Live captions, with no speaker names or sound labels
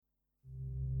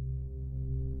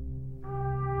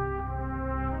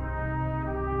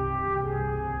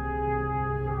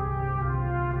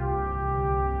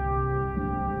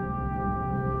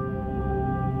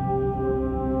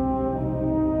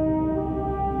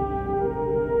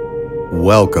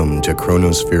Welcome to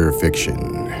Chronosphere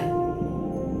Fiction.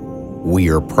 We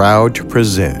are proud to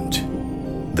present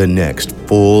the next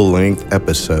full-length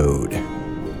episode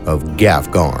of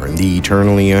Gafgarn, the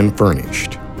Eternally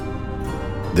Unfurnished.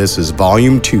 This is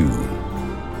Volume 2,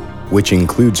 which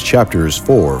includes Chapters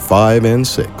 4, 5, and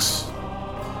 6.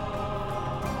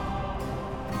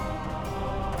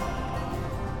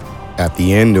 At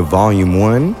the end of Volume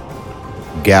 1,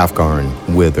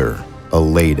 Gafgarn, Wither,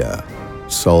 Aleida,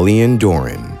 Sully, and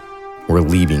Doran were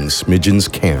leaving Smidgen's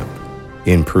camp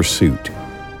in pursuit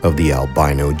of the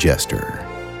albino jester.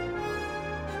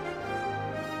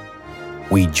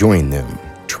 We joined them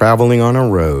traveling on a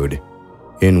road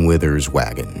in Wither's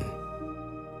wagon.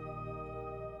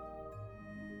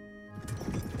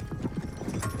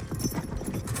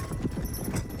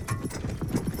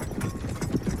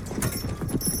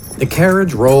 The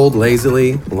carriage rolled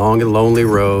lazily along a lonely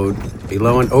road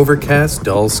below an overcast,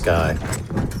 dull sky.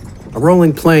 A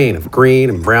rolling plain of green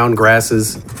and brown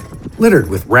grasses, littered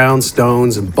with round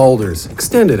stones and boulders,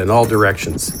 extended in all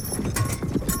directions.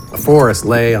 A forest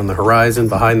lay on the horizon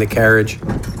behind the carriage,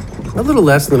 a little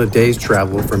less than a day's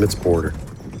travel from its border.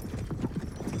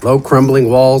 Low crumbling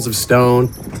walls of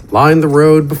stone lined the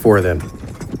road before them,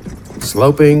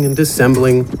 sloping and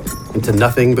dissembling into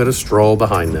nothing but a stroll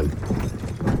behind them.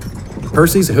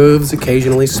 Percy's hooves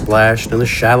occasionally splashed in a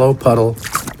shallow puddle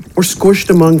or squished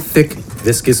among thick,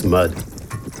 viscous mud.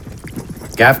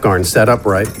 Gafgarn sat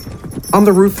upright, on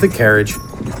the roof of the carriage,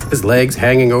 his legs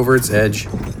hanging over its edge,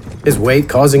 his weight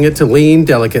causing it to lean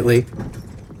delicately.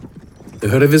 The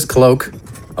hood of his cloak,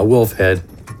 a wolf head,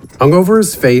 hung over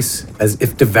his face as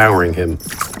if devouring him,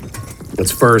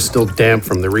 its fur still damp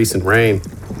from the recent rain.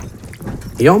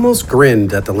 He almost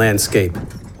grinned at the landscape,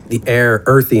 the air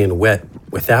earthy and wet,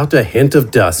 without a hint of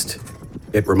dust.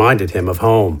 It reminded him of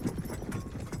home.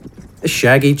 A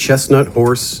shaggy chestnut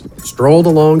horse strolled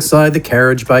alongside the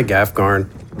carriage by Gafgarn,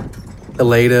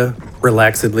 Aleida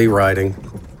relaxedly riding,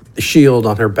 the shield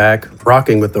on her back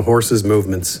rocking with the horse's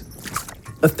movements.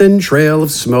 A thin trail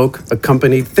of smoke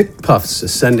accompanied thick puffs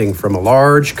ascending from a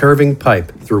large curving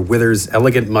pipe through Wither's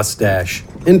elegant mustache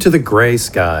into the gray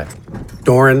sky.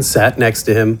 Doran sat next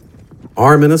to him,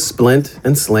 arm in a splint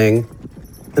and sling,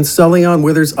 and Sully on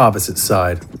Wither's opposite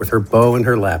side with her bow in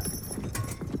her lap.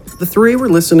 The three were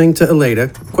listening to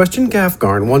Aleida question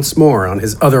Gafgarn once more on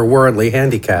his otherworldly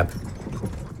handicap.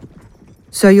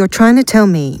 So you're trying to tell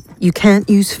me you can't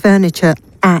use furniture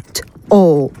at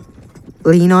all?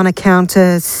 Lean on a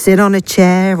counter, sit on a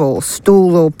chair or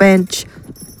stool or bench,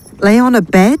 lay on a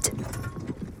bed?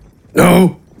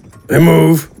 No, they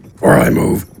move, or I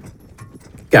move.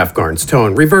 Gafgarn's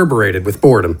tone reverberated with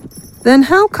boredom. Then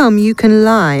how come you can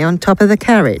lie on top of the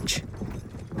carriage?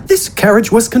 This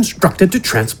carriage was constructed to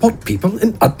transport people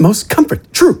in utmost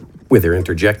comfort. True, Wither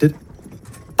interjected.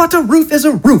 But a roof is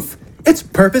a roof. Its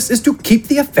purpose is to keep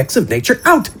the effects of nature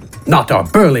out, not our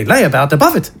burly layabout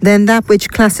above it. Then that which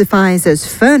classifies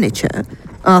as furniture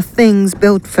are things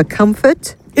built for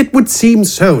comfort? It would seem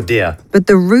so, dear. But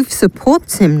the roof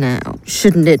supports him now.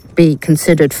 Shouldn't it be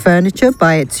considered furniture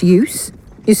by its use?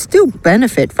 You still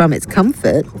benefit from its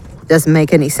comfort. Doesn't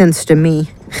make any sense to me.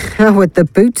 How would the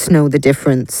boots know the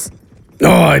difference?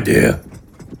 No idea.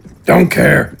 Don't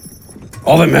care.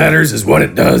 All that matters is what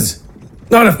it does.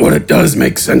 Not if what it does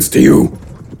makes sense to you.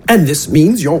 And this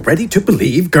means you're ready to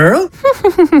believe, girl?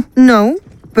 No,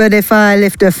 but if I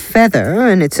lift a feather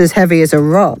and it's as heavy as a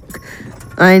rock,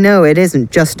 I know it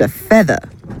isn't just a feather.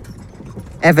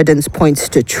 Evidence points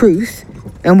to truth,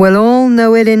 and we'll all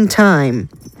know it in time.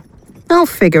 I'll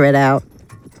figure it out.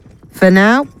 For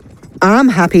now, I'm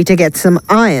happy to get some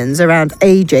irons around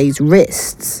AJ's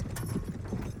wrists.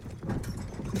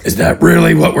 Is that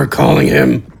really what we're calling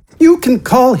him? You can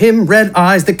call him Red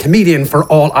Eyes the Comedian for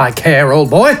all I care, old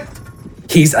boy.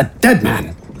 He's a dead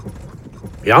man.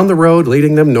 Beyond the road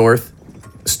leading them north,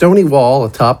 a stony wall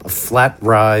atop a flat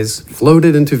rise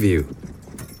floated into view.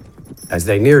 As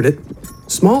they neared it,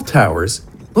 small towers,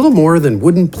 little more than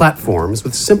wooden platforms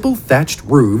with simple thatched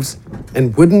roofs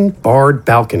and wooden barred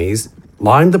balconies,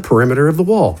 lined the perimeter of the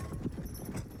wall.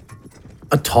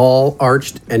 A tall,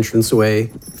 arched entranceway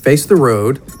faced the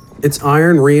road, its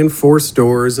iron-reinforced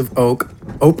doors of oak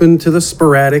open to the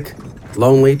sporadic,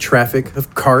 lonely traffic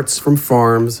of carts from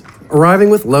farms arriving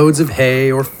with loads of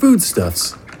hay or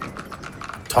foodstuffs.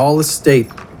 A tall estate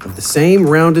of the same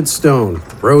rounded stone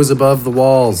rose above the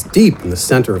walls deep in the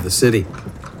center of the city.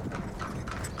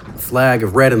 A flag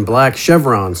of red and black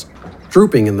chevrons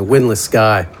drooping in the windless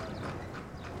sky.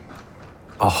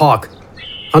 A hawk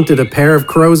hunted a pair of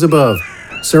crows above,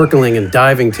 circling and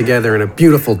diving together in a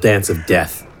beautiful dance of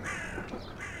death.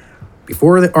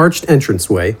 Before the arched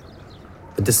entranceway,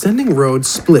 a descending road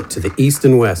split to the east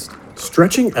and west,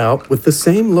 stretching out with the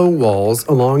same low walls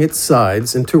along its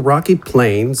sides into rocky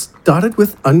plains dotted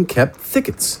with unkept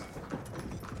thickets.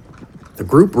 The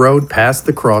group rode past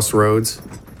the crossroads,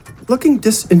 looking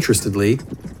disinterestedly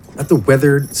at the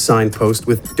weathered signpost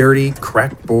with dirty,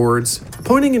 cracked boards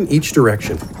pointing in each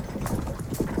direction.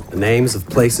 The names of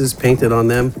places painted on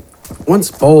them,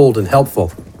 once bold and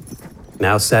helpful,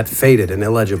 now sat faded and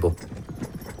illegible.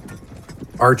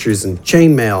 Archers and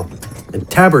chainmail and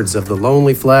tabards of the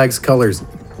lonely flag's colors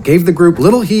gave the group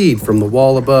little heed from the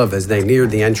wall above as they neared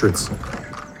the entrance.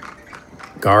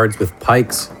 Guards with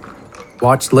pikes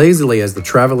watched lazily as the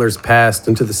travelers passed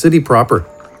into the city proper.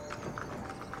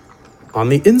 On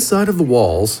the inside of the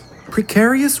walls,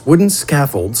 precarious wooden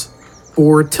scaffolds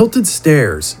bore tilted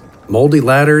stairs, moldy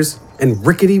ladders, and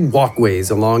rickety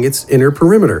walkways along its inner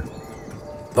perimeter.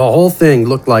 The whole thing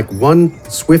looked like one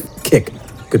swift kick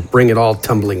could bring it all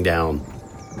tumbling down.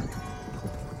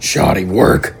 Shoddy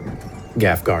work,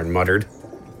 Gafgarn muttered.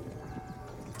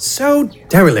 So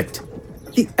derelict.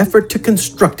 The effort to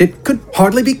construct it could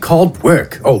hardly be called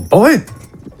work, old boy,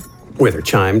 Wither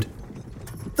chimed.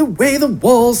 The way the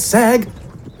walls sag,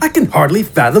 I can hardly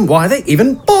fathom why they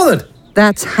even bothered.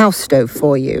 That's Housestow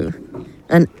for you.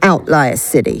 An outlier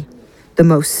city, the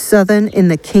most southern in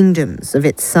the kingdoms of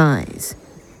its size.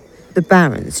 The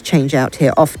barons change out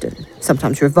here often,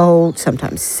 sometimes revolt,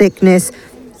 sometimes sickness.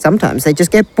 Sometimes they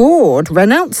just get bored,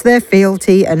 renounce their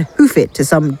fealty, and hoof it to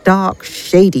some dark,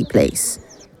 shady place.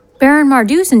 Baron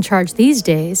Mardew's in charge these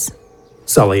days,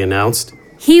 Sully announced.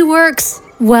 He worked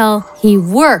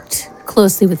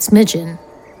closely with Smidgen.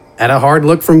 At a hard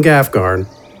look from Gafgarn,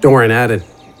 Doran added,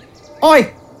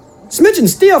 Oi! Smidgen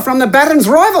steal from the Baron's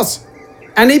rivals,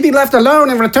 and he be left alone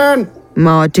in return.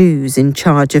 Mardew's in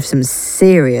charge of some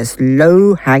serious,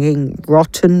 low-hanging,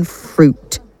 rotten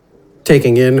fruit.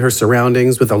 Taking in her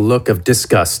surroundings with a look of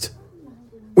disgust.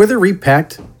 Wither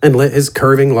repacked and lit his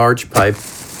curving large pipe,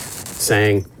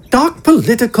 saying, Dark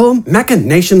political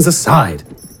machinations aside,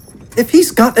 if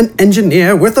he's got an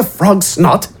engineer worth a frog's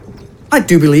snot, I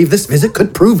do believe this visit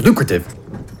could prove lucrative.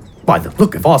 By the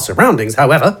look of our surroundings,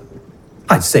 however,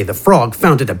 I'd say the frog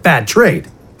found it a bad trade.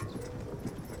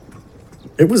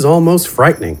 It was almost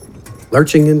frightening,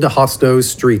 lurching into Houstow's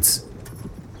streets.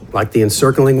 Like the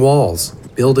encircling walls,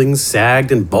 buildings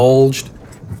sagged and bulged,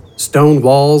 stone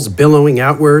walls billowing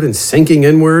outward and sinking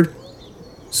inward.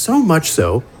 So much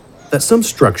so that some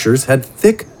structures had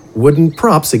thick wooden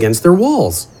props against their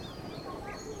walls.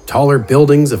 Taller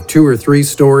buildings of 2 or 3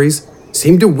 stories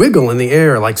seemed to wiggle in the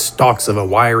air like stalks of a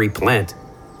wiry plant,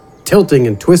 tilting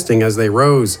and twisting as they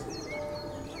rose.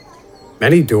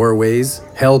 Many doorways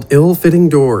held ill-fitting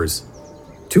doors,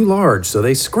 too large so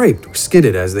they scraped or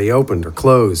skidded as they opened or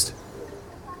closed,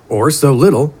 or so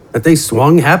little that they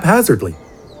swung haphazardly.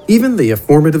 Even the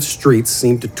informative streets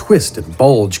seemed to twist and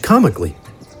bulge comically.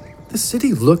 The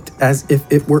city looked as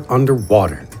if it were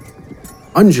underwater,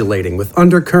 undulating with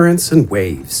undercurrents and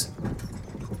waves.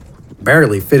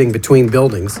 Barely fitting between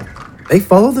buildings, they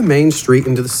followed the main street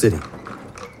into the city,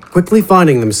 quickly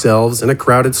finding themselves in a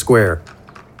crowded square.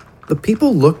 The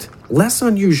people looked less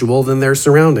unusual than their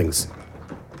surroundings,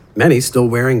 many still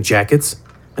wearing jackets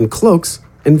and cloaks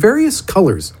in various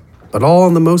colors, but all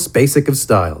in the most basic of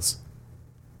styles.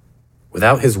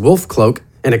 Without his wolf cloak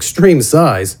and extreme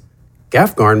size,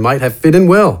 Gafgarn might have fit in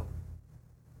well.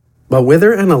 But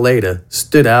Wither and Aleda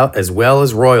stood out as well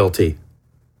as royalty.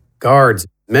 Guards,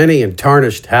 many in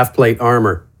tarnished half-plate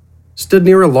armor, stood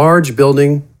near a large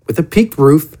building with a peaked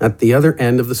roof at the other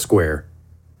end of the square.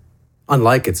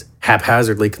 Unlike its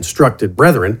haphazardly constructed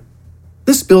brethren,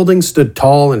 this building stood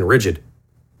tall and rigid,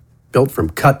 built from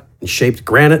cut and shaped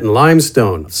granite and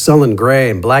limestone of sullen gray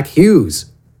and black hues.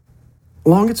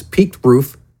 Along its peaked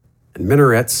roof and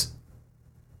minarets,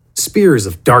 spears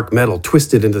of dark metal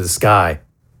twisted into the sky.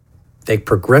 They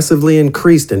progressively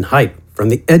increased in height from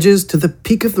the edges to the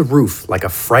peak of the roof like a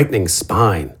frightening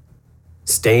spine.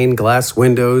 Stained glass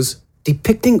windows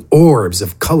depicting orbs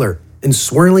of color and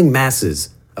swirling masses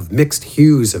of mixed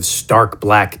hues of stark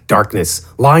black darkness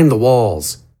lined the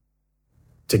walls.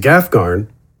 To Gafgarn,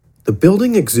 the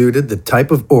building exuded the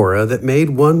type of aura that made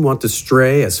one want to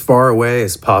stray as far away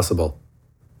as possible,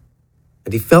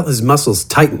 and he felt his muscles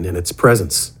tighten in its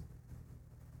presence.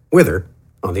 Wither,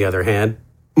 on the other hand,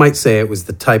 might say it was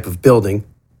the type of building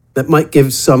that might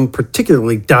give some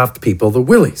particularly daft people the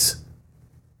willies.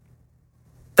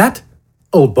 That,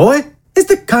 old boy, is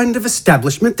the kind of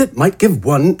establishment that might give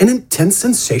one an intense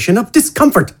sensation of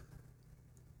discomfort.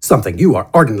 Something you are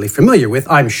ardently familiar with,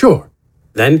 I'm sure.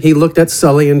 Then he looked at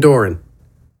Sully and Doran.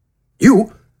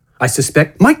 You, I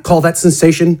suspect, might call that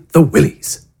sensation the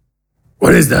willies.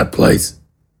 What is that place?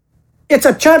 It's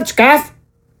a church, Gaff.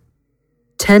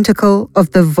 Tentacle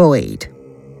of the Void.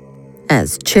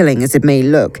 As chilling as it may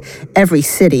look, every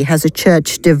city has a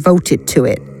church devoted to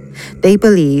it. They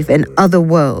believe in other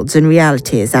worlds and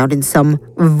realities out in some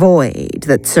void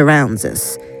that surrounds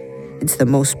us. It's the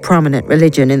most prominent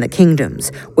religion in the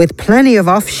kingdoms, with plenty of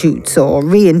offshoots or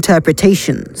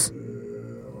reinterpretations.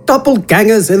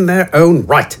 Doppelgangers in their own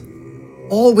right,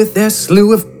 all with their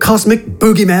slew of cosmic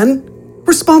boogeymen,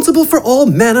 responsible for all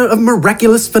manner of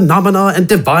miraculous phenomena and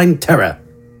divine terror.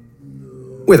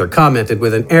 Wither commented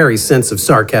with an airy sense of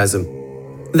sarcasm.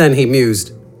 Then he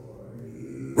mused.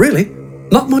 Really?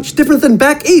 Not much different than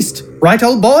back east, right,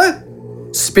 old boy?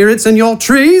 Spirits in your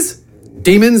trees?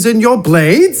 Demons in your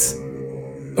blades?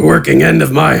 The working end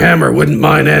of my hammer wouldn't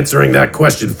mind answering that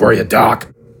question for you,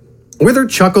 Doc. Wither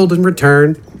chuckled in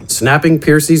return, snapping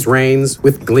Piercy's reins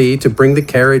with glee to bring the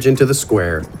carriage into the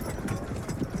square.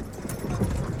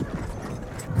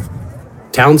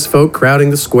 Townsfolk crowding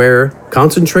the square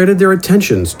concentrated their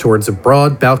attentions towards a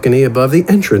broad balcony above the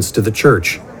entrance to the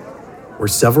church, where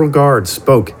several guards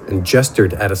spoke and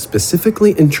gestured at a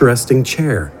specifically interesting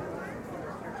chair.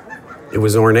 It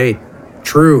was ornate,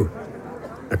 true,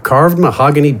 a carved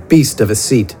mahogany beast of a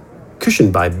seat,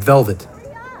 cushioned by velvet.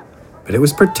 But it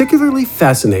was particularly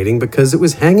fascinating because it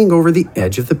was hanging over the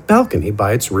edge of the balcony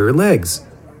by its rear legs,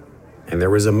 and there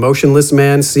was a motionless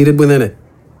man seated within it.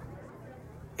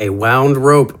 A wound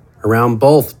rope around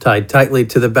both tied tightly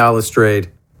to the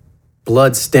balustrade,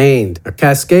 blood-stained, a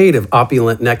cascade of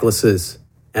opulent necklaces,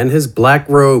 and his black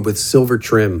robe with silver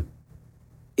trim.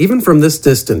 Even from this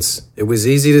distance, it was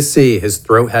easy to see his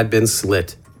throat had been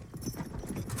slit.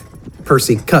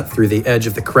 Percy cut through the edge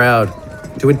of the crowd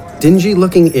to a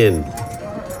dingy-looking inn,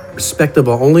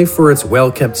 respectable only for its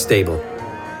well-kept stable.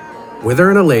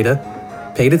 Wither and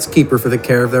Aleda paid its keeper for the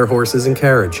care of their horses and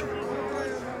carriage.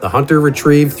 The hunter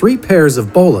retrieved 3 pairs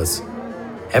of bolas,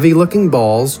 heavy-looking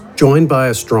balls joined by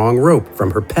a strong rope from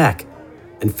her pack,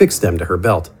 and fixed them to her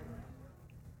belt.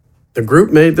 The group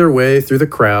made their way through the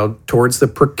crowd towards the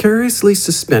precariously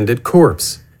suspended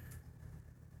corpse.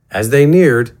 As they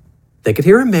neared, they could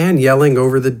hear a man yelling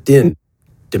over the din,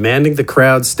 demanding the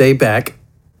crowd stay back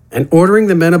and ordering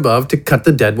the men above to cut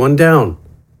the dead one down.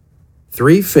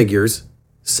 3 figures,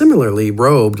 similarly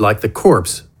robed like the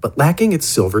corpse but lacking its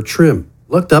silver trim,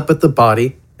 looked up at the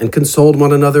body and consoled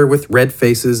one another with red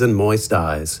faces and moist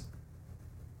eyes.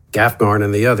 Gaffgarn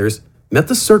and the others met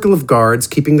the circle of guards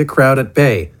keeping the crowd at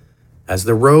bay as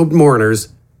the robed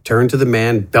mourners turned to the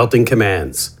man belting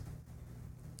commands.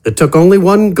 It took only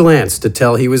one glance to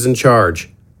tell he was in charge.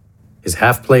 His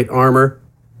half-plate armor,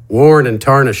 worn and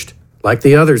tarnished, like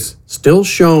the others, still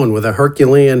shone with a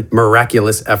Herculean,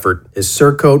 miraculous effort. His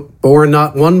surcoat bore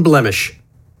not one blemish,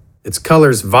 its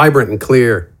colors vibrant and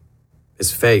clear.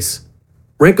 His face,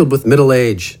 wrinkled with middle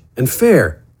age and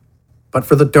fair, but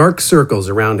for the dark circles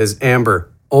around his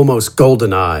amber, almost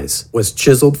golden eyes, was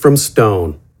chiseled from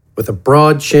stone, with a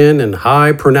broad chin and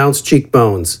high, pronounced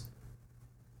cheekbones.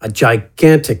 A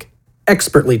gigantic,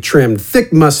 expertly trimmed,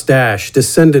 thick mustache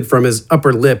descended from his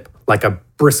upper lip like a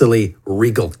bristly,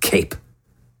 regal cape.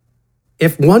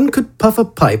 If one could puff a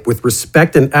pipe with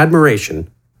respect and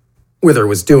admiration, Wither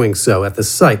was doing so at the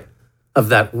sight of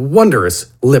that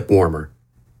wondrous lip-warmer.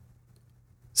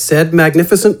 Said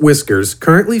magnificent whiskers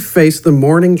currently faced the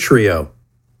mourning trio.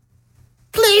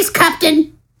 Please,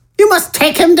 Captain, you must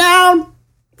take him down.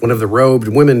 One of the robed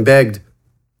women begged.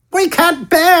 We can't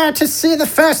bear to see the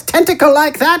first tentacle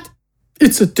like that.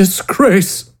 It's a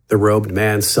disgrace, The robed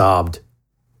man sobbed.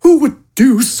 Who would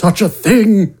do such a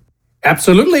thing?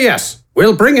 Absolutely yes.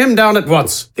 We'll bring him down at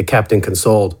once, the captain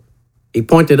consoled. He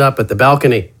pointed up at the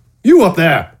balcony. You up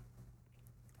there.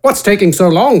 What's taking so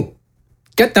long?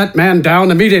 Get that man down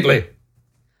immediately.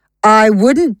 I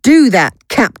wouldn't do that,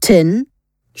 Captain.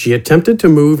 She attempted to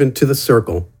move into the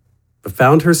circle, but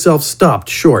found herself stopped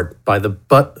short by the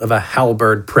butt of a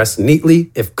halberd pressed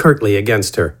neatly, if curtly,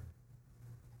 against her.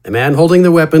 The man holding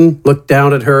the weapon looked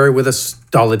down at her with a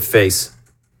stolid face.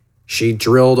 She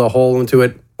drilled a hole into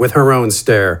it with her own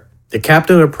stare. The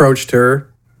captain approached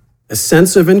her, a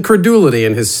sense of incredulity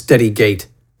in his steady gait.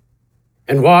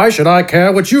 And why should I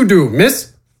care what you do,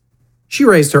 miss? She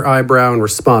raised her eyebrow in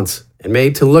response and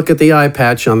made to look at the eye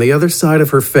patch on the other side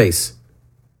of her face.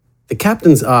 The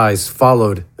captain's eyes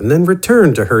followed and then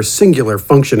returned to her singular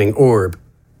functioning orb.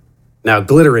 Now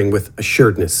glittering with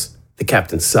assuredness, the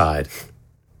captain sighed.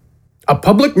 A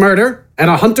public murder and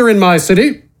a hunter in my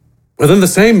city? Within the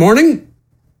same morning?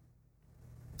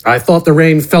 I thought the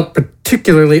rain felt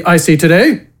particularly icy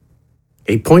today.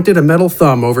 He pointed a metal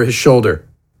thumb over his shoulder.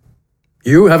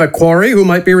 You have a quarry who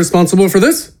might be responsible for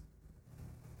this?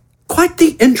 Quite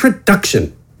the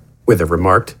introduction, Wither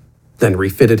remarked, then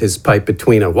refitted his pipe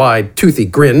between a wide, toothy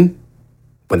grin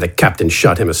when the captain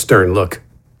shot him a stern look.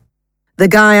 The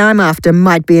guy I'm after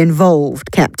might be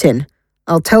involved, Captain.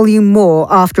 I'll tell you more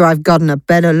after I've gotten a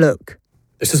better look.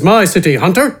 This is my city,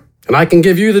 Hunter, and I can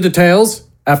give you the details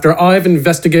after I've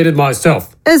investigated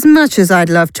myself. As much as I'd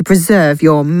love to preserve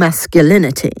your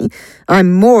masculinity,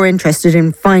 I'm more interested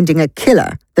in finding a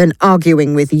killer than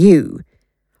arguing with you.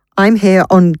 I'm here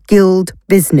on guild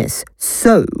business,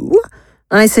 so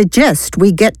I suggest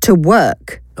we get to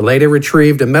work. Aleida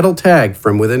retrieved a metal tag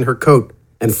from within her coat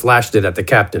and flashed it at the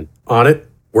captain. On it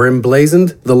were emblazoned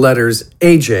the letters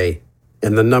AJ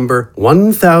and the number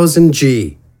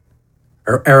 1000G.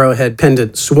 Her arrowhead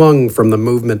pendant swung from the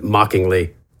movement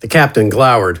mockingly. The captain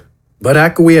glowered, but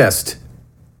acquiesced.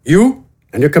 You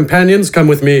and your companions come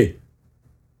with me.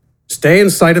 Stay in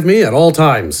sight of me at all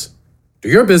times. Do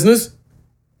your business,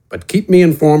 but keep me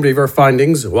informed of your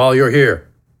findings while you're here.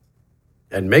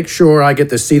 And make sure I get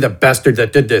to see the bastard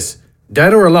that did this,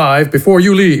 dead or alive, before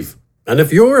you leave. And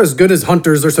if you're as good as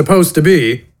hunters are supposed to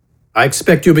be, I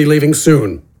expect you'll be leaving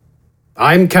soon.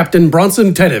 I'm Captain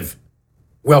Bronson Tedev.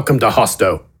 Welcome to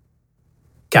Hosto.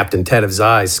 Captain Tedev's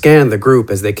eyes scanned the group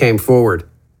as they came forward,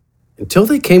 until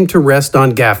they came to rest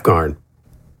on Gafgarn.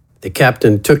 The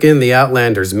captain took in the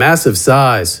Outlander's massive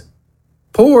size,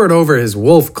 pored over his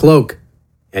wolf cloak,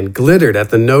 and glittered at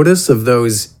the notice of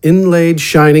those inlaid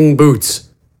shining boots.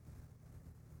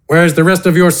 Where's the rest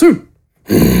of your suit?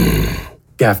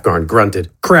 Gafgarn grunted,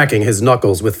 cracking his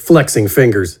knuckles with flexing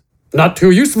fingers. Not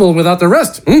too useful without the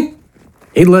rest,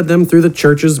 He led them through the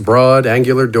church's broad,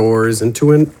 angular doors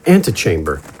into an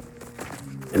antechamber.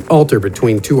 An altar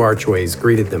between two archways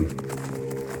greeted them.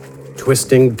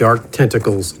 Twisting dark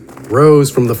tentacles rose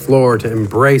from the floor to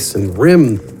embrace and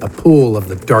rim a pool of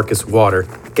the darkest water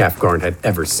Gafgarn had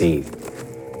ever seen.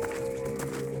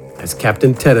 As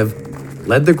Captain Tedev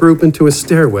led the group into a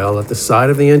stairwell at the side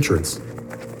of the entrance,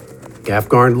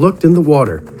 Gafgarn looked in the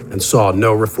water and saw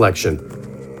no reflection,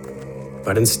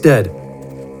 but instead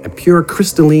a pure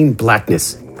crystalline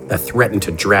blackness that threatened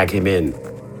to drag him in.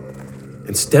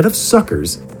 Instead of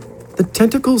suckers, the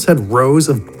tentacles had rows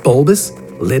of bulbous,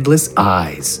 lidless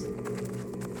eyes.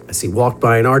 As he walked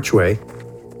by an archway,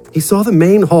 he saw the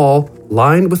main hall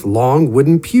lined with long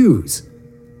wooden pews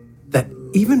that,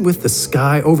 even with the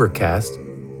sky overcast,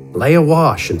 lay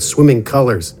awash in swimming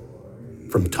colors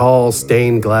from tall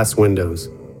stained glass windows.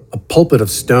 A pulpit of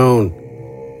stone,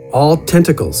 all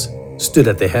tentacles, stood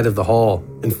at the head of the hall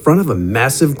in front of a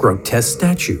massive, grotesque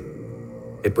statue.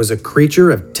 It was a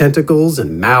creature of tentacles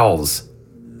and mouths,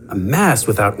 a mass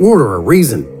without order or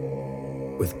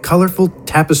reason, with colorful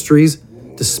tapestries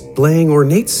displaying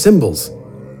ornate symbols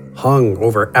hung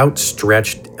over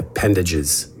outstretched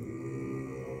appendages.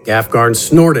 Gafgarn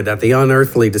snorted at the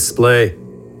unearthly display,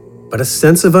 but a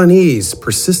sense of unease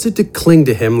persisted to cling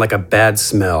to him like a bad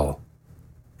smell.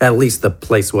 At least the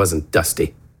place wasn't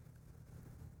dusty.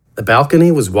 The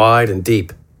balcony was wide and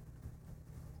deep,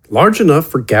 large enough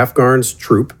for Gafgarn's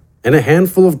troop and a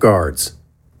handful of guards,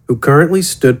 who currently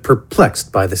stood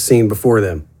perplexed by the scene before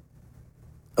them.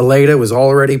 Aleida was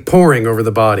already poring over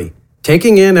the body,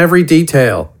 taking in every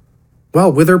detail,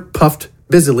 while Wither puffed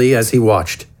busily as he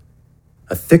watched.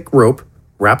 A thick rope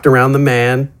wrapped around the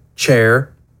man,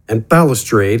 chair, and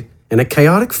balustrade in a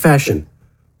chaotic fashion,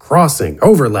 crossing,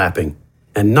 overlapping,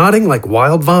 and knotting like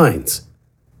wild vines.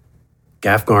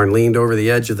 Gafgarn leaned over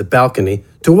the edge of the balcony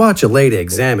to watch Aleida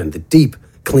examine the deep,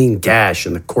 clean gash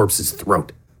in the corpse's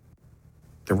throat.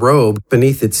 The robe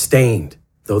beneath it stained,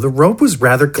 though the rope was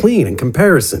rather clean in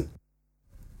comparison.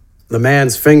 The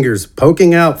man's fingers,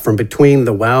 poking out from between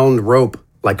the wound rope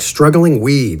like struggling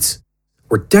weeds,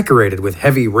 were decorated with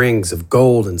heavy rings of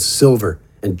gold and silver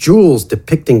and jewels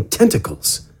depicting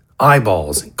tentacles,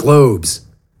 eyeballs, and globes.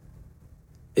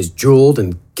 His jeweled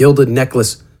and gilded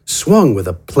necklace swung with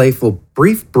a playful,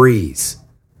 brief breeze,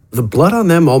 the blood on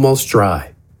them almost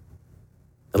dry.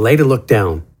 Aleida looked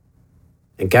down,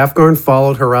 and Gafgarn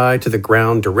followed her eye to the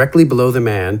ground directly below the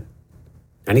man,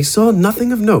 and he saw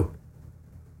nothing of note.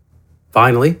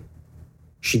 Finally,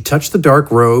 she touched the dark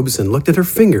robes and looked at her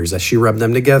fingers as she rubbed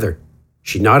them together.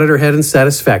 She nodded her head in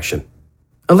satisfaction.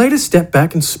 Aleida stepped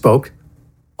back and spoke,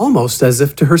 almost as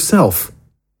if to herself.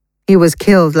 He was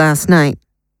killed last night,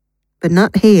 but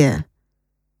not here,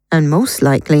 and most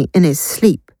likely in his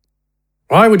sleep.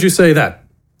 Why would you say that?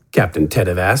 Captain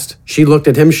Tedev asked. She looked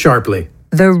at him sharply.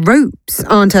 The ropes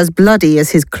aren't as bloody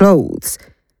as his clothes,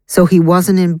 so he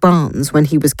wasn't in bonds when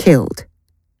he was killed.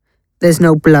 There's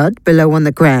no blood below on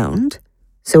the ground,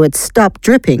 so it stopped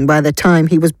dripping by the time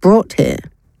he was brought here.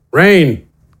 Rain!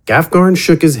 Gafgarn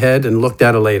shook his head and looked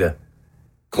at Aleida.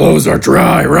 Clothes are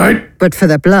dry, right? But for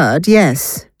the blood,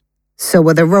 yes. So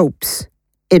were the ropes.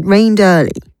 It rained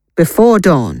early, before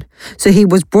dawn, so he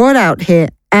was brought out here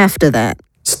after that.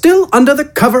 Still under the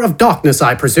cover of darkness,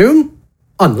 I presume?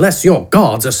 Unless your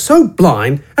guards are so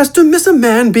blind as to miss a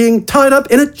man being tied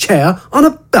up in a chair on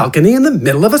a balcony in the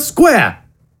middle of a square.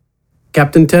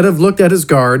 Captain Tedov looked at his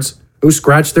guards, who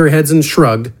scratched their heads and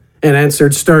shrugged, and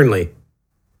answered sternly.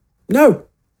 No,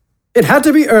 it had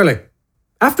to be early.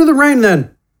 After the rain,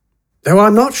 then. Though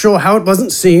I'm not sure how it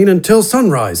wasn't seen until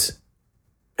sunrise.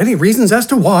 Any reasons as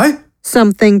to why?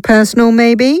 Something personal,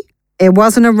 maybe? It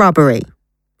wasn't a robbery.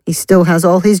 He still has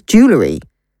all his jewelry.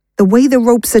 The way the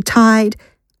ropes are tied,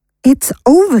 it's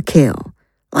overkill.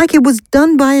 Like it was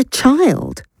done by a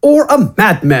child. Or a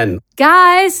madman.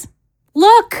 Guys,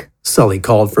 look! Sully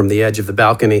called from the edge of the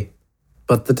balcony.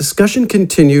 But the discussion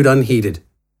continued unheeded.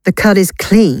 The cut is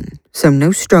clean, so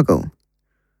no struggle.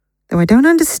 Though I don't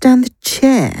understand the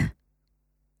chair.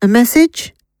 A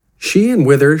message? She and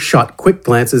Wither shot quick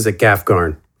glances at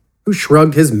Gafgarn, who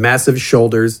shrugged his massive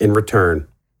shoulders in return.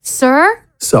 Sir?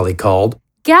 Sully called.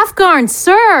 Gafgarn,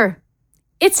 sir!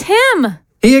 It's him!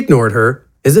 He ignored her,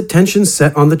 his attention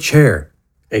set on the chair,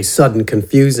 a sudden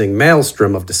confusing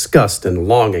maelstrom of disgust and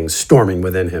longing storming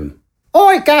within him.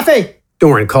 Oi, Gaffy!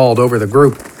 Doran called over the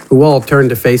group, who all turned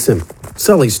to face him.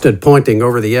 Sully stood pointing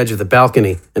over the edge of the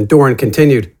balcony, and Doran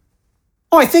continued.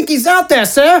 I think he's out there,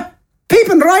 sir!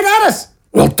 Peeping right at us!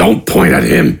 Well, don't point at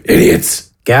him,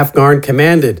 idiots! Gafgarn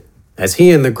commanded, as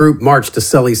he and the group marched to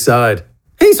Sully's side.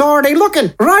 He's already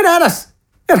looking right at us!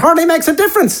 It hardly makes a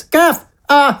difference, Gaff.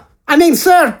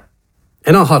 Sir!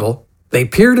 In a huddle, they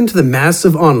peered into the mass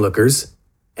of onlookers,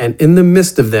 and in the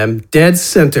midst of them, dead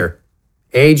center,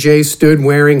 AJ stood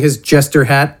wearing his jester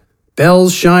hat,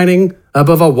 bells shining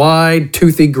above a wide,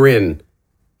 toothy grin.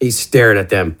 He stared at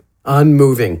them,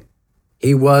 unmoving.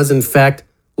 He was, in fact,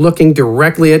 looking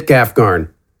directly at Gafgarn,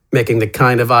 making the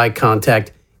kind of eye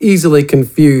contact easily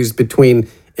confused between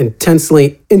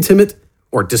intensely intimate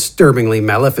or disturbingly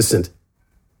maleficent.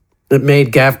 It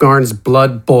made Gafgarn's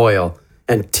blood boil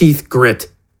and teeth grit.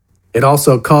 It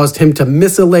also caused him to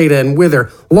miss Aleida and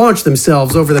Wither launch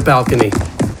themselves over the balcony.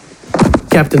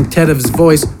 Captain Tedov's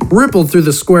voice rippled through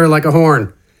the square like a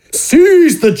horn.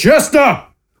 Seize the jester!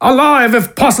 Alive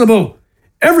if possible!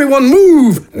 Everyone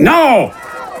move, now!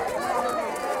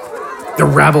 The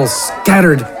rabble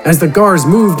scattered as the guards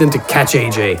moved in to catch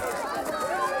AJ.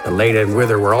 Aleida and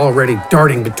Wither were already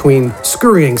darting between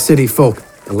scurrying city folk,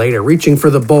 Aleida reaching for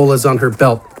the bolas on her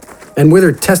belt, and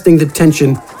Wither testing the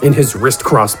tension in his wrist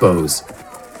crossbows.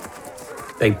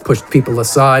 They pushed people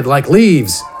aside like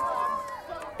leaves.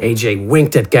 AJ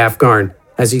winked at Gafgarn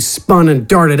as he spun and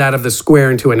darted out of the square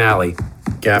into an alley.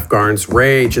 Gafgarn's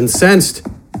rage incensed.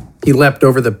 He leapt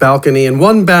over the balcony in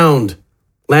one bound,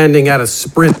 landing at a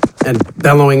sprint and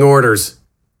bellowing orders.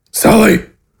 Sully,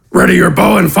 ready your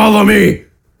bow and follow me.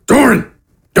 Doran,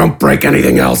 don't break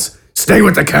anything else. Stay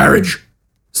with the carriage.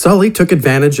 Sully took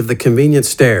advantage of the convenient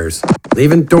stairs,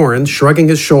 leaving Doran shrugging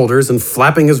his shoulders and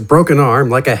flapping his broken arm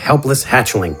like a helpless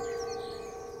hatchling.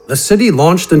 The city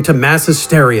launched into mass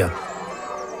hysteria,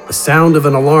 the sound of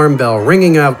an alarm bell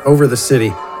ringing out over the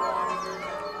city.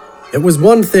 It was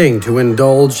one thing to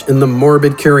indulge in the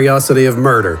morbid curiosity of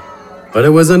murder, but it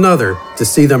was another to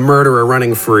see the murderer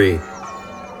running free.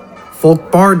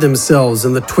 Folk barred themselves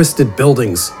in the twisted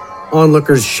buildings.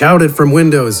 Onlookers shouted from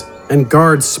windows, and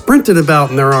guards sprinted about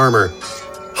in their armor,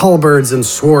 halberds and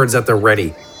swords at the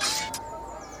ready.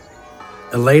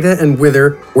 Aleida and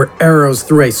Wither were arrows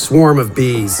through a swarm of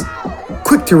bees,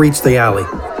 quick to reach the alley.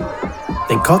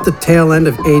 They caught the tail end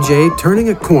of AJ turning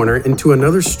a corner into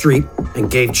another street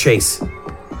and gave chase.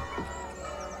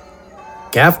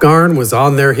 Gafgarn was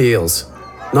on their heels,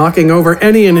 knocking over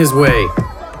any in his way.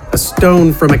 A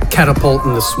stone from a catapult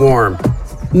in the swarm.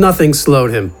 Nothing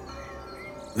slowed him,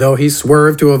 though he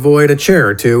swerved to avoid a chair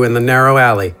or two in the narrow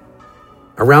alley.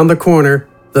 Around the corner,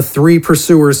 the three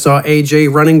pursuers saw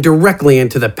AJ running directly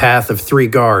into the path of three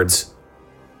guards.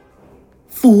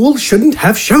 Fool shouldn't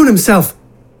have shown himself,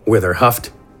 Wither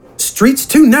huffed. Streets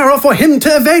too narrow for him to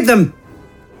evade them.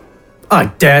 I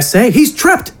dare say he's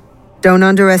trapped. Don't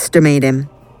underestimate him.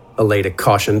 Aleida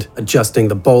cautioned, adjusting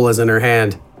the bolas in her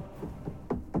hand.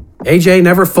 AJ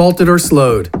never faltered or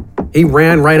slowed. He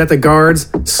ran right at the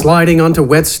guards, sliding onto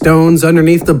wet stones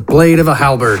underneath the blade of a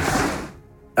halberd.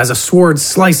 As a sword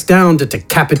sliced down to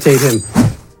decapitate him,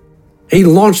 he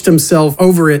launched himself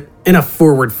over it in a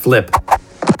forward flip.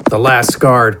 The last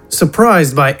guard,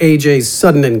 surprised by AJ's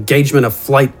sudden engagement of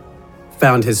flight,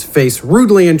 found his face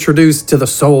rudely introduced to the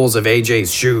soles of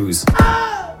AJ's shoes.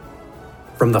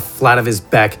 From the flat of his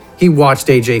back, he watched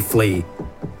AJ flee.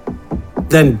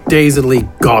 then dazedly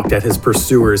gawked at his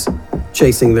pursuers,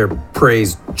 chasing their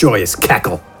prey's joyous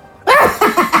cackle.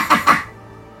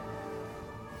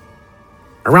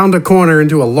 Around a corner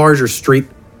into a larger street,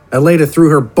 Aleida threw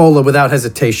her bola without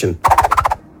hesitation.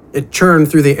 It churned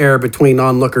through the air between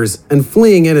onlookers and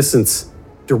fleeing innocents,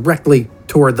 directly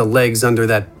toward the legs under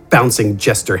that bouncing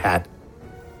jester hat.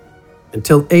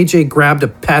 Until AJ grabbed a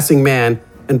passing man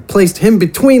and placed him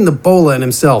between the bola and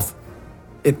himself.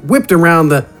 It whipped around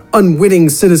the unwitting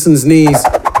citizen's knees,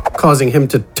 causing him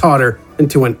to totter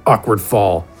into an awkward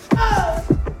fall.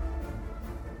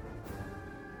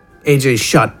 AJ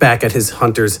shot back at his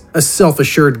hunters, a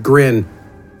self-assured grin,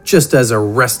 just as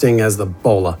arresting as the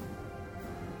bola.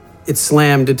 It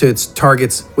slammed into its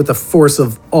targets with the force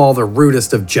of all the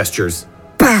rudest of gestures.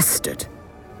 Bastard!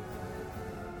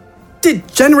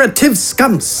 Degenerative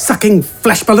scum-sucking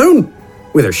flesh balloon!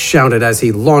 Wither shouted as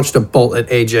he launched a bolt at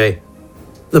AJ.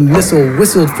 The missile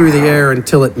whistled through the air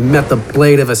until it met the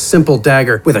blade of a simple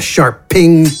dagger with a sharp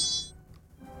ping.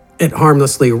 It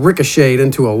harmlessly ricocheted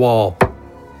into a wall,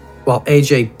 while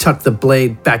AJ tucked the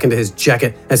blade back into his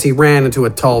jacket as he ran into a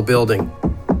tall building.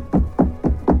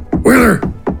 Wither!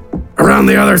 Around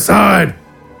the other side!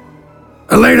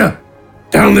 Aleida!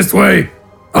 Down this way!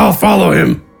 I'll follow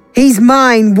him! He's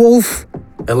mine, Wolf!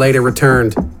 Aleida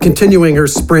returned, continuing her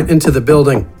sprint into the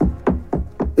building.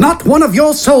 Not one of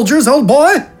your soldiers, old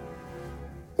boy!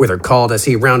 Wither called as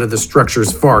he rounded the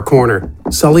structure's far corner.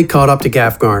 Sully caught up to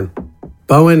Gafgarn,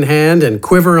 bow in hand and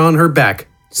quiver on her back.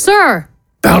 Sir!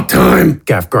 About time!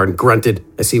 Gafgarn grunted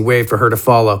as he waved for her to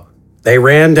follow. They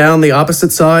ran down the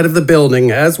opposite side of the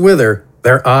building as Wither,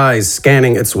 their eyes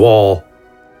scanning its wall.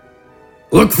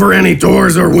 Look for any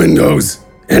doors or windows,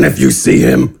 and if you see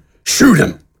him, shoot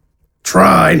him.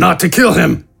 Try not to kill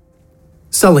him.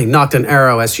 Sully knocked an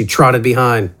arrow as she trotted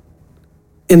behind.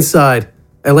 Inside,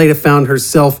 Aleida found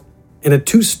herself in a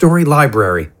 2-story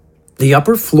library. The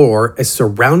upper floor, a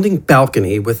surrounding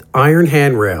balcony with iron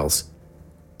handrails,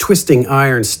 twisting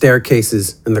iron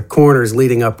staircases in the corners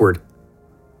leading upward.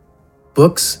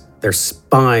 Books, their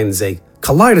spines a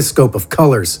kaleidoscope of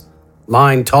colors,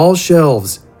 lined tall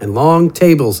shelves and long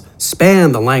tables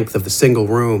spanned the length of the single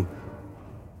room.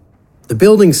 The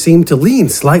building seemed to lean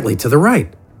slightly to the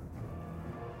right.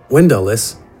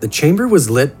 Windowless, the chamber was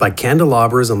lit by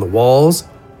candelabras on the walls,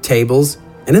 tables,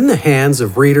 and in the hands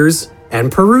of readers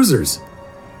and perusers.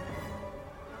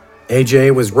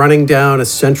 AJ was running down a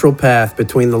central path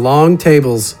between the long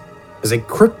tables as a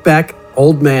crook-backed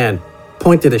old man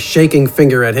pointed a shaking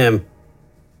finger at him.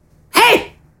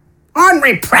 Hey!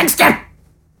 Henri Princeton!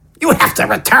 You have to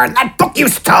return that book you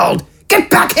stole! Get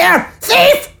back here,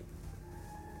 thief!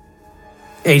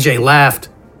 AJ laughed,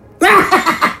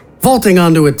 vaulting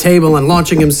onto a table and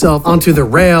launching himself onto the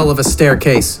rail of a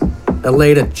staircase.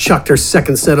 Aleida chucked her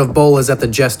second set of bolas at the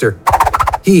jester.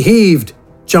 He heaved,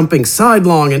 jumping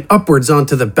sidelong and upwards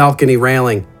onto the balcony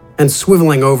railing and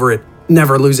swiveling over it,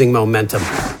 never losing momentum.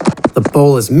 The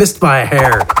bolas missed by a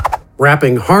hair,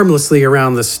 wrapping harmlessly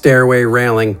around the stairway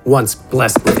railing once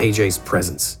blessed with AJ's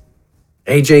presence.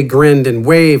 AJ grinned and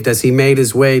waved as he made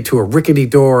his way to a rickety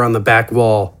door on the back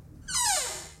wall.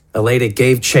 Aleida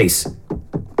gave chase,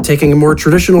 taking a more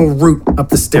traditional route up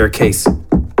the staircase.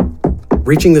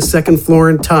 Reaching the second floor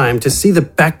in time to see the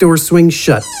back door swing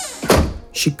shut,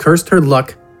 she cursed her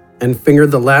luck and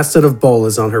fingered the last set of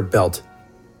bolas on her belt.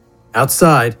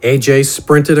 Outside, AJ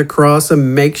sprinted across a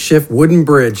makeshift wooden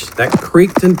bridge that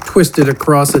creaked and twisted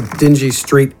across a dingy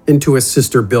street into a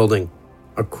sister building.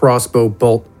 A crossbow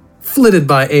bolt flitted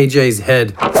by AJ's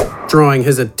head, drawing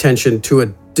his attention to a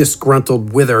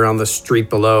disgruntled Wither on the street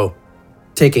below,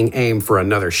 taking aim for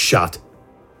another shot.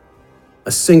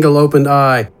 A single opened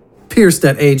eye pierced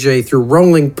at AJ through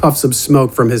rolling puffs of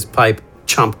smoke from his pipe,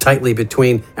 chomped tightly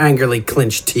between angrily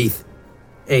clenched teeth.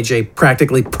 AJ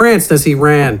practically pranced as he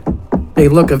ran, a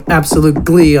look of absolute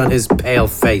glee on his pale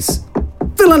face.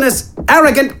 Villainous,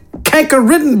 arrogant,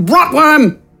 canker-ridden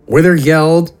rotworm! Wither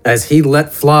yelled as he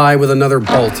let fly with another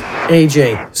bolt.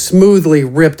 AJ smoothly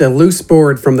ripped a loose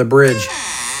board from the bridge,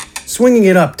 swinging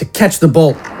it up to catch the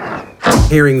bolt.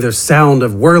 Hearing the sound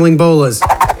of whirling bolas,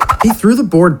 he threw the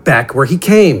board back where he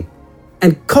came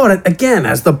and caught it again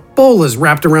as the bolas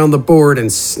wrapped around the board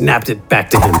and snapped it back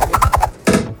to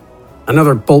him.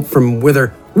 Another bolt from Wither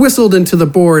whistled into the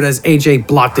board as AJ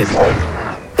blocked it.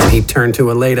 And he turned to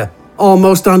Aleida,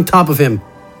 almost on top of him,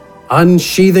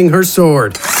 unsheathing her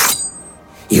sword.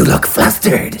 You look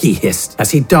flustered, he hissed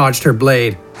As he dodged her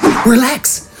blade,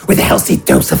 Relax with a healthy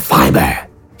dose of fiber.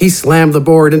 he slammed the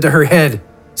board into her head,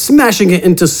 smashing it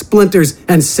into splinters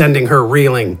and sending her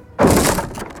reeling.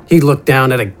 He looked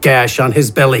down at a gash on his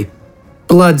belly,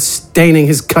 blood staining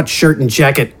his cut shirt and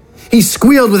jacket. He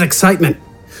squealed with excitement.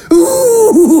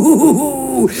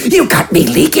 Ooh, you got me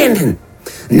leaking.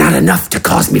 Not enough to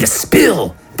cause me to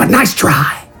spill, but nice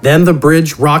try. Then the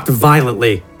bridge rocked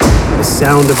violently, the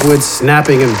sound of wood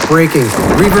snapping and breaking,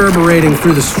 reverberating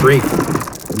through the street.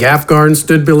 Gafgarn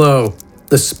stood below,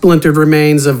 the splintered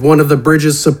remains of one of the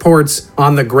bridge's supports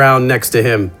on the ground next to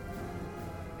him.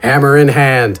 Hammer in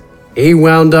hand, he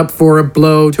wound up for a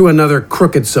blow to another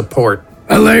crooked support.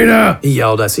 Elena! He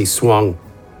yelled as he swung.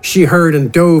 She heard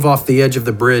and dove off the edge of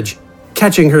the bridge,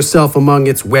 catching herself among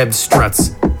its webbed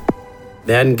struts.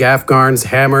 Then Gafgarn's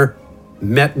hammer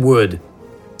met wood.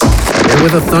 And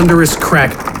with a thunderous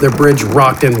crack, the bridge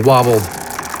rocked and wobbled.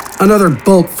 Another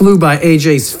bolt flew by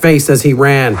AJ's face as he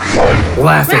ran,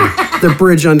 laughing, the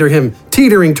bridge under him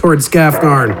teetering towards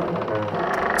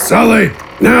Gafgarn. Sully,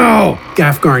 now!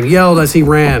 Gafgarn yelled as he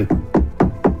ran.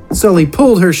 Sully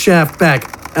pulled her shaft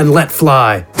back and let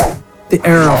fly. The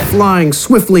arrow flying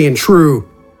swiftly and true.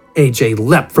 AJ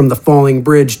leapt from the falling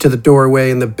bridge to the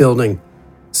doorway in the building,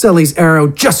 Sully's arrow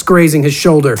just grazing his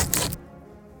shoulder.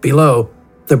 Below,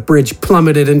 the bridge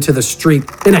plummeted into the street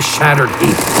in a shattered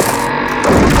heap.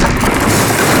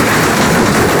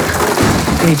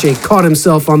 AJ caught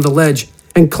himself on the ledge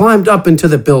and climbed up into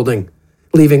the building,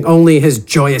 leaving only his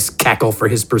joyous cackle for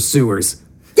his pursuers.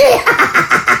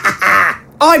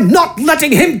 I'm not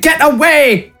letting him get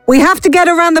away! We have to get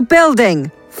around the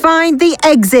building. Find the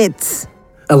exits.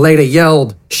 Elena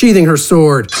yelled, sheathing her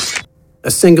sword. A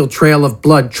single trail of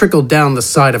blood trickled down the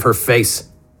side of her face.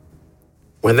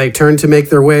 When they turned to make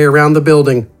their way around the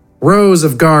building, rows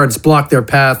of guards blocked their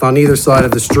path on either side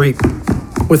of the street,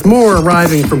 with more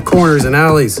arriving from corners and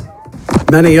alleys.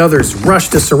 Many others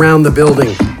rushed to surround the building.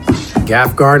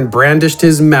 Gafgarn brandished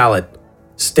his mallet,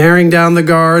 staring down the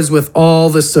guards with all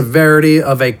the severity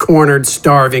of a cornered,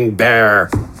 starving bear.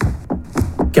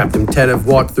 Captain Tedev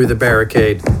walked through the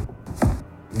barricade,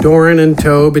 Doran in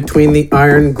tow between the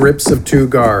iron grips of two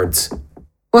guards.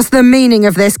 What's the meaning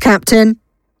of this, Captain?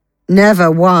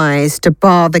 Never wise to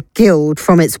bar the guild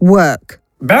from its work.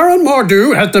 Baron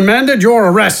Mordu has demanded your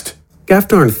arrest.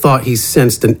 Gafgarn thought he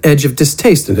sensed an edge of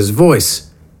distaste in his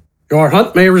voice. Your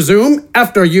hunt may resume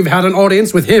after you've had an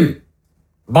audience with him.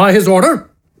 By his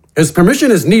order, his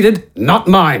permission is needed, not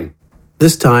mine.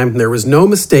 This time, there was no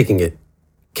mistaking it.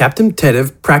 Captain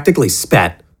Tedev practically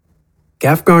spat.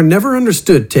 Gafgarn never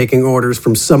understood taking orders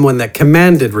from someone that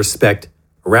commanded respect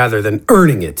rather than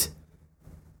earning it.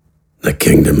 The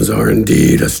kingdoms are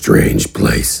indeed a strange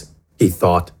place, he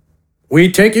thought.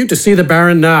 We take you to see the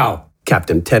Baron now,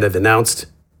 Captain Tedev announced,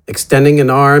 extending an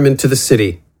arm into the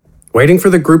city. Waiting for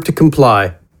the group to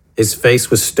comply, his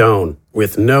face was stone,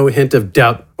 with no hint of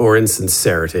doubt or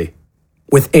insincerity.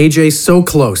 With AJ so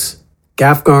close,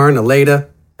 Gafgarn, Elena,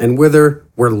 and Wither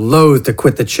were loath to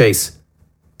quit the chase.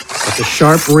 But the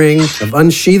sharp ring of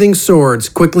unsheathing swords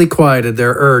quickly quieted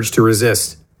their urge to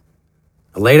resist.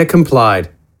 Elena complied,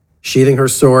 sheathing her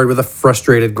sword with a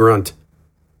frustrated grunt.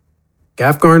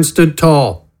 Gafgarn stood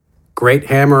tall, great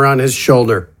hammer on his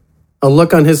shoulder, a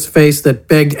look on his face that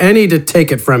begged any to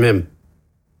take it from him.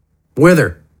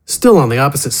 Wither, still on the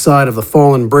opposite side of the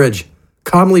fallen bridge,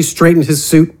 calmly straightened his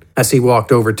suit as he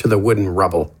walked over to the wooden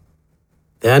rubble.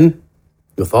 Then,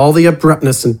 with all the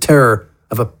abruptness and terror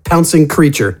of a pouncing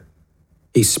creature,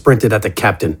 he sprinted at the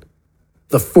captain.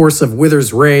 The force of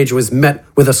Wither's rage was met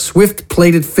with a swift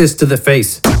plated fist to the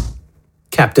face.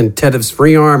 Captain Tedev's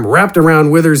free arm wrapped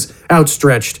around Wither's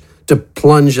outstretched to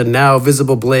plunge a now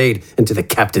visible blade into the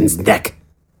captain's neck.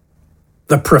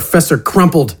 The professor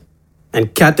crumpled,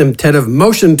 and Captain Tedev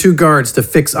motioned two guards to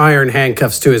fix iron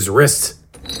handcuffs to his wrists.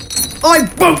 I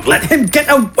won't let him get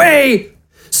away!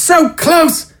 So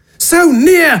close, so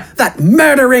near that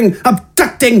murdering,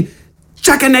 abducting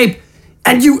jackanape,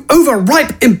 and you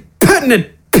overripe, impertinent,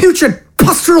 putrid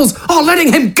pustules are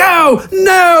letting him go!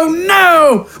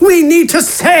 No! We need to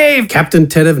save! Captain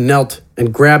Tedev knelt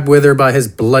and grabbed Wither by his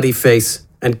bloody face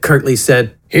and curtly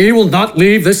said, He will not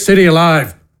leave this city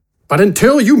alive. But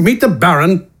until you meet the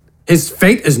Baron, his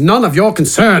fate is none of your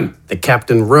concern. The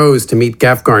captain rose to meet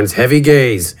Gafgarn's heavy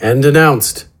gaze and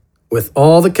announced, with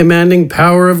all the commanding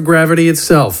power of gravity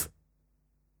itself,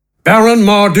 Baron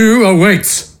Mordu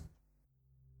awaits.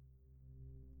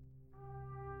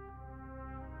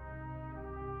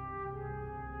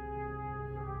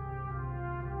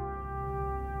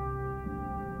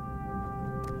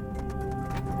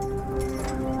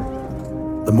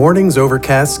 The morning's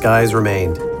overcast skies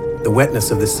remained, the wetness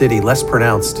of the city less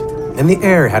pronounced, and the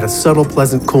air had a subtle,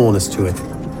 pleasant coolness to it.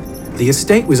 The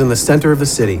estate was in the center of the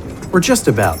city, or just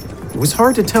about. It was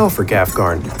hard to tell for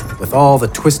Gafgarn, with all the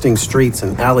twisting streets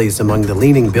and alleys among the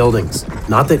leaning buildings.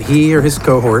 Not that he or his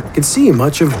cohort could see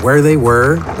much of where they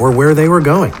were or where they were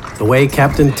going. The way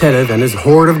Captain Tedev and his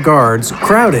horde of guards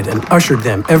crowded and ushered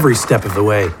them every step of the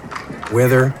way.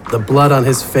 Wither, the blood on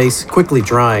his face quickly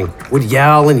drying, would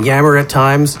yowl and yammer at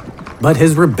times, but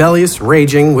his rebellious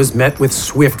raging was met with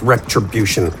swift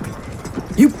retribution.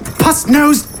 You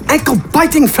pus-nosed,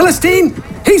 ankle-biting Philistine!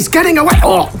 He's getting away!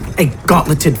 Oh, a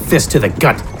gauntleted fist to the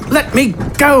gut. Let me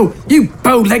go, you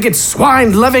bow-legged,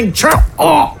 swine-loving churl!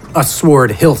 Oh, a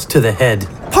sword hilt to the head.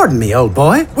 Pardon me, old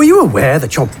boy. Were you aware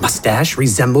that your mustache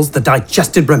resembles the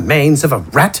digested remains of a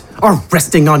rat? Are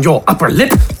resting on your upper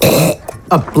lip?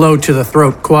 A blow to the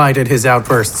throat quieted his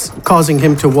outbursts, causing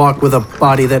him to walk with a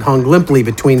body that hung limply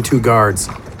between two guards.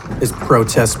 His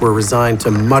protests were resigned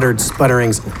to muttered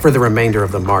sputterings for the remainder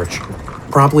of the march.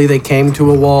 Promptly they came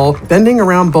to a wall, bending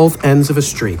around both ends of a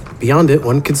street. Beyond it,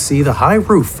 one could see the high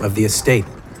roof of the estate,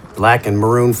 black and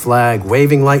maroon flag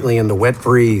waving lightly in the wet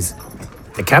breeze.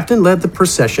 The captain led the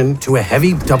procession to a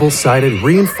heavy double-sided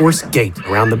reinforced gate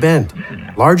around the bend,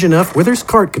 large enough Wither's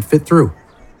cart could fit through.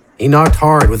 He knocked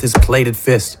hard with his plated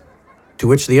fist, to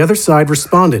which the other side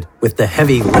responded with the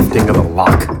heavy lifting of a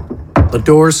lock. The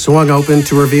doors swung open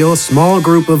to reveal a small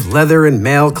group of leather and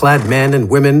mail-clad men and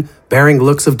women bearing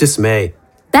looks of dismay.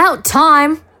 About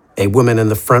time, A woman in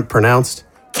the front pronounced.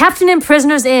 Captain and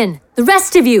prisoners in. The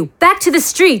rest of you, back to the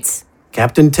streets.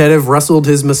 Captain Tedev rustled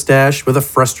his mustache with a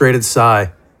frustrated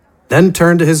sigh, then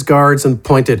turned to his guards and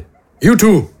pointed. You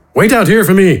two, wait out here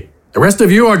for me. The rest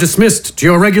of you are dismissed to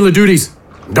your regular duties.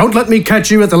 Don't let me catch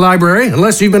you at the library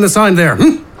unless you've been assigned there.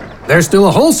 There's still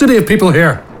a whole city of people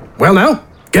here. Well now,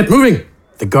 get moving.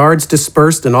 The guards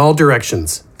dispersed in all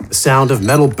directions, the sound of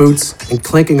metal boots and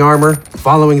clinking armor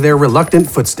following their reluctant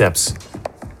footsteps.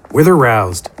 Wither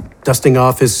roused, dusting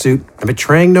off his suit and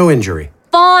betraying no injury.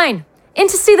 Fine. In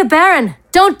to see the Baron.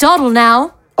 Don't dawdle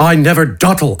now. I never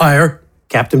dawdle, Ire.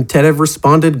 Captain Tedev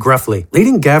responded gruffly,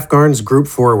 leading Gafgarn's group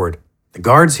forward. The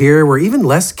guards here were even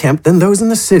less kempt than those in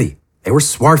the city. They were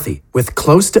swarthy, with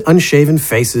close to unshaven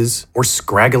faces or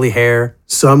scraggly hair,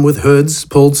 some with hoods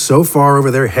pulled so far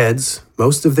over their heads,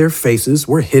 most of their faces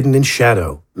were hidden in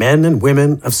shadow. Men and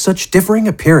women of such differing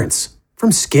appearance,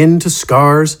 from skin to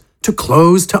scars, to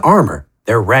clothes to armor,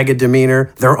 their ragged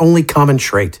demeanor their only common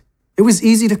trait. It was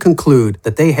easy to conclude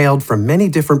that they hailed from many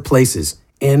different places,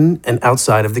 in and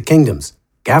outside of the kingdoms.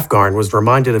 Gafgarn was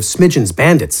reminded of Smidgen's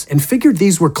bandits and figured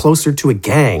these were closer to a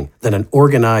gang than an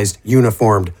organized,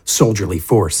 uniformed, soldierly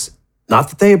force. Not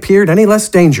that they appeared any less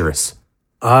dangerous.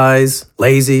 Eyes,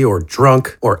 lazy or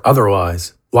drunk or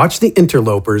otherwise, watched the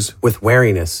interlopers with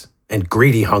wariness and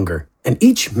greedy hunger, and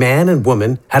each man and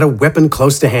woman had a weapon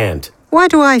close to hand. Why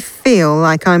do I feel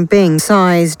like I'm being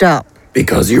sized up?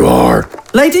 Because you are.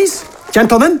 Ladies,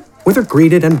 gentlemen. Wither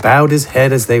greeted and bowed his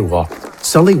head as they walked.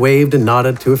 Sully waved and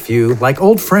nodded to a few like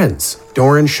old friends.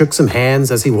 Doran shook some hands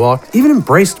as he walked, even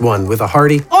embraced one with a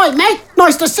hearty, Oi, mate,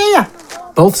 nice to see you.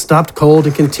 Both stopped cold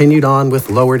and continued on with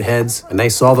lowered heads, and they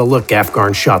saw the look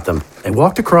Gafgarn shot them. They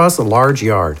walked across a large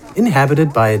yard,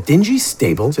 inhabited by a dingy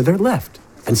stable to their left,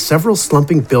 and several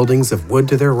slumping buildings of wood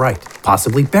to their right,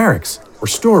 possibly barracks or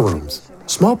storerooms.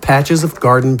 Small patches of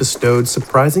garden bestowed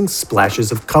surprising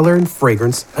splashes of color and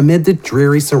fragrance amid the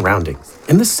dreary surroundings.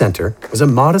 In the center was a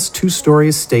modest two-story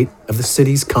estate of the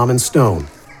city's common stone,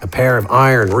 a pair of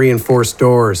iron-reinforced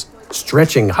doors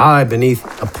stretching high beneath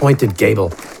a pointed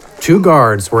gable. Two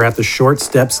guards were at the short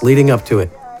steps leading up to it,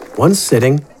 one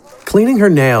sitting, cleaning her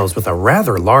nails with a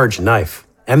rather large knife,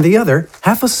 and the other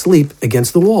half asleep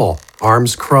against the wall,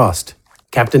 arms crossed.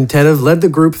 Captain Tedev led the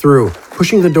group through,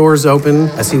 pushing the doors open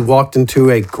as he walked into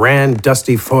a grand,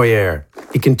 dusty foyer.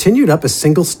 He continued up a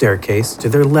single staircase to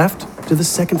their left to the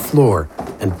second floor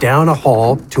and down a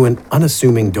hall to an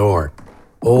unassuming door.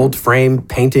 Old framed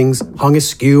paintings hung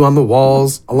askew on the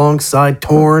walls alongside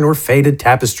torn or faded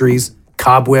tapestries,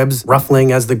 cobwebs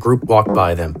ruffling as the group walked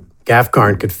by them.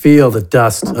 Gafgarn could feel the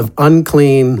dust of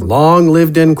unclean,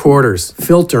 long-lived-in quarters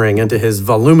filtering into his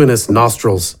voluminous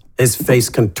nostrils, his face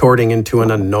contorting into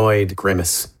an annoyed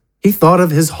grimace. He thought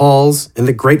of his halls in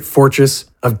the great fortress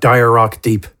of Dire Rock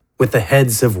Deep, with the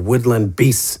heads of woodland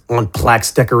beasts on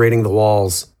plaques decorating the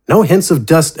walls. No hints of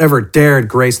dust ever dared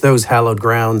grace those hallowed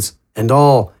grounds, and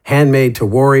all, handmaid to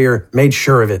warrior, made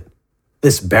sure of it.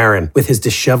 This Baron, with his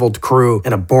disheveled crew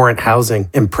and abhorrent housing,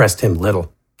 impressed him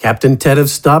little. Captain Tedev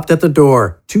stopped at the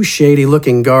door, two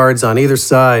shady-looking guards on either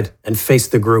side, and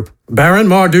faced the group. Baron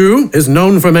Mardu is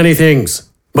known for many things,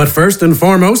 but first and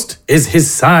foremost is his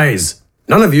size.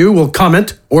 None of you will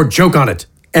comment or joke on it.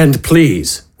 And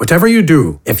please, whatever you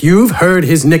do, if you've heard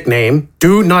his nickname,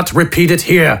 do not repeat it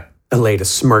here. Eleda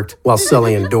smirked, while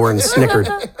Sully and Doran snickered.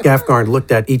 Gafgarn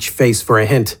looked at each face for a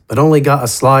hint, but only got a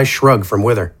sly shrug from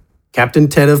Wither. Captain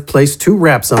Tedov placed 2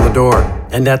 raps on the door,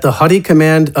 and at the haughty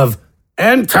command of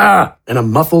 "Enter!" and a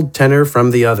muffled tenor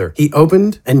from the other, he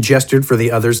opened and gestured for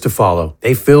the others to follow.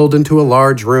 They filled into a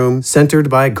large room, centered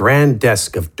by a grand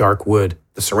desk of dark wood,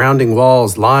 the surrounding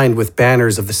walls lined with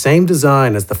banners of the same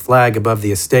design as the flag above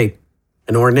the estate.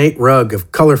 An ornate rug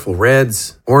of colorful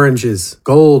reds, oranges,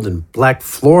 gold, and black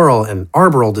floral and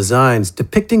arboral designs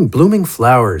depicting blooming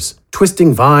flowers,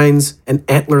 twisting vines, and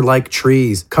antler-like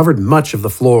trees covered much of the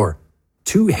floor.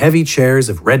 2 heavy chairs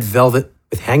of red velvet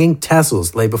with hanging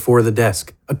tassels lay before the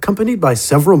desk, accompanied by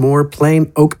several more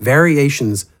plain oak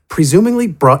variations, presumably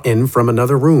brought in from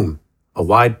another room. A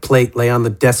wide plate lay on the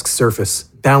desk's surface,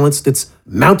 balanced its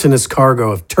mountainous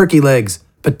cargo of turkey legs,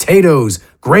 potatoes,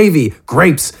 gravy,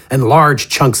 grapes, and large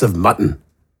chunks of mutton.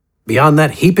 Beyond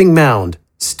that heaping mound,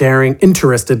 staring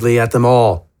interestedly at them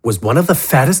all, was one of the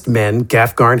fattest men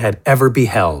Gafgarn had ever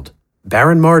beheld.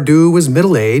 Baron Mardu was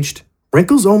middle-aged,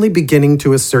 wrinkles only beginning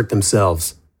to assert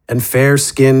themselves, and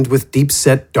fair-skinned with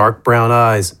deep-set dark brown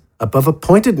eyes, above a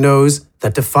pointed nose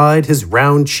that defied his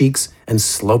round cheeks and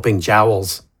sloping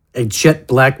jowls. A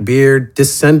jet-black beard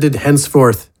descended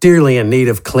henceforth, dearly in need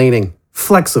of cleaning,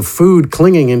 flecks of food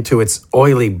clinging into its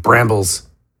oily brambles.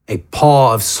 A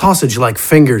paw of sausage-like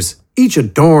fingers, each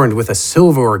adorned with a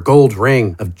silver or gold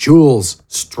ring of jewels,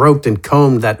 stroked and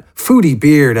combed that foodie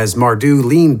beard as Mardu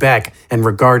leaned back and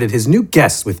regarded his new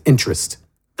guest with interest.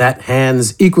 That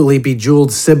hand's equally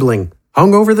bejeweled sibling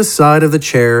hung over the side of the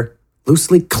chair,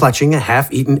 loosely clutching a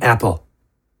half-eaten apple.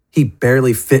 He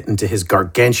barely fit into his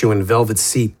gargantuan velvet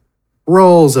seat,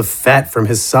 rolls of fat from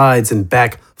his sides and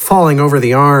back falling over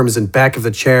the arms and back of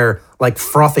the chair like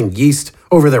frothing yeast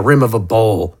over the rim of a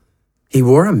bowl. He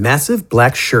wore a massive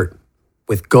black shirt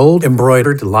with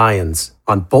gold-embroidered lions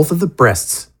on both of the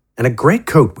breasts and a gray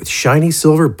coat with shiny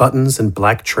silver buttons and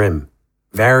black trim.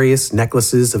 Various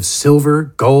necklaces of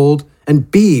silver, gold, and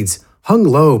beads hung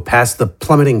low past the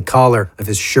plummeting collar of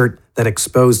his shirt that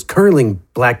exposed curling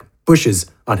black bushes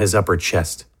on his upper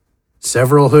chest.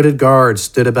 Several hooded guards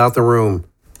stood about the room.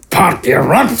 "Park your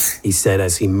rumps," he said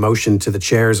as he motioned to the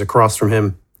chairs across from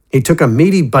him. He took a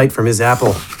meaty bite from his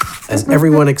apple as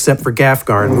everyone except for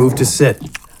Gafgarn moved to sit.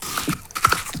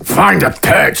 "Find a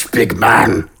perch, big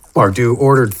man," Mardu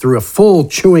ordered through a full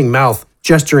chewing mouth,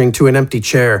 gesturing to an empty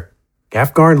chair.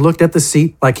 Gafgarn looked at the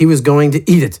seat like he was going to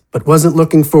eat it, but wasn't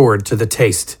looking forward to the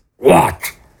taste. "What?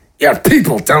 Your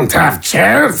people don't have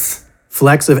chairs?"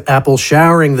 Flecks of apple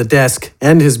showering the desk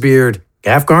and his beard.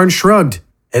 Gafgarn shrugged,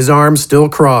 his arms still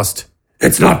crossed.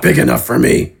 "It's not big enough for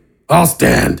me. I'll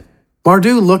stand."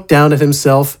 Mardu looked down at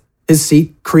himself, his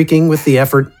seat creaking with the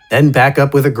effort, then back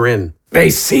up with a grin. "They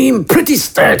seem pretty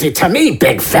sturdy to me,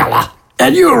 big fella.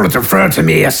 And you refer to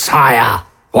me as sire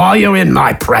while you're in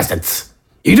my presence.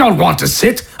 You don't want to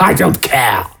sit? I don't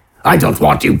care. I don't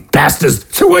want you bastards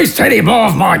to waste any more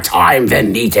of my time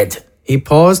than needed." He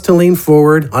paused to lean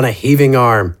forward on a heaving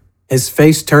arm, his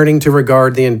face turning to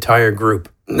regard the entire group.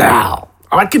 "Now,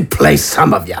 I can place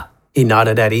some of you." He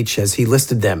nodded at each as he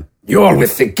listed them. "You're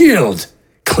with the guild.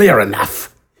 Clear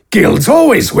enough. Guild's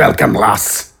always welcome,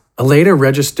 lass." Eleda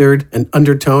registered an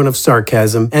undertone of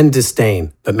sarcasm and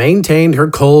disdain, but maintained her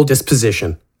cold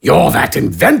disposition. "You're that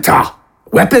inventor,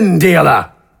 weapon dealer,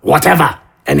 whatever.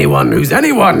 Anyone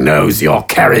knows your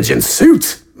carriage and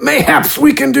suit. Mayhaps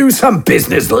we can do some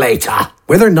business later."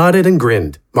 Wither nodded and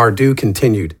grinned. Mardu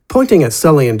continued, pointing at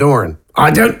Sully and Doran.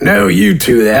 "I don't know you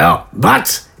two there,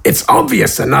 but it's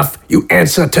obvious enough you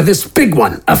answer to this big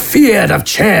one, afeard of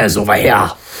chairs over here.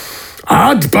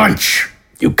 Odd bunch.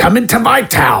 You come into my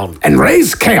town and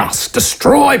raise chaos,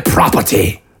 destroy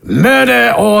property.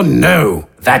 Murder or no,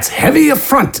 that's heavy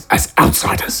affront as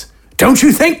outsiders. Don't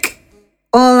you think?"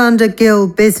 All under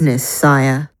guild business,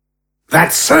 sire.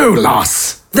 "That's so,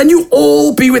 lass. Then you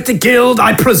all be with the guild,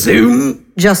 I presume?"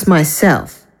 Just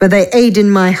myself, but they aid in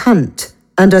my hunt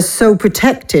and are so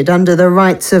protected under the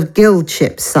rights of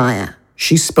guildship, sire.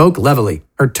 She spoke levelly,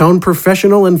 her tone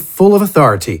professional and full of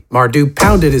authority. Mardu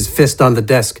pounded his fist on the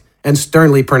desk and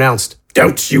sternly pronounced,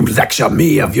 "Don't you lecture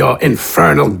me of your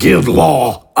infernal guild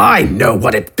law. I know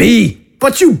what it be,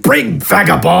 but you bring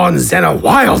vagabonds and a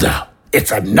wilder.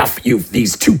 It's enough you've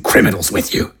these 2 criminals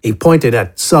with you." He pointed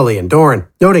at Sully and Doran,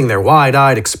 noting their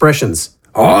wide-eyed expressions.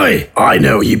 I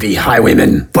know you be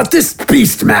highwaymen, but this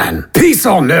beast man, peace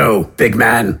or no, big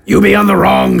man, you be on the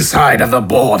wrong side of the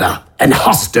border. And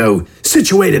Hosto,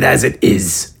 situated as it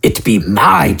is, it be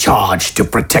my charge to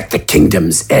protect the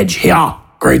kingdom's edge here.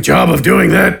 Great job of doing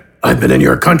that. I've been in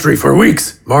your country for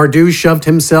weeks. Mardu shoved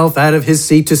himself out of his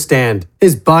seat to stand,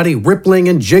 his body rippling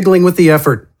and jiggling with the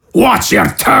effort. Watch your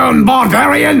tone,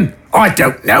 barbarian! I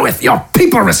don't know if your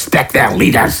people respect their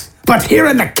leaders, but here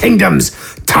in the kingdoms,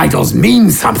 titles mean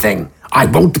something. I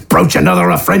won't broach another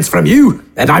offense from you,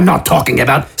 and I'm not talking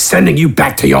about sending you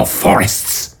back to your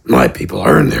forests. My people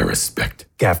earn their respect,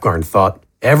 Gafgarn thought,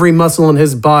 every muscle in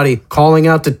his body calling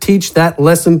out to teach that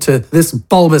lesson to this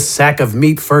bulbous sack of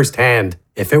meat firsthand.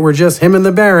 If it were just him and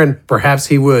the Baron, perhaps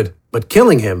he would. But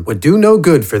killing him would do no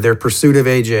good for their pursuit of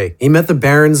AJ. He met the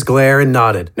Baron's glare and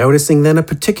nodded, noticing then a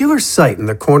particular sight in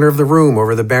the corner of the room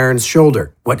over the Baron's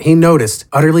shoulder. What he noticed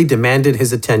utterly demanded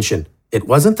his attention. It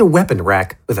wasn't the weapon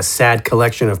rack with a sad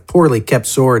collection of poorly kept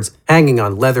swords hanging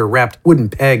on leather-wrapped wooden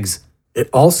pegs. It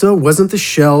also wasn't the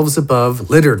shelves above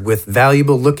littered with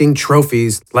valuable-looking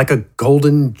trophies like a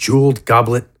golden jeweled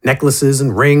goblet, necklaces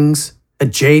and rings, a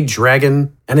jade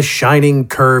dragon, and a shining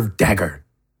curved dagger.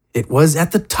 It was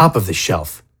at the top of the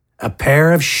shelf, a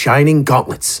pair of shining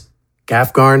gauntlets.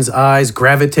 Gafgarn's eyes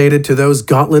gravitated to those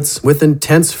gauntlets with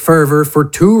intense fervor for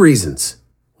two reasons.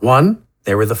 One,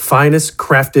 they were the finest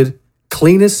crafted,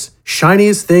 cleanest,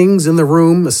 shiniest things in the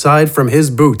room aside from his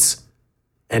boots.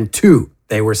 And two,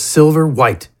 they were silver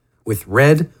white, with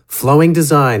red, flowing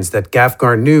designs that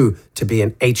Gafgarn knew to be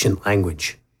an ancient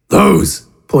language. Those,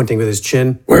 pointing with his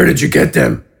chin. Where did you get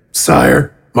them,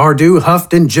 sire? Mardu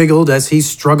huffed and jiggled as he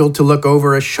struggled to look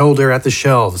over a shoulder at the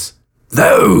shelves.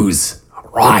 Those?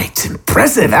 Right,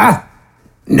 impressive, huh?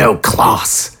 No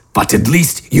class, but at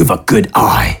least you've a good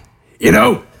eye. You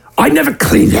know, I never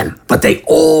clean them, but they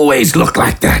always look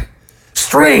like that.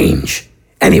 Strange.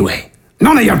 Anyway,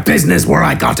 none of your business where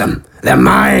I got them. They're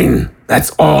mine. That's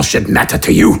all should matter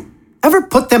to you. Ever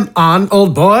put them on,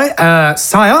 old boy,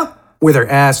 sire? Wither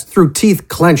asked, through teeth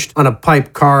clenched on a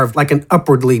pipe carved like an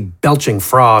upwardly belching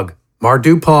frog.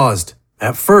 Mardu paused,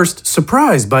 at first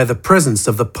surprised by the presence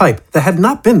of the pipe that had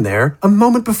not been there a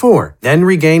moment before, then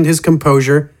regained his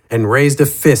composure and raised a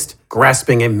fist,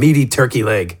 grasping a meaty turkey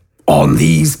leg. On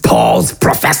these paws,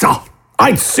 Professor,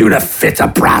 I'd sooner fit a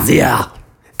brazier.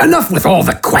 Enough with all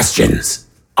the questions.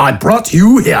 I brought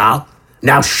you here.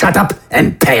 Now shut up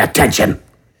and pay attention.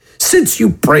 Since you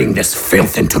bring this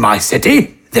filth into my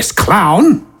city, this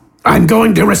clown, I'm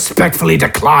going to respectfully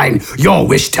decline your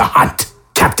wish to hunt.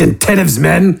 Captain Tediv's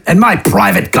men and my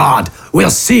private guard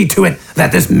will see to it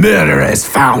that this murderer is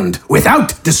found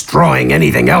without destroying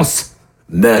anything else.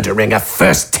 Murdering a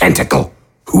first tentacle.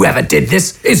 Whoever did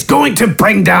this is going to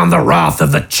bring down the wrath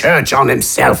of the church on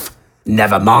himself.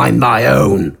 Never mind my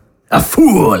own. A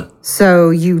fool. So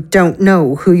you don't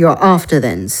know who you're after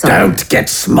then, son? Don't get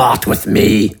smart with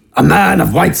me. A man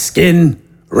of white skin,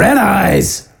 red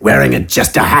eyes, wearing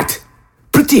just a hat.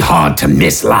 Pretty hard to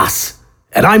miss, lass.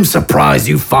 And I'm surprised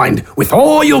you find, with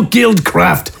all your guild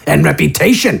craft and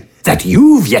reputation, that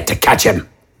you've yet to catch him.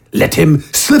 Let him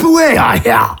slip away, I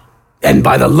hear. And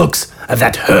by the looks of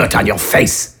that hurt on your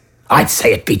face, I'd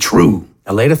say it be true.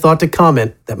 Aleda thought to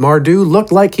comment that Mardu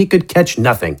looked like he could catch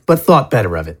nothing, but thought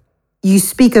better of it. You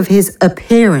speak of his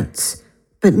appearance,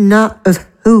 but not of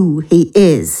who he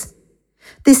is.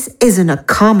 This isn't a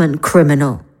common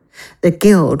criminal. The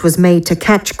guild was made to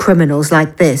catch criminals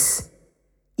like this.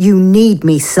 You need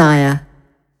me, sire.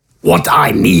 What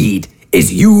I need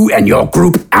is you and your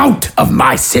group out of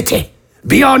my city.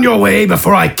 Be on your way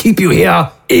before I keep you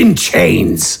here in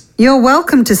chains. You're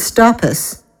welcome to stop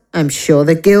us. I'm sure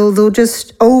the guild will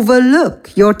just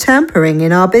overlook your tampering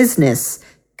in our business,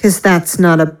 because that's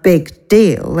not a big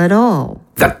deal at all.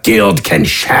 The guild can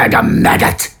shag a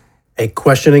maggot. A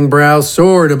questioning brow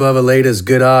soared above Aleda's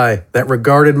good eye that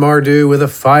regarded Mardu with a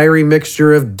fiery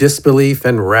mixture of disbelief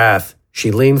and wrath.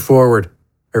 She leaned forward,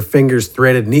 her fingers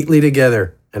threaded neatly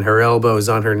together and her elbows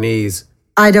on her knees.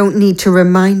 I don't need to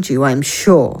remind you, I'm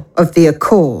sure, of the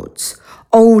Accords,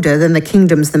 older than the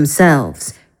kingdoms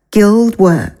themselves. Guild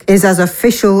work is as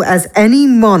official as any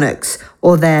monarch's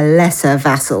or their lesser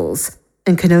vassals,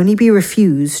 and can only be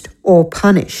refused or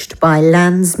punished by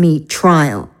Landsmeet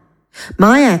trial.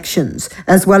 My actions,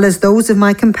 as well as those of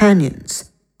my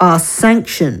companions, are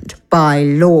sanctioned by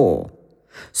law.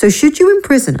 So should you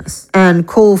imprison us and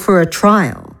call for a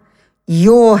trial,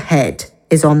 your head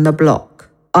is on the block.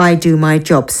 I do my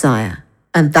job, sire,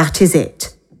 and that is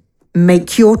it.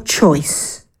 Make your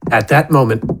choice. At that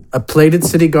moment, a plated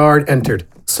city guard entered,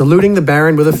 saluting the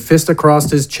Baron with a fist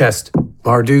across his chest.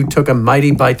 Mardu took a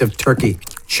mighty bite of turkey,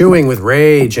 chewing with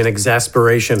rage and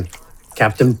exasperation.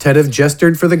 Captain Tediv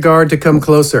gestured for the guard to come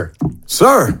closer.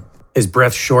 Sir! His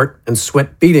breath short and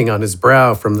sweat beading on his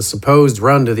brow from the supposed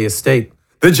run to the estate.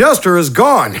 The jester is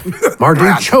gone!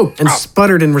 Mardu choked and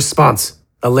sputtered in response.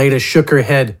 Aleda shook her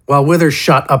head while Withers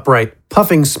shot upright,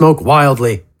 puffing smoke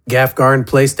wildly. Gafgarn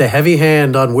placed a heavy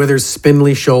hand on Withers'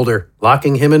 spindly shoulder,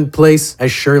 locking him in place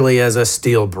as surely as a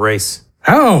steel brace.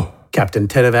 How? Captain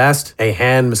Tedev asked, a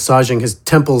hand massaging his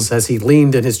temples as he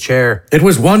leaned in his chair. It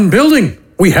was one building.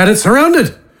 We had it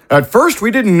surrounded. At first, we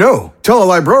didn't know, till a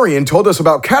librarian told us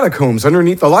about catacombs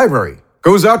underneath the library.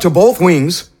 Goes out to both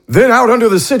wings, then out under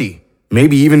the city.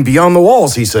 Maybe even beyond the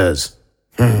walls, he says.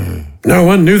 No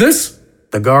one knew this?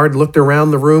 The guard looked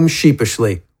around the room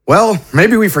sheepishly. Well,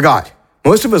 maybe we forgot.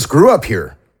 Most of us grew up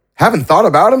here. Haven't thought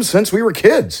about them since we were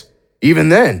kids. Even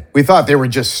then, we thought they were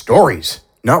just stories.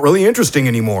 Not really interesting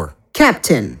anymore.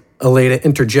 Captain, Aleda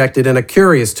interjected in a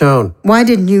curious tone. why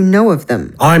didn't you know of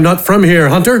them? I'm not from here,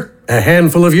 Hunter. A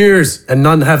handful of years, and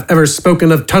none have ever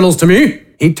spoken of tunnels to me.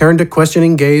 He turned a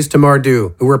questioning gaze to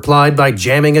Mardu, who replied by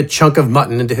jamming a chunk of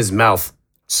mutton into his mouth.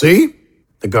 See?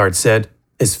 The guard said,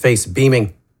 his face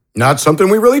beaming. Not something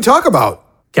we really talk about.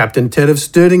 Captain Tedev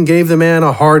stood and gave the man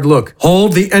a hard look.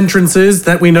 Hold the entrances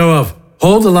that we know of.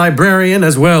 Hold the librarian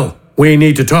as well. We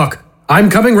need to talk. I'm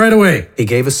coming right away. He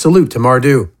gave a salute to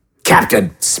Mardu.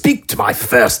 Captain, speak to my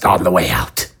first on the way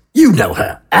out. You know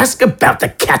her. Ask about the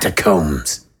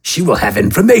catacombs. She will have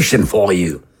information for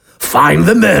you. Find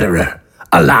the murderer.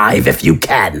 Alive if you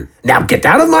can. Now get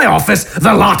out of my office,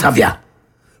 the lot of you.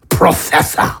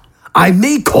 Professor, I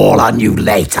may call on you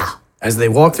later. As they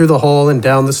walked through the hall and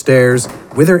down the stairs,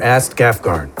 Wither asked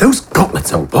Gafgarn. Those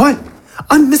gauntlets, old boy,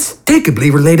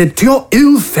 unmistakably related to your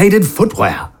ill-fated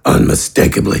footwear.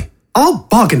 Unmistakably. I'll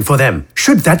bargain for them,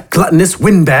 should that gluttonous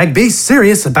windbag be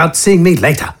serious about seeing me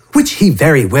later, which he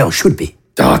very well should be.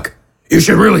 Doc, you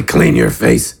should really clean your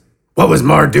face. What was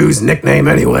Mardu's nickname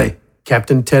anyway?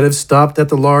 Captain Tedev stopped at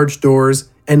the large doors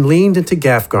and leaned into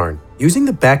Gafgarn, using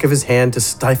the back of his hand to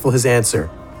stifle his answer.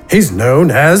 He's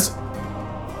known as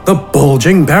the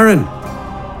Bulging Baron.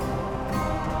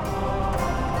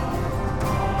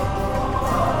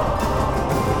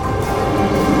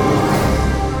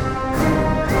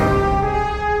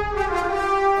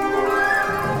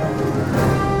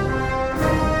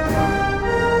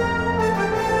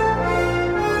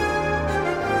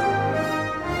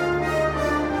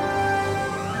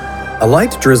 A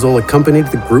light drizzle accompanied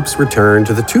the group's return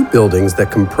to the two buildings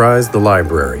that comprised the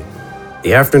library,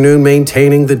 the afternoon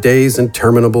maintaining the day's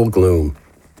interminable gloom.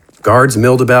 Guards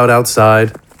milled about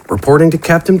outside, reporting to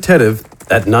Captain Tedev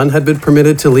that none had been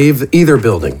permitted to leave either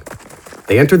building.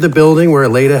 They entered the building where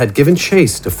Aleda had given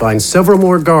chase to find several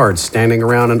more guards standing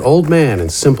around an old man in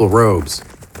simple robes.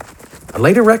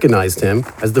 Aleda recognized him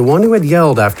as the one who had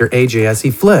yelled after AJ as he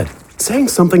fled, saying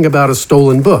something about a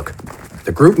stolen book.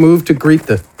 The group moved to greet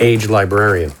the aged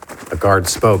librarian. A guard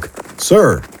spoke.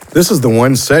 Sir, this is the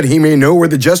one said he may know where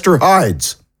the jester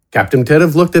hides. Captain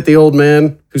Tedev looked at the old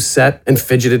man, who sat and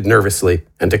fidgeted nervously,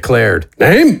 and declared,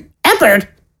 Name? Edward,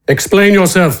 Explain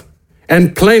yourself.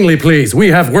 And plainly, please. We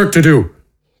have work to do.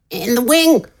 in the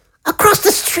wing, across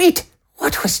the street,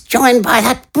 what was joined by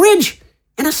that bridge,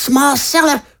 in a small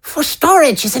cellar for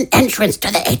storage is an entrance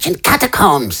to the ancient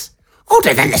catacombs,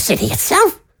 older than the city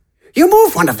itself. You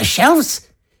move one of the shelves,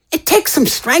 it takes some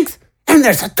strength, and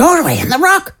there's a doorway in the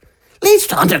rock. Leads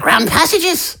to underground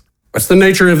passages. What's the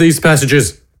nature of these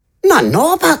passages? None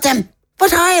know about them,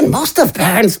 but I and most of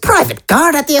Baron's private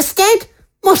guard at the estate,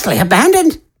 mostly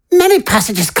abandoned. Many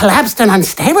passages collapsed and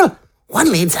unstable. One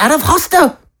leads out of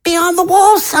Hosto, beyond the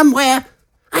walls somewhere.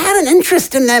 I had an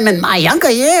interest in them in my younger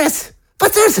years,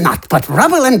 but there's not but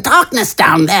rubble and darkness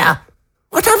down there.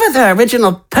 Whatever their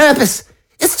original purpose,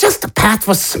 it's just a path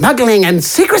for smuggling and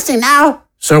secrecy now.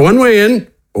 So one way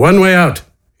in, one way out.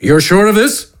 You're sure of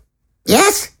this?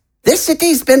 Yes, this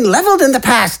city's been leveled in the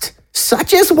past.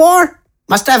 Such is war.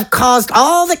 Must have caused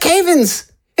all the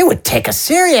cave-ins. It would take a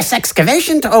serious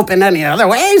excavation to open any other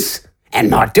ways.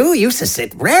 And Mardu uses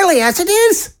it rarely as it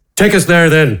is. Take us there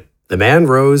then. The man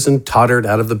rose and tottered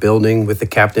out of the building with the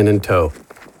captain in tow.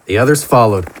 The others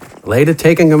followed, Aleda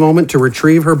taking a moment to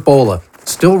retrieve her bola,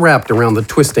 still wrapped around the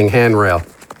twisting handrail.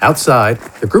 Outside,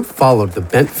 the group followed the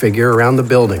bent figure around the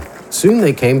building. Soon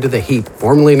they came to the heap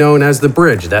formerly known as the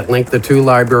bridge that linked the two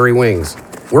library wings.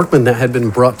 Workmen that had been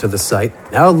brought to the site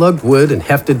now lugged wood and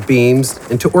hefted beams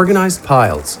into organized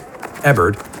piles.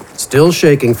 Ebbard, still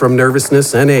shaking from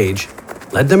nervousness and age,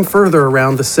 led them further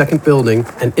around the second building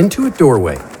and into a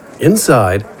doorway.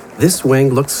 Inside, this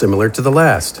wing looked similar to the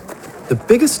last. The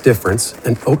biggest difference,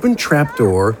 an open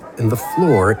trapdoor in the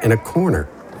floor in a corner.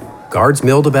 Guards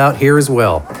milled about here as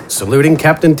well, saluting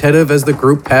Captain Tedev as the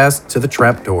group passed to the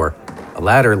trapdoor. A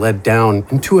ladder led down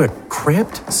into a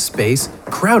cramped space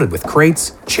crowded with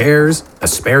crates, chairs, a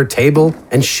spare table,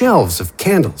 and shelves of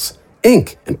candles,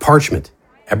 ink, and parchment.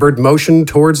 Ebert motioned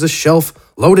towards a shelf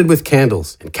loaded with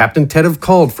candles, and Captain Tedov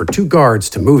called for 2 guards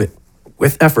to move it.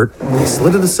 With effort, he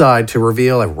slid it aside to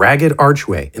reveal a ragged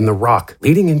archway in the rock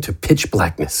leading into pitch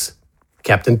blackness.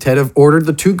 Captain Tedov ordered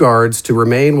the 2 guards to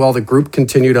remain while the group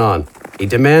continued on. He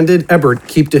demanded Ebert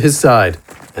keep to his side,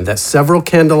 and that several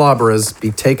candelabras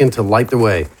be taken to light the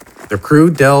way. The crew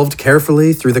delved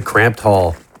carefully through the cramped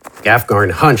hall.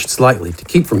 Gafgarn hunched slightly to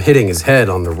keep from hitting his head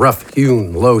on the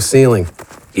rough-hewn low ceiling.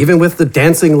 Even with the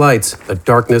dancing lights, the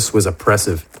darkness was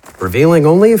oppressive, revealing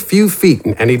only a few feet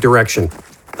in any direction.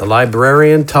 The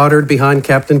librarian tottered behind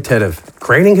Captain Tedov,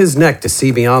 craning his neck to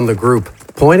see beyond the group,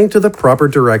 pointing to the proper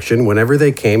direction whenever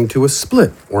they came to a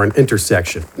split or an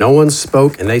intersection. No one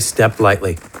spoke, and they stepped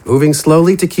lightly, moving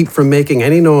slowly to keep from making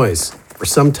any noise. For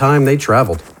some time they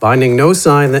traveled, finding no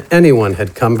sign that anyone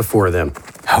had come before them.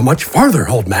 How much farther,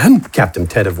 old man? Captain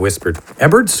Tedov whispered.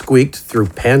 Ebert squeaked through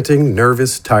panting,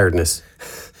 nervous tiredness.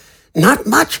 Not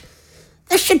much.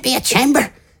 There should be a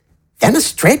chamber, then a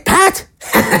straight path.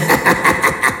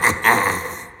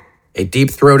 A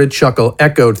deep-throated chuckle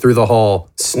echoed through the hall,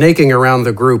 snaking around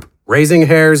the group, raising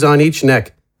hairs on each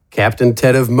neck. Captain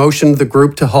Tedov motioned the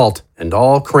group to halt, and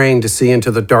all craned to see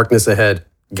into the darkness ahead.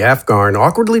 Gafgarn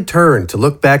awkwardly turned to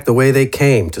look back the way they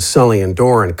came to Sully and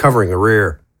Doran covering the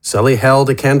rear. Sully held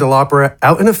a candelabra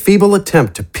out in a feeble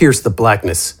attempt to pierce the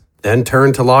blackness, then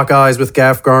turned to lock eyes with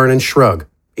Gafgarn and shrug.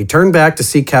 He turned back to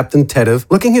see Captain Tedov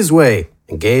looking his way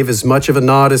and gave as much of a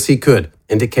nod as he could,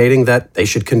 indicating that they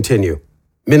should continue.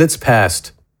 Minutes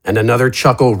passed, and another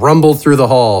chuckle rumbled through the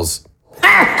halls.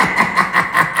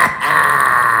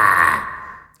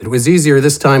 It was easier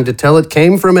this time to tell it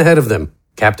came from ahead of them.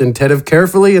 Captain Tedov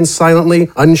carefully and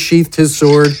silently unsheathed his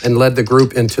sword and led the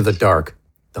group into the dark.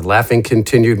 The laughing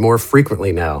continued more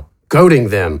frequently now, goading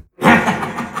them.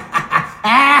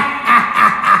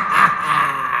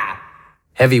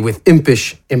 Heavy with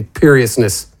impish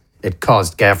imperiousness, it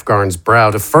caused Gafgarn's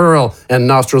brow to furrow and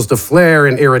nostrils to flare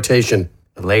in irritation.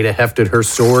 Aleida hefted her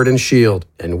sword and shield,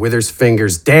 and Wither's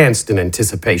fingers danced in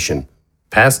anticipation.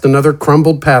 Past another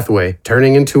crumbled pathway,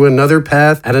 turning into another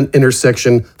path at an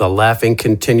intersection, the laughing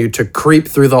continued to creep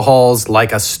through the halls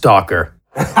like a stalker.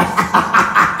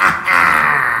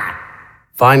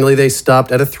 Finally, they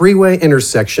stopped at a 3-way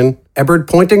intersection, Ebert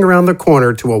pointing around the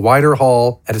corner to a wider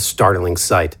hall at a startling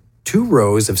sight. 2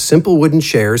 rows of simple wooden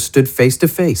chairs stood face to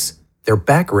face, their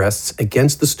backrests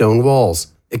against the stone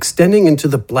walls, extending into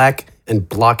the black and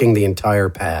blocking the entire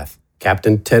path.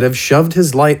 Captain Tedov shoved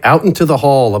his light out into the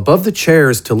hall above the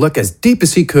chairs to look as deep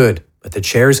as he could, but the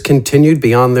chairs continued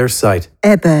beyond their sight.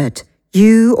 Ebert,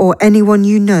 you or anyone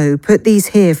you know put these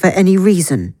here for any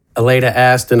reason? Aleida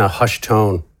asked in a hushed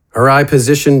tone, her eye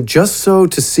positioned just so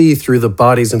to see through the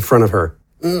bodies in front of her.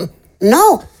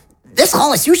 No, this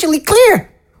hall is usually clear.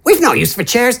 We've no use for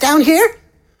chairs down here.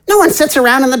 No one sits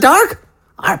around in the dark.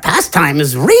 Our pastime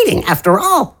is reading, after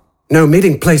all. No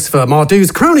meeting place for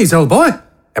Mardu's cronies, old boy.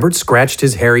 Ebert scratched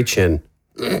his hairy chin.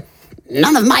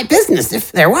 None of my business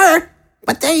if there were.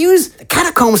 But they use the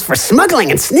catacombs for smuggling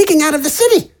and sneaking out of the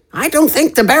city. I don't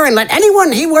think the Baron let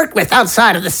anyone he worked with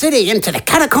outside of the city into the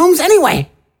catacombs anyway.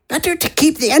 Better to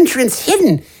keep the entrance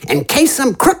hidden in case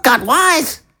some crook got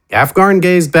wise. Gafgarn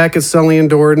gazed back at Sully and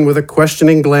Doran with a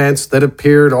questioning glance that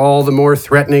appeared all the more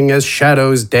threatening as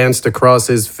shadows danced across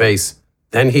his face.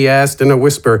 Then he asked in a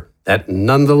whisper that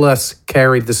nonetheless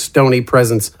carried the stony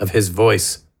presence of his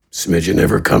voice. Smidgen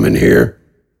ever come in here?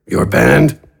 Your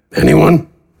band? Anyone?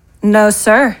 No,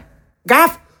 sir.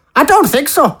 Gaff, I don't think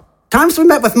so. Times we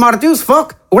met with Mardu's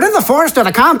folk, we're in the forest or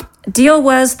the camp. Deal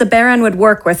was the Baron would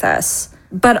work with us,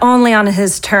 but only on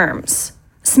his terms.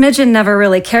 Smidgen never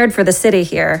really cared for the city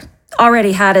here,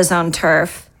 already had his own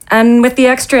turf. And with the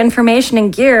extra information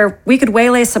and gear, we could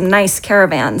waylay some nice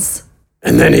caravans.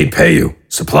 And then he'd pay you.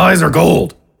 Supplies or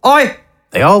gold? Oi!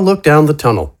 They all looked down the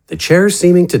tunnel, the chairs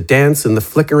seeming to dance in the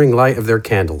flickering light of their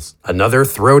candles. Another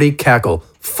throaty cackle,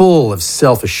 full of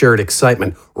self-assured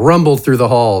excitement, rumbled through the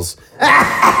halls.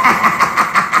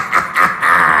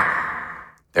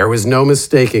 There was no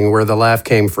mistaking where the laugh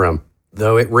came from,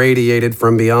 though it radiated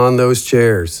from beyond those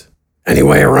chairs. Any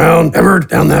way around, Ebert?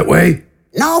 Down that way?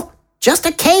 No, just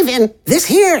a cave-in. This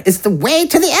here is the way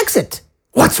to the exit.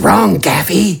 What's wrong,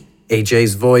 Gaffy?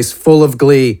 AJ's voice, full of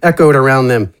glee, echoed around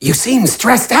them. You seem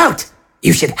stressed out.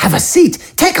 You should have a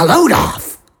seat. Take a load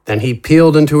off. Then he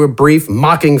peeled into a brief,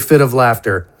 mocking fit of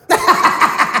laughter.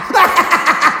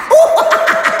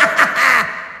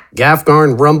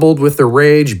 Gafgarn rumbled with the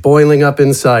rage boiling up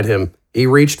inside him. He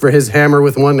reached for his hammer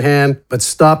with one hand, but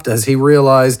stopped as he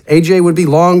realized AJ would be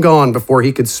long gone before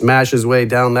he could smash his way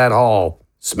down that hall.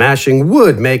 Smashing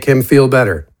would make him feel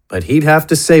better, but he'd have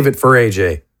to save it for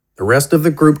AJ. The rest of the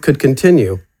group could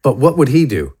continue, but what would he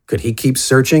do? Could he keep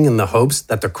searching in the hopes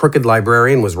that the crooked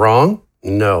librarian was wrong?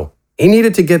 No. He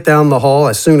needed to get down the hall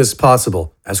as soon as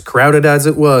possible. As crowded as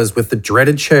it was with the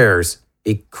dreaded chairs,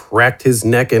 he cracked his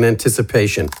neck in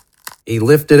anticipation. He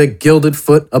lifted a gilded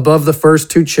foot above the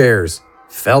first 2 chairs,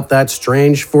 felt that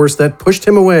strange force that pushed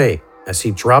him away. As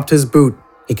he dropped his boot,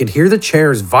 he could hear the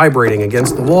chairs vibrating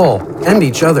against the wall and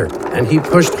each other, and he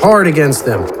pushed hard against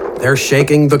them, their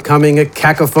shaking becoming a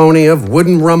cacophony of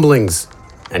wooden rumblings.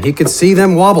 And he could see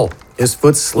them wobble. His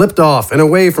foot slipped off and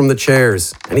away from the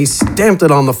chairs, and he stamped it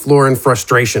on the floor in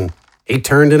frustration. He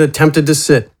turned and attempted to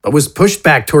sit, but was pushed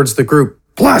back towards the group.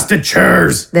 Blasted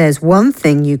chairs! There's one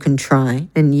thing you can try,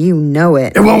 and you know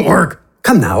it. It won't work.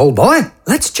 Come now, old boy.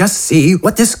 Let's just see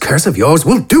what this curse of yours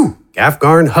will do.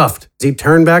 Gafgarn huffed as he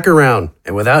turned back around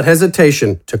and without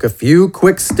hesitation took a few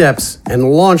quick steps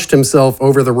and launched himself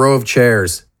over the row of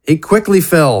chairs. He quickly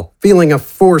fell, feeling a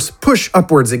force push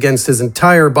upwards against his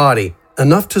entire body,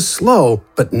 enough to slow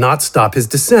but not stop his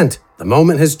descent. The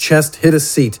moment his chest hit a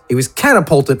seat, he was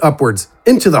catapulted upwards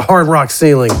into the hard rock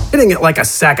ceiling, hitting it like a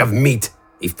sack of meat.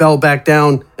 He fell back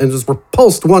down and was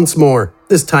repulsed once more,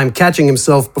 this time catching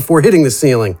himself before hitting the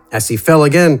ceiling. As he fell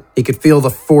again, he could feel the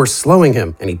force slowing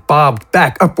him, and he bobbed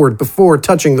back upward before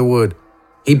touching the wood.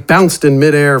 He bounced in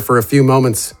midair for a few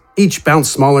moments, each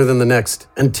bounce smaller than the next,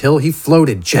 until he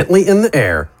floated gently in the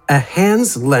air, a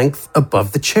hand's length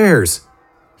above the chairs.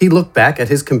 He looked back at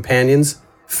his companions,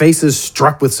 faces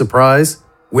struck with surprise.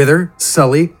 Wither,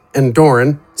 Sully, and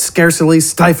Doran, scarcely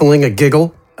stifling a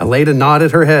giggle. Aleda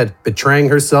nodded her head, betraying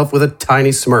herself with a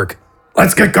tiny smirk.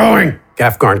 Let's get going,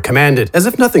 Gafgarn commanded, as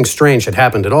if nothing strange had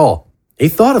happened at all. He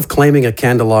thought of claiming a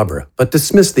candelabra, but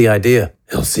dismissed the idea.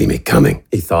 He'll see me coming,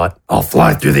 he thought. I'll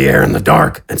fly through the air in the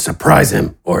dark and surprise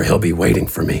him, or he'll be waiting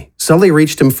for me. Sully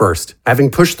reached him first, having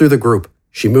pushed through the group.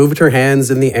 She moved her hands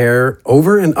in the air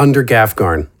over and under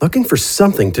Gafgarn, looking for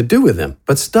something to do with him,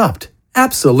 but stopped,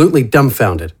 absolutely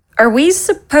dumbfounded. Are we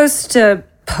supposed to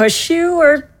push you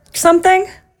or something?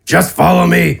 Just follow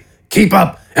me. Keep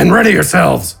up and ready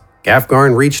yourselves.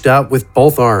 Gafgarn reached out with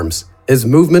both arms, his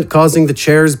movement causing the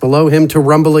chairs below him to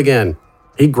rumble again.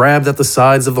 He grabbed at the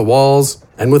sides of the walls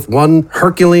and with one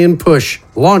Herculean push,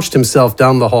 launched himself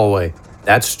down the hallway.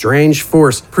 That strange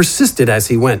force persisted as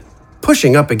he went,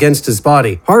 pushing up against his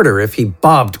body harder if he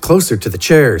bobbed closer to the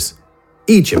chairs,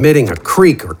 each emitting a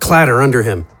creak or clatter under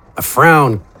him. A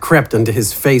frown crept into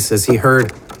his face as he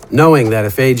heard, knowing that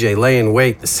if AJ lay in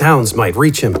wait, the sounds might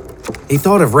reach him. He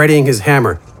thought of readying his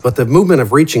hammer, but the movement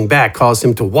of reaching back caused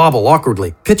him to wobble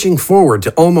awkwardly, pitching forward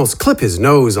to almost clip his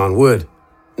nose on wood.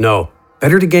 No,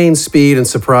 better to gain speed and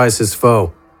surprise his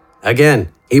foe.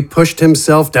 Again, he pushed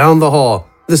himself down the hall,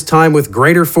 this time with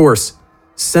greater force,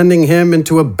 sending him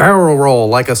into a barrel roll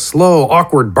like a slow,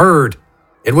 awkward bird.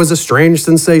 It was a strange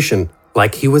sensation,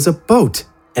 like he was a boat,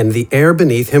 and the air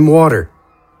beneath him water.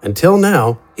 Until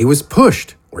now, he was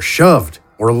pushed, or shoved,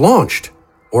 or launched,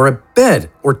 or a bed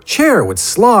or chair would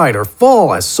slide or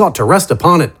fall as sought to rest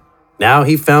upon it. Now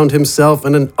he found himself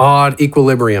in an odd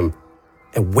equilibrium,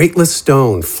 a weightless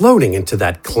stone floating into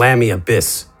that clammy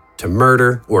abyss, to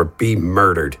murder or be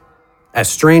murdered. As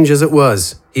strange as it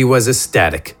was, he was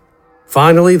ecstatic.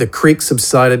 Finally, the creak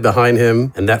subsided behind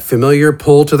him, and that familiar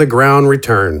pull to the ground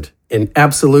returned. In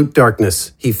absolute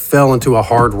darkness, he fell into a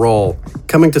hard roll,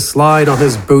 coming to slide on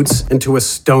his boots into a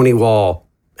stony wall.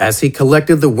 As he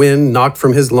collected the wind knocked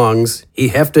from his lungs, he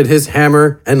hefted his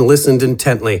hammer and listened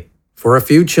intently. For a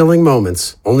few chilling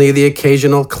moments, only the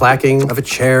occasional clacking of a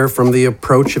chair from the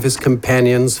approach of his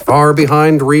companions far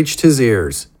behind reached his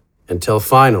ears, until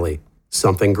finally,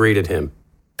 something greeted him.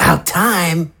 About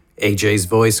time, AJ's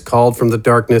voice called from the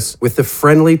darkness with the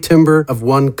friendly timbre of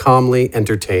one calmly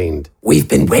entertained. We've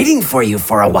been waiting for you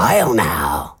for a while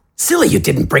now. Silly you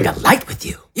didn't bring a light with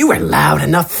you. You were loud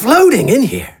enough floating in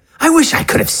here. I wish I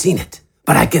could have seen it,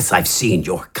 but I guess I've seen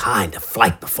your kind of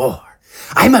flight before.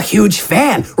 I'm a huge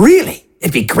fan, really.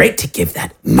 It'd be great to give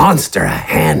that monster a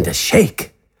hand to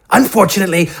shake.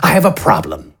 Unfortunately, I have a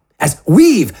problem, as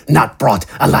we've not brought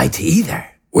a light either.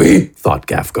 We? Thought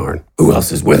Gafgarn. Who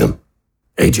else is with him?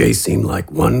 AJ seemed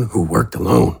like one who worked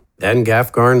alone. Then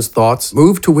Gafgarn's thoughts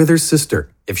moved to Wither's sister.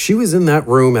 If she was in that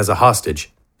room as a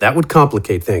hostage, that would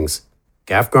complicate things.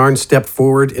 Gafgarn stepped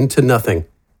forward into nothing,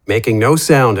 making no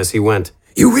sound as he went.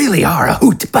 You really are a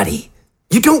hoot, buddy.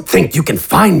 You don't think you can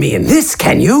find me in this,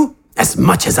 can you? As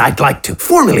much as I'd like to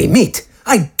formally meet,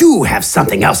 I do have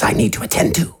something else I need to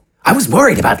attend to. I was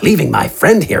worried about leaving my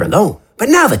friend here alone, but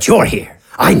now that you're here,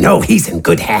 I know he's in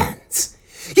good hands.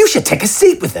 You should take a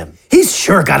seat with him. He's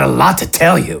sure got a lot to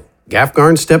tell you.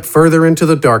 Gafgarn stepped further into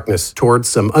the darkness towards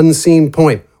some unseen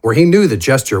point where he knew the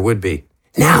jester would be.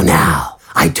 Now,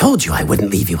 I told you I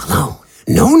wouldn't leave you alone.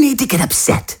 No need to get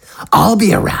upset. I'll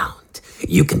be around.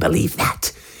 You can believe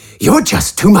that. You're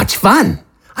just too much fun.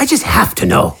 I just have to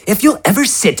know if you'll ever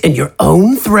sit in your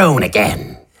own throne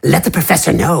again. Let the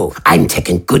professor know I'm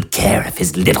taking good care of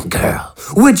his little girl.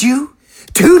 Would you?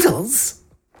 Toodles!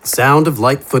 Sound of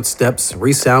light footsteps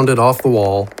resounded off the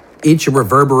wall, each a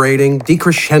reverberating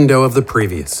decrescendo of the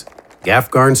previous.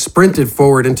 Gafgarn sprinted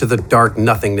forward into the dark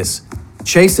nothingness,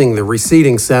 chasing the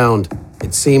receding sound.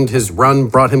 It seemed his run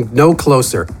brought him no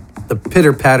closer, the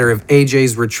pitter-patter of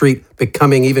AJ's retreat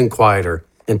becoming even quieter,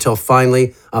 until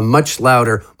finally a much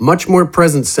louder, much more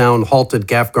present sound halted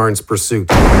Gafgarn's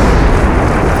pursuit.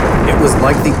 It was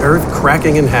like the earth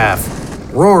cracking in half,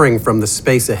 roaring from the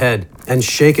space ahead and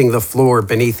shaking the floor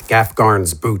beneath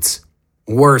Gafgarn's boots.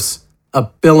 Worse, a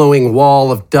billowing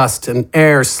wall of dust and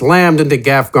air slammed into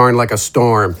Gafgarn like a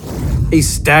storm. He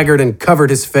staggered and covered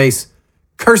his face,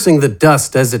 cursing the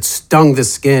dust as it stung the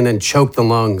skin and choked the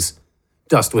lungs.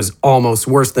 Dust was almost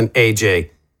worse than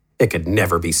AJ. It could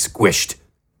never be squished.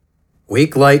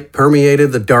 Weak light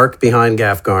permeated the dark behind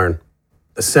Gafgarn.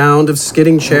 The sound of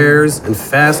skidding chairs and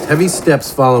fast, heavy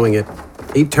steps following it.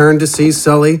 He turned to see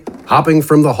Sully hopping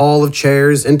from the hall of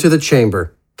chairs into the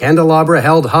chamber, candelabra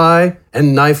held high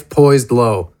and knife poised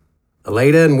low.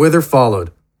 Aleda and Wither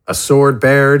followed, a sword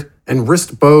bared and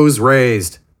wrist bows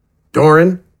raised.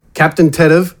 Doran, Captain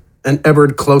Tedev, and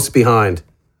Eberd close behind,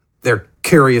 their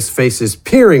curious faces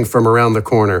peering from around the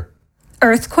corner.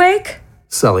 Earthquake?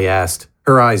 Sully asked,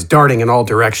 her eyes darting in all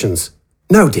directions.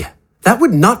 No, dear, that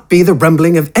would not be the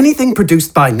rumbling of anything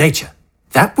produced by nature.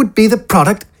 That would be the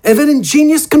product of an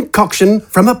ingenious concoction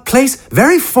from a place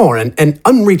very foreign and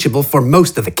unreachable for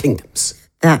most of the kingdoms.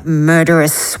 That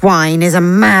murderous swine is a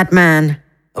madman,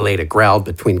 Aleda growled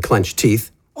between clenched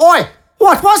teeth. Oi,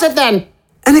 what was it then?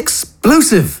 An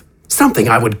explosive! Something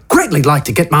I would greatly like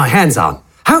to get my hands on.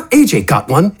 How AJ got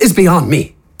one is beyond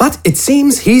me. But it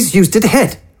seems he's used it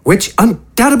ahead, which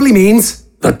undoubtedly means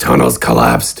the tunnel's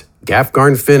collapsed.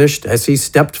 Gafgarn finished as he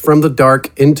stepped from the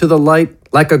dark into the light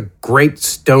like a great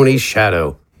stony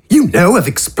shadow. You know of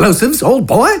explosives, old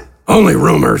boy? Only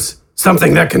rumors.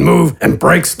 Something that can move and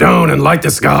break stone and light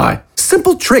the sky.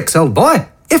 Simple tricks, old boy.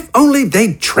 If only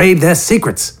they'd trade their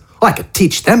secrets. I could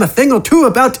teach them a thing or two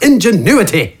about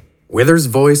ingenuity. Wither's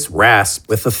voice rasped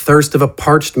with the thirst of a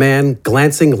parched man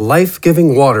glancing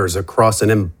life-giving waters across an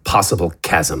impossible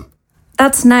chasm.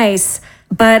 That's nice,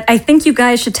 but I think you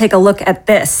guys should take a look at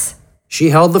this. She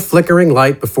held the flickering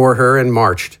light before her and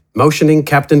marched, motioning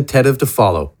Captain Tedev to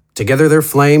follow. Together their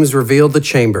flames revealed the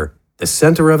chamber, the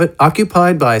center of it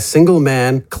occupied by a single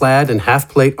man clad in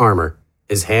half-plate armor,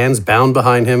 his hands bound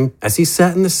behind him as he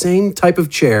sat in the same type of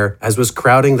chair as was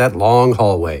crowding that long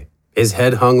hallway. His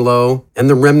head hung low, and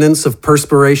the remnants of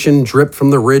perspiration dripped from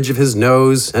the ridge of his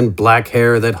nose and black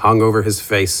hair that hung over his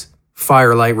face.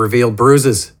 Firelight revealed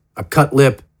bruises, a cut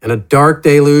lip, and a dark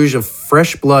deluge of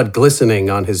fresh blood glistening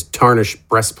on his tarnished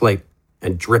breastplate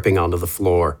and dripping onto the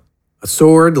floor. A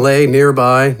sword lay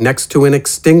nearby next to an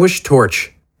extinguished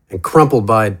torch, and crumpled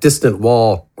by a distant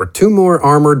wall were two more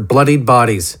armored, bloodied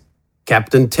bodies.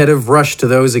 Captain Tedev rushed to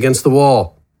those against the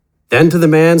wall, then to the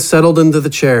man settled into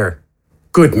the chair.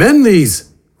 Good men,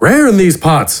 these. Rare in these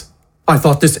parts. I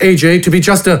thought this AJ to be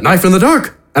just a knife in the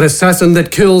dark, an assassin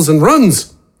that kills and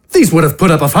runs. These would have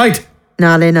put up a fight.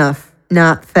 Not enough.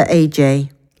 Not for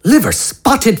AJ.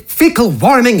 Liver-spotted,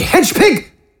 fecal-warming hedge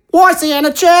pig! Why's he in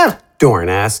a chair? Doran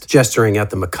asked, gesturing at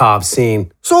the macabre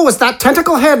scene. So was that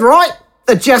tentacle head right?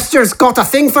 The jester's got a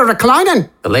thing for reclining.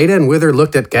 Aleda and Wither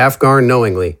looked at Gafgarn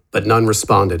knowingly, but none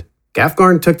responded.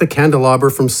 Gafgarn took the candelabra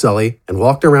from Sully and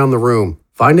walked around the room,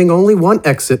 finding only one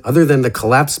exit other than the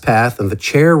collapsed path and the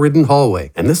chair-ridden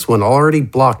hallway, and this one already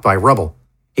blocked by rubble.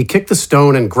 He kicked the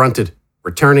stone and grunted,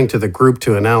 returning to the group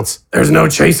to announce, There's no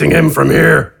chasing him from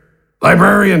here.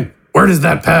 Librarian, where does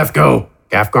that path go?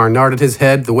 Gafgarn nodded his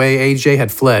head the way AJ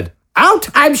had fled. Out,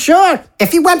 I'm sure.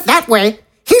 If he went that way,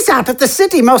 he's out of the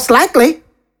city most likely.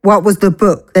 What was the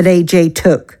book that AJ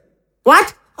took?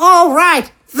 What? Oh,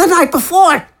 right. The night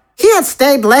before. He had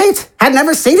stayed late. Had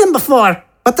never seen him before.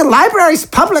 But the library's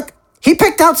public. He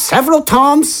picked out several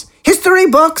tomes, history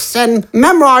books, and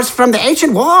memoirs from the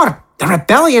ancient war. The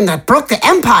rebellion that broke the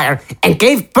empire and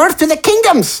gave birth to the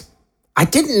kingdoms. I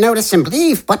didn't notice him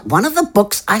leave, but one of the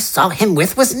books I saw him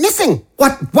with was missing.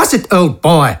 What was it, old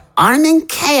boy? Arming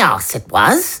Chaos, it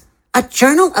was. A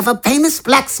journal of a famous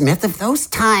blacksmith of those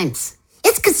times.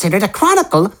 It's considered a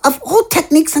chronicle of old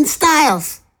techniques and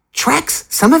styles. Tracks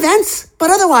some events, but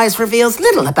otherwise reveals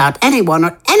little about anyone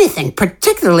or anything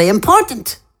particularly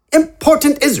important.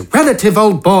 Important is relative,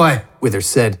 old boy. Withers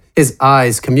said, his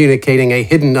eyes communicating a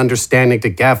hidden understanding to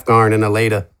Gafgarn and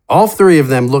Aleida. All three of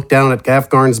them looked down at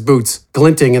Gafgarn's boots,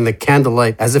 glinting in the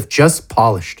candlelight as if just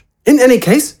polished. In any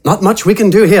case, not much we can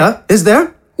do here, is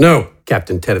there? No,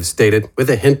 Captain Tedov stated, with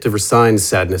a hint of resigned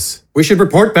sadness. We should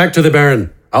report back to the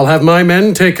Baron. I'll have my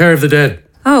men take care of the dead.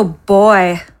 Oh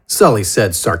boy, Sully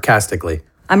said sarcastically.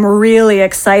 I'm really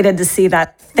excited to see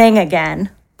that thing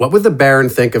again. What would the Baron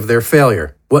think of their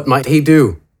failure? What might he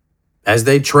do? As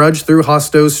they trudged through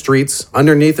Hosto's streets,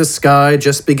 underneath a sky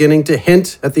just beginning to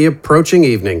hint at the approaching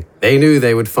evening, they knew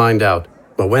they would find out.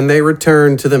 But when they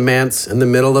returned to the manse in the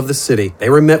middle of the city, they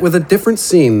were met with a different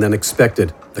scene than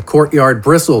expected. The courtyard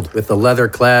bristled with the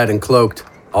leather-clad and cloaked,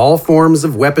 all forms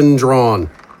of weapon drawn,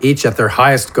 each at their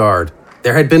highest guard.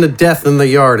 There had been a death in the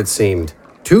yard, it seemed.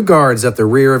 2 guards at the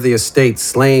rear of the estate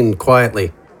slain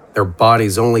quietly, their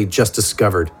bodies only just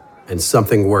discovered, and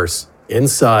something worse.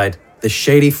 Inside, the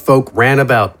shady folk ran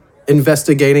about,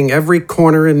 investigating every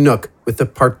corner and nook with the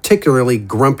particularly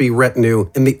grumpy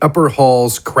retinue in the upper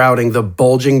halls crowding the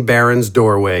bulging Baron's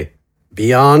doorway.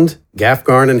 Beyond,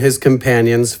 Gafgarn and his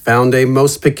companions found a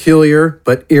most peculiar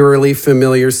but eerily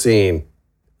familiar scene.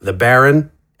 The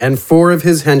Baron and 4 of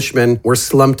his henchmen were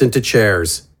slumped into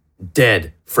chairs,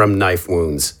 dead from knife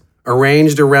wounds,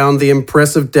 arranged around the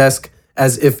impressive desk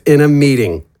as if in a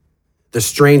meeting. The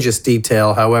strangest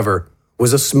detail, however,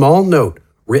 was a small note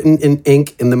written in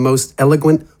ink in the most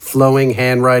eloquent, flowing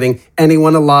handwriting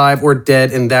anyone alive or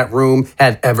dead in that room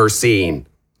had ever seen.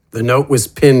 The note was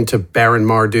pinned to Baron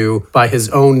Mardu by his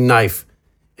own knife,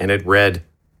 and it read,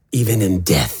 "Even in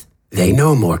death, they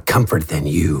know more comfort than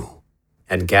you."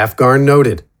 And Gafgarn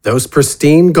noted, those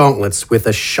pristine gauntlets with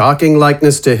a shocking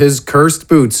likeness to his cursed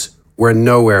boots were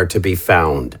nowhere to be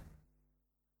found.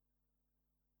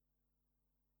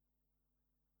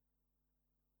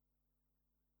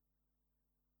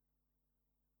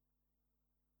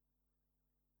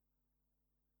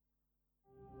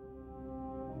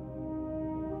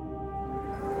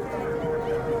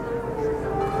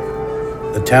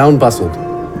 The town bustled,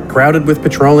 crowded with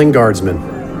patrolling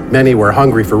guardsmen. Many were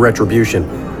hungry for retribution,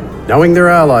 knowing their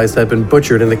allies had been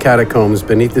butchered in the catacombs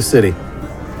beneath the city.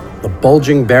 The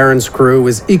bulging Baron's crew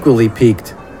was equally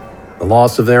piqued, the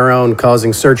loss of their own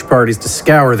causing search parties to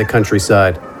scour the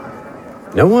countryside.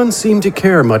 No one seemed to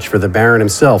care much for the Baron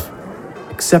himself,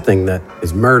 accepting that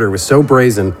his murder was so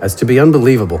brazen as to be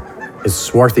unbelievable. His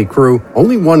swarthy crew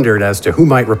only wondered as to who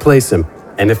might replace him,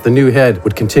 and if the new head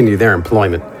would continue their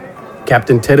employment.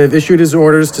 Captain Tedov issued his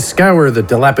orders to scour the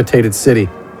dilapidated city,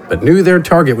 but knew their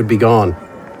target would be gone.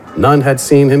 None had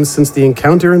seen him since the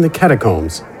encounter in the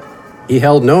catacombs. He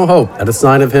held no hope that a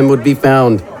sign of him would be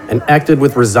found, and acted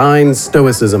with resigned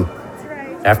stoicism.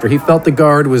 After he felt the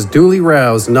guard was duly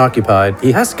roused and occupied,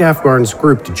 he asked Gafgarn's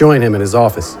group to join him in his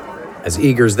office. As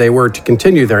eager as they were to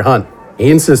continue their hunt,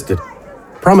 he insisted,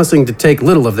 promising to take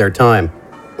little of their time.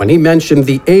 When he mentioned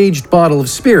the aged bottle of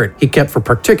spirit he kept for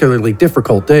particularly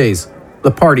difficult days,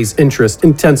 the party's interest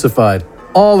intensified.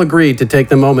 All agreed to take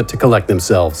the moment to collect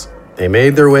themselves. They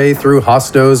made their way through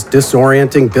Hosto's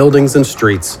disorienting buildings and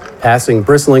streets, passing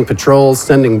bristling patrols,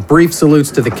 sending brief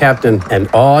salutes to the captain and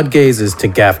awed gazes to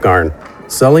Gafgarn.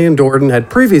 Sully and Dorden had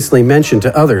previously mentioned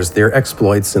to others their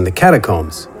exploits in the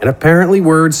catacombs, and apparently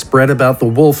word spread about the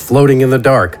wolf floating in the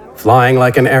dark, flying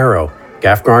like an arrow.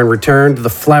 Gafgarn returned to the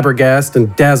flabbergast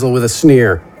and dazzle with a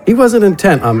sneer. He wasn't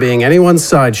intent on being anyone's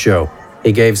sideshow.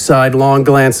 He gave sidelong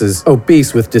glances,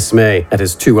 obese with dismay, at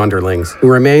his 2 underlings, who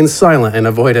remained silent and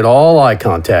avoided all eye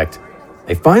contact.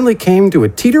 They finally came to a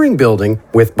teetering building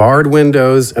with barred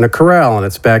windows and a corral in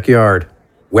its backyard.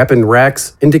 Weapon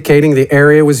racks indicating the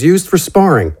area was used for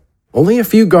sparring. Only a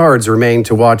few guards remained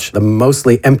to watch the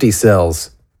mostly empty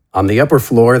cells. On the upper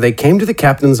floor, they came to the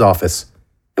captain's office.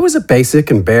 It was a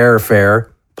basic and bare affair,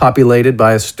 populated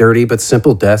by a sturdy but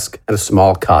simple desk and a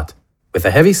small cot. With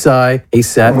a heavy sigh, he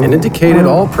sat and indicated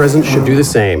all present should do the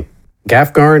same.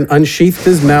 Gafgarn unsheathed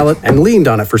his mallet and leaned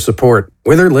on it for support.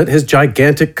 Wither lit his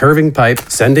gigantic curving pipe,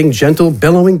 sending gentle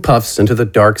billowing puffs into the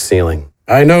dark ceiling.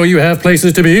 I know you have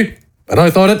places to be, but I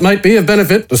thought it might be of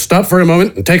benefit to stop for a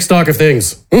moment and take stock of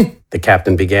things. The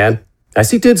captain began.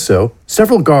 As he did so,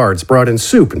 several guards brought in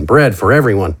soup and bread for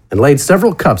everyone and laid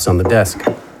several cups on the desk.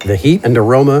 The heat and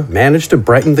aroma managed to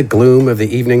brighten the gloom of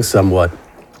the evening somewhat.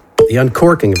 The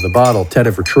uncorking of the bottle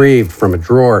Tedov retrieved from a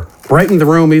drawer brightened the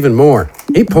room even more.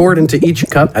 He poured into each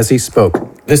cup as he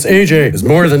spoke. This AJ is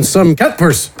more than some cat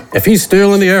purse. If he's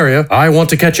still in the area, I want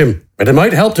to catch him. But it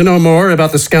might help to know more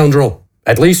about the scoundrel.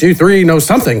 At least you 3 know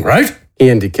something, right? He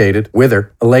indicated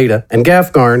Wither, Aleida, and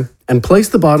Gafgarn, and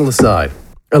placed the bottle aside.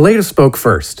 Aleida spoke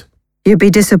first. You'd be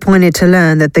disappointed to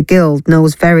learn that the guild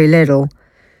knows very little.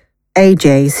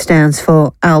 AJ stands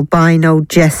for Albino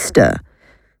Jester.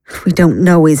 We don't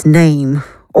know his name,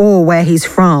 or where he's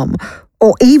from,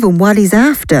 or even what he's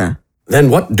after. Then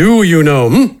what do you know,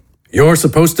 You're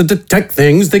supposed to detect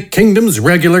things the kingdom's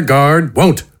regular guard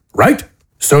won't, right?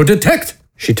 So detect!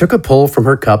 She took a pull from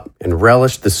her cup and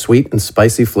relished the sweet and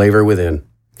spicy flavor within,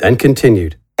 then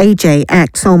continued. AJ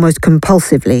acts almost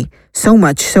compulsively, so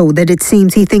much so that it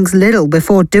seems he thinks little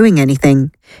before doing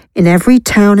anything. In every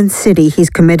town and city he's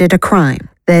committed a crime,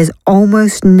 there's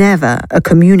almost never a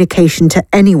communication to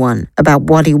anyone about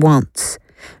what he wants.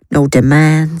 No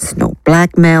demands, no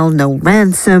blackmail, no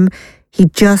ransom. He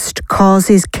just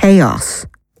causes chaos.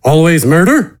 Always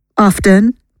murder?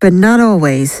 Often, but not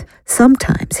always.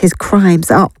 Sometimes his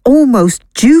crimes are almost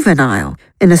juvenile.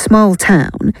 In a small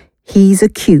town, he's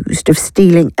accused of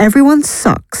stealing everyone's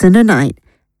socks in a night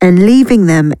and leaving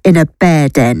them in a bear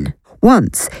den.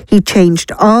 Once, he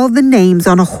changed all the names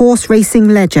on a horse racing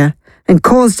ledger and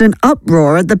caused an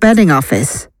uproar at the betting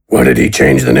office. What did he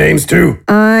change the names to?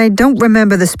 I don't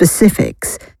remember the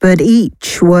specifics, but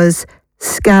each was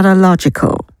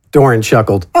scatological. Doran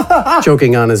chuckled,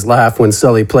 choking on his laugh when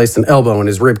Sully placed an elbow in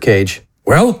his ribcage.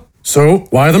 Well, so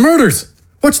why the murders?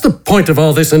 What's the point of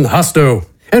all this in Hosto?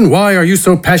 And why are you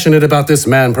so passionate about this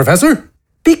man, Professor?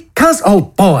 Because,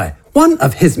 old boy, one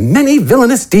of his many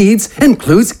villainous deeds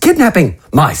includes kidnapping,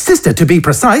 my sister to be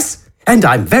precise, and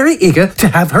I'm very eager to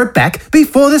have her back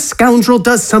before the scoundrel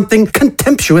does something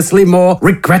contemptuously more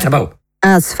regrettable.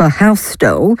 As for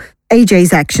Hosto,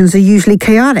 AJ's actions are usually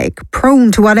chaotic,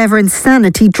 prone to whatever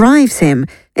insanity drives him.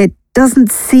 It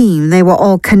doesn't seem they were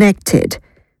all connected.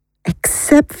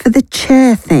 Except for the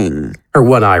chair thing. Her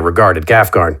one eye regarded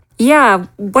Gafgarn. Yeah,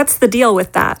 what's the deal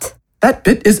with that? That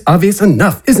bit is obvious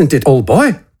enough, isn't it, old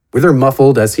boy? With her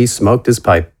muffled as he smoked his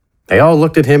pipe. They all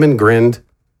looked at him and grinned,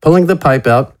 pulling the pipe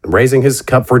out and raising his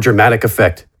cup for dramatic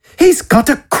effect. He's got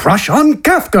a crush on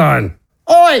Gafgarn.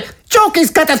 Oi,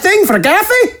 Jokey's got a thing for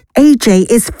Gaffy. AJ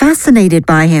is fascinated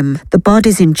by him. The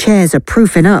bodies in chairs are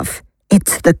proof enough.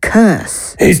 It's the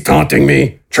curse. He's taunting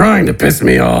me, trying to piss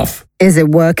me off. Is it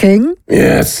working?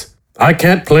 Yes. I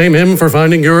can't blame him for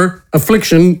finding your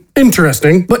affliction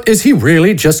interesting, but is he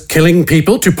really just killing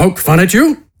people to poke fun at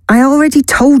you? I already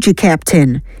told you,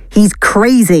 Captain. He's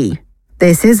crazy.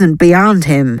 This isn't beyond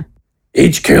him.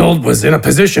 Each killed was in a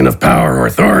position of power or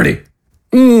authority.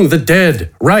 The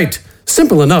dead. Right.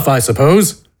 Simple enough, I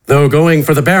suppose. Though going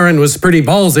for the Baron was pretty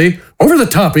ballsy. Over the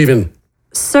top, even.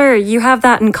 Sir, you have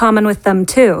that in common with them,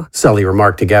 too. Sully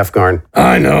remarked to Gafgarn.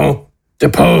 I know.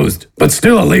 Deposed, but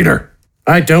still a leader.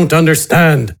 I don't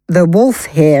understand. The wolf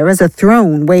here has a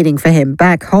throne waiting for him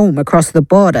back home across the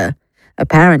border.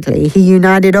 Apparently, he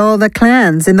united all the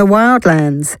clans in the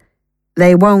Wildlands.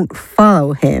 They won't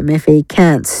follow him if he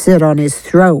can't sit on his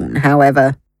throne,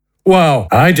 however. Wow,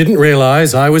 I didn't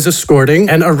realize I was escorting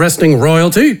and arresting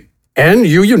royalty. And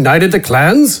you united the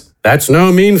clans? That's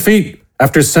no mean feat.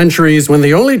 After centuries when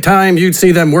the only time you'd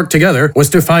see them work together was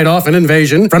to fight off an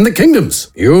invasion from the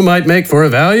kingdoms. You might make for a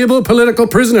valuable political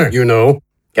prisoner, you know.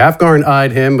 Gafgarn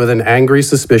eyed him with an angry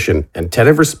suspicion, and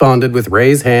Tedev responded with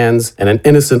raised hands and an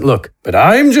innocent look. But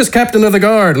I'm just captain of the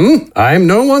guard, I'm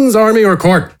no one's army or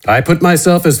court. I put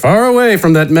myself as far away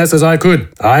from that mess as I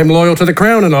could. I'm loyal to the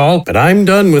crown and all, but I'm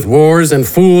done with wars and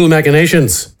fool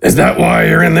machinations. Is that why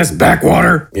you're in this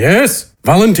backwater? Yes,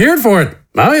 volunteered for it.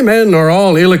 My men are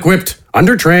all ill-equipped,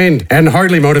 undertrained, and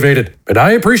hardly motivated. But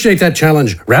I appreciate that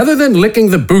challenge, rather than licking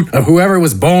the boot of whoever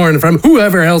was born from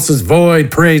whoever else's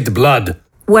void-praised blood.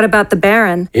 What about the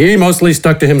Baron? He mostly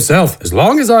stuck to himself, as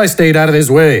long as I stayed out of his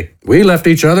way. We left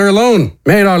each other alone,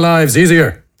 made our lives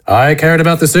easier. I cared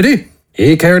about the city.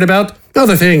 He cared about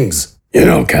other things. You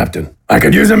know, Captain, I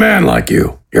could use a man like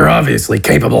you. You're obviously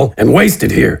capable and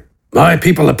wasted here. My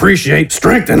people appreciate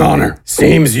strength and honor.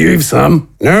 Seems you've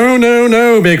some.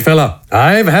 No, big fella.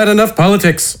 I've had enough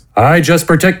politics. I just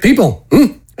protect people.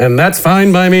 And that's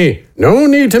fine by me. No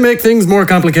need to make things more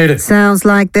complicated. Sounds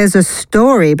like there's a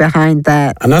story behind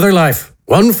that. Another life.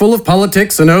 One full of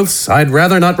politics and oaths I'd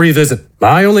rather not revisit.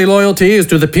 My only loyalty is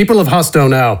to the people of Hosto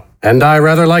now, and I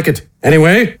rather like it.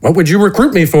 Anyway, what would you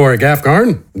recruit me for,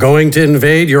 Gafgarn? Going to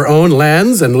invade your own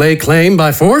lands and lay claim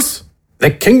by force? The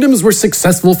kingdoms were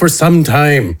successful for some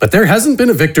time, but there hasn't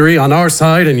been a victory on our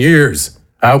side in years.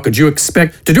 How could you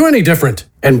expect to do any different?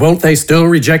 And won't they still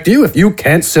reject you if you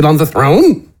can't sit on the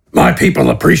throne? My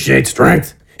people appreciate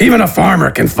strength. Even a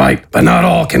farmer can fight, but not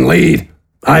all can lead.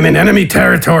 I'm in enemy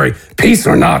territory, peace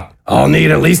or not. I'll need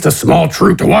at least a small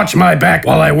troop to watch my back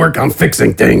while I work on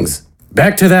fixing things.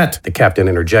 Back to that, the captain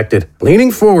interjected,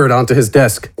 leaning forward onto his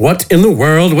desk. What in the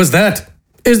world was that?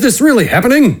 Is this really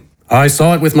happening? I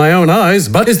saw it with my own eyes,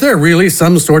 but is there really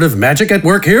some sort of magic at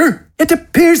work here? It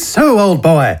appears so, old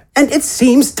boy, and it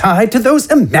seems tied to those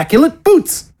immaculate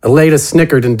boots. Aleda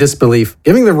snickered in disbelief,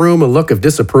 giving the room a look of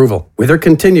disapproval. Wither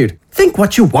continued. Think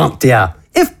what you want, dear.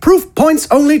 If proof points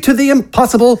only to the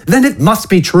impossible, then it must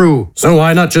be true. So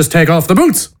why not just take off the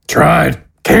boots? Tried.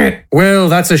 Can't. Well,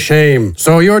 that's a shame.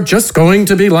 So you're just going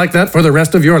to be like that for the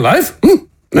rest of your life?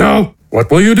 No.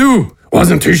 What will you do?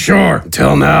 Wasn't too sure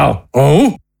until now.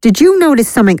 Oh? Did you notice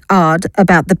something odd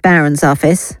about the Baron's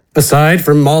office? Aside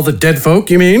from all the dead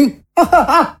folk, you mean?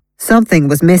 Something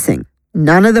was missing.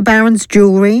 None of the Baron's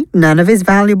jewelry, none of his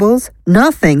valuables,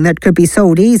 nothing that could be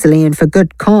sold easily and for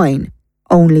good coin.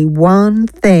 Only one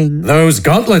thing. Those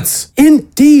gauntlets.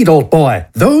 Indeed, old boy.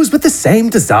 Those with the same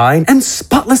design and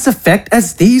spotless effect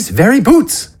as these very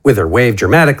boots. Wither waved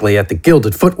dramatically at the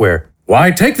gilded footwear.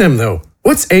 Why take them, though?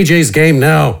 What's AJ's game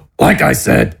now? Like I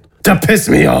said, to piss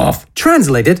me off.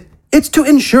 Translated, it's to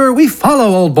ensure we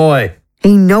follow, old boy.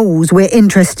 He knows we're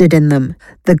interested in them.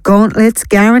 The gauntlets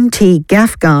guarantee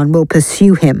Gafgarn will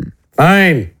pursue him.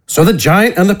 Fine. So the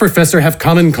giant and the professor have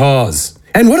common cause.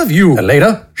 And what of you,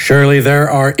 Aleda? Surely there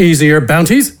are easier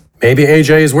bounties? Maybe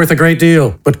AJ is worth a great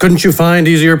deal, but couldn't you find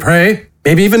easier prey?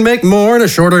 Maybe even make more in a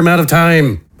shorter amount of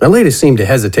time. Aleda seemed to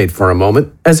hesitate for a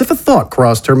moment, as if a thought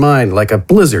crossed her mind like a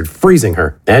blizzard freezing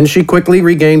her. And she quickly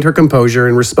regained her composure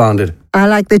and responded. I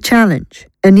like the challenge.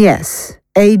 And yes,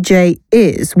 AJ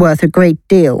is worth a great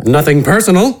deal. Nothing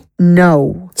personal?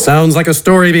 No. Sounds like a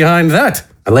story behind that.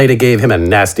 Aleda gave him a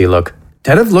nasty look.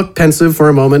 Tedev looked pensive for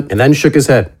a moment and then shook his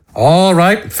head. All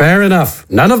right, fair enough.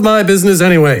 None of my business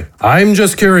anyway. I'm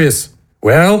just curious.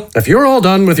 Well, if you're all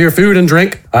done with your food and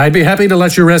drink, I'd be happy to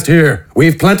let you rest here.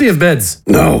 We've plenty of beds.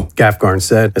 No, Gafgarn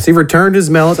said, as he returned his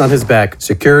mallet on his back,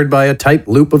 secured by a tight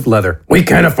loop of leather. we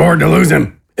can't afford to lose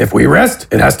him. If we rest,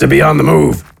 it has to be on the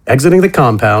move. Exiting the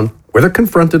compound, Wither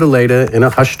confronted Aleda in a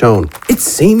hushed tone. It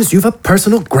seems you've a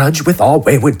personal grudge with our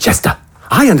wayward jester.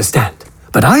 I understand,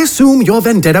 but I assume your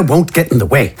vendetta won't get in the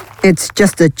way. It's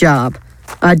just a job.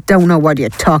 I don't know what you're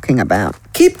talking about.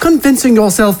 Keep convincing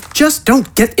yourself, just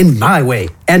don't get in my way,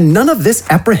 and none of this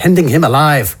apprehending him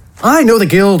alive. I know the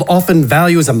guild often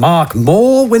values a mark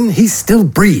more when he still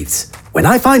breathes. When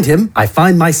I find him, I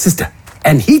find my sister,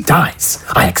 and he dies.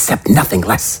 I accept nothing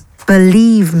less.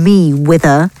 Believe me,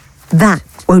 Wither, that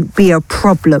won't be a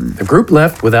problem. The group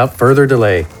left without further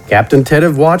delay. Captain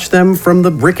Tedev watched them from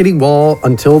the rickety wall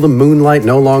until the moonlight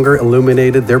no longer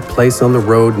illuminated their place on the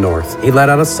road north. He let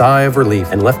out a sigh of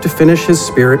relief and left to finish his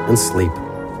spirit and sleep.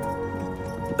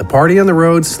 The party on the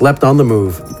road slept on the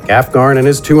move. Gafgarn and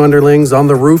his two underlings on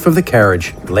the roof of the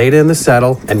carriage, Leda in the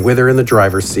saddle and Wither in the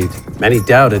driver's seat. Many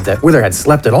doubted that Wither had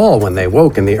slept at all when they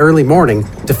woke in the early morning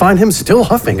to find him still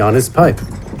huffing on his pipe.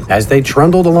 As they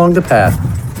trundled along the path,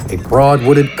 a broad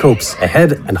wooded copse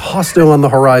ahead and Hosto on the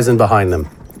horizon behind them.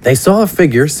 They saw a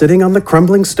figure sitting on the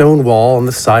crumbling stone wall on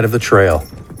the side of the trail.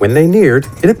 When they neared,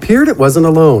 it appeared it wasn't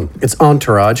alone. Its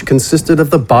entourage consisted of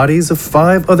the bodies of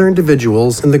 5 other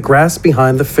individuals in the grass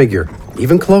behind the figure.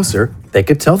 Even closer, they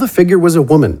could tell the figure was a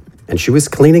woman, and she was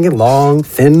cleaning a long,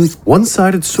 thin,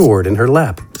 one-sided sword in her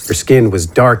lap. Her skin was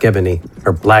dark ebony,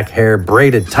 her black hair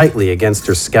braided tightly against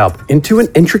her scalp into an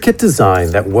intricate design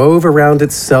that wove around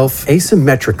itself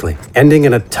asymmetrically, ending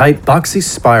in a tight, boxy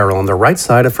spiral on the right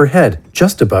side of her head,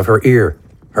 just above her ear.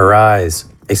 Her eyes,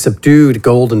 a subdued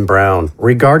golden brown,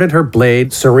 regarded her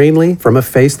blade serenely from a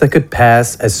face that could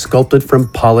pass as sculpted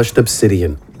from polished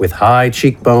obsidian, with high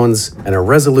cheekbones and a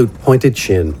resolute pointed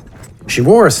chin. She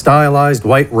wore a stylized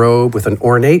white robe with an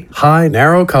ornate, high,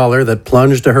 narrow collar that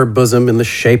plunged to her bosom in the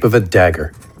shape of a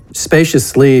dagger. Spacious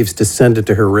sleeves descended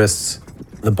to her wrists,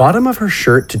 the bottom of her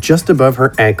shirt to just above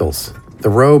her ankles, the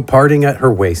robe parting at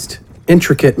her waist.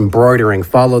 Intricate embroidering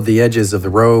followed the edges of the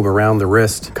robe around the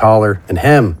wrist, collar, and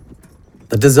hem.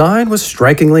 The design was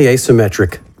strikingly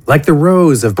asymmetric, like the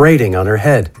rows of braiding on her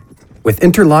head, with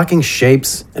interlocking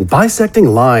shapes and bisecting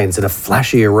lines in a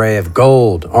flashy array of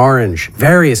gold, orange,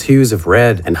 various hues of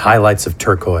red, and highlights of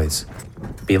turquoise.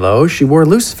 Below, she wore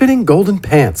loose-fitting golden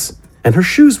pants, and her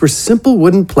shoes were simple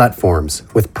wooden platforms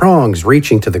with prongs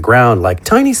reaching to the ground like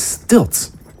tiny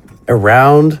stilts. A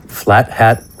round, flat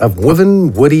hat of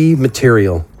woven, woody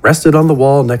material rested on the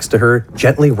wall next to her,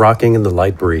 gently rocking in the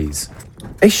light breeze.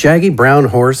 A shaggy brown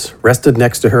horse rested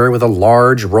next to her with a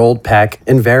large rolled pack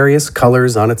in various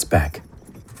colors on its back.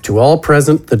 To all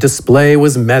present, the display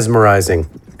was mesmerizing.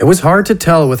 It was hard to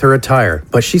tell with her attire,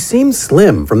 but she seemed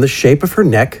slim from the shape of her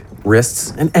neck,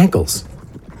 wrists, and ankles.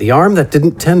 The arm that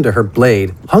didn't tend to her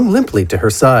blade hung limply to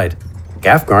her side.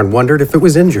 Gafgarn wondered if it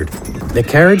was injured. The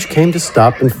carriage came to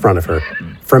stop in front of her.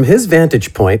 From his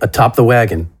vantage point atop the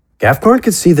wagon, Gafgarn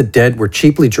could see the dead were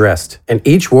cheaply dressed, and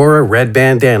each wore a red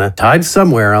bandana tied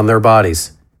somewhere on their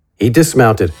bodies. He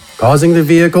dismounted, causing the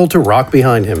vehicle to rock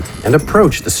behind him, and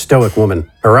approached the stoic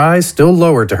woman, her eyes still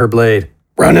lowered to her blade.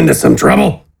 Run into some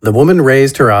trouble? The woman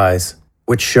raised her eyes,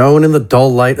 which shone in the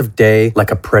dull light of day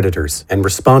like a predator's, and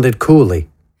responded coolly.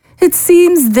 It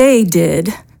seems they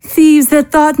did. Thieves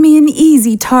that thought me an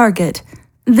easy target.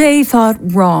 They thought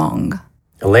wrong.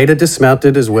 Aleida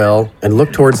dismounted as well and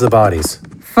looked towards the bodies.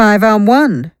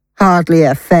 5-on-1. Hardly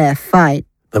a fair fight.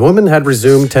 The woman had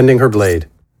resumed tending her blade.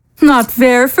 Not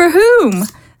fair for whom?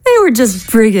 They were just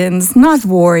brigands, not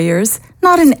warriors.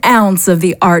 Not an ounce of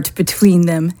the art between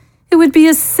them. It would be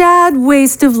a sad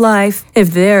waste of life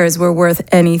if theirs were worth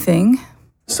anything.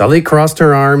 Sully crossed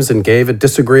her arms and gave a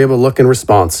disagreeable look in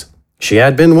response. She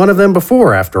had been one of them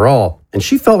before, after all, and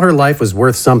she felt her life was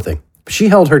worth something. But she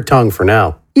held her tongue for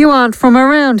now. You aren't from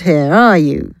around here, are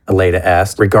you? Aleida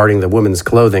asked, regarding the woman's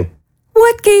clothing.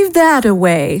 What gave that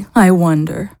away, I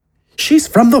wonder? She's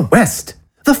from the west,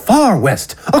 the far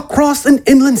west, across an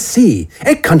inland sea,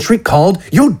 a country called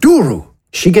Yoduru.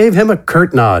 She gave him a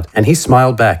curt nod, and he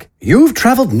smiled back. You've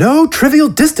traveled no trivial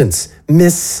distance,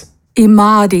 Miss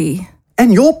Imadi.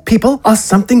 And your people are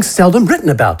something seldom written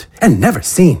about and never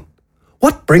seen.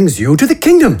 What brings you to the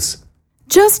kingdoms?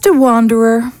 Just a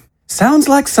wanderer. Sounds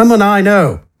like someone I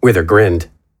know. Wither grinned.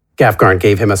 Gafgarn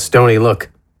gave him a stony look.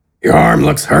 Your arm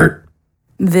looks hurt.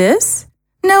 This?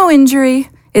 No injury.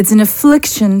 It's an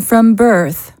affliction from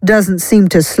birth. Doesn't seem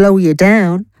to slow you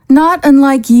down. Not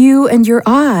unlike you and your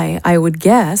eye, I would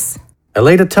guess.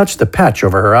 Aleida touched the patch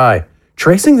over her eye,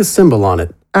 tracing the symbol on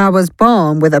it. I was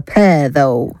born with a pair,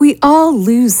 though. We all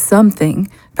lose something.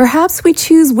 Perhaps we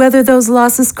choose whether those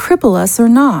losses cripple us or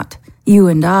not. You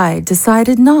and I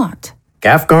decided not.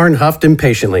 Gafgarn huffed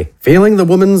impatiently, feeling the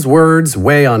woman's words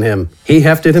weigh on him. He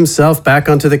hefted himself back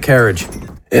onto the carriage.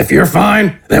 If you're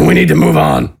fine, then we need to move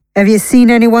on. Have you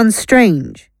seen anyone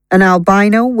strange? An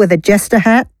albino with a jester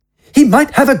hat? He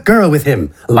might have a girl with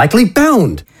him, likely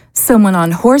bound. Someone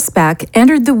on horseback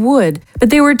entered the wood, but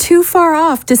they were too far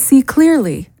off to see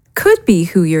clearly. Could be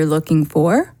who you're looking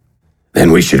for.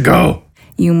 Then we should go.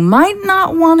 You might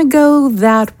not want to go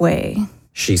that way,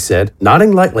 she said,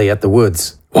 nodding lightly at the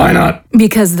woods. Why not?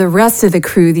 Because the rest of the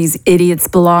crew these idiots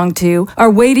belong to are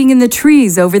waiting in the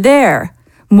trees over there.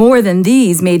 More than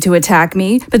these made to attack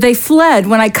me, but they fled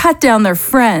when I cut down their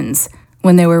friends.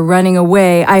 When they were running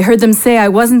away, I heard them say I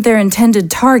wasn't their intended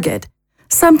target.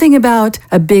 Something about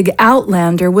a big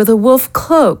outlander with a wolf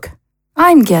cloak.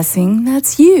 I'm guessing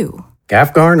that's you.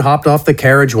 Gafgarn hopped off the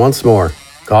carriage once more,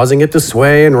 causing it to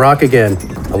sway and rock again.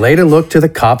 Aleida looked to the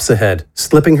copse ahead,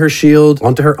 slipping her shield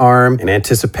onto her arm in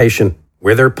anticipation.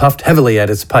 Wither puffed heavily at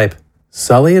his pipe.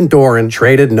 Sully and Doran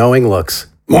traded knowing looks.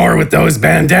 More with those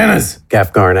bandanas?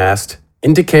 Gafgarn asked,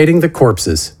 indicating the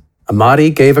corpses.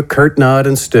 Imadi gave a curt nod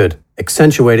and stood,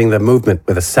 accentuating the movement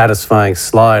with a satisfying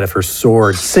slide of her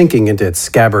sword sinking into its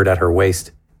scabbard at her waist.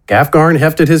 Gafgarn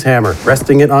hefted his hammer,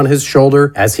 resting it on his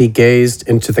shoulder as he gazed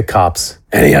into the copse.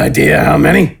 Any idea how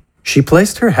many? She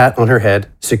placed her hat on her head,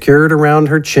 secured around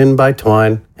her chin by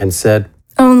twine, and said,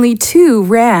 Only 2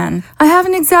 ran. I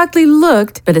haven't exactly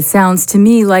looked, but it sounds to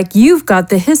me like you've got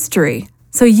the history.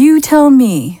 So you tell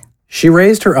me. She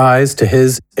raised her eyes to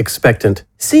his, expectant.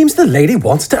 Seems the lady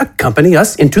wants to accompany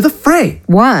us into the fray.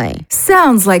 Why?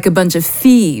 Sounds like a bunch of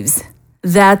thieves.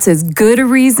 That's as good a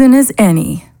reason as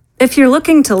any. If you're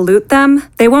looking to loot them,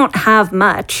 they won't have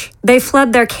much. They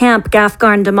fled their camp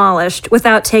Gafgarn demolished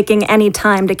without taking any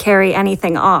time to carry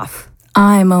anything off.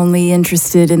 I'm only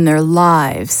interested in their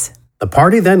lives. The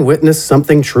party then witnessed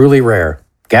something truly rare.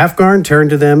 Gafgarn turned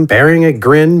to them, bearing a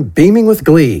grin, beaming with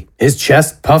glee. His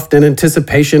chest puffed in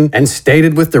anticipation and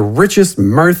stated with the richest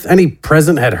mirth any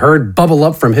present had heard bubble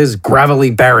up from his gravelly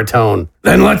baritone.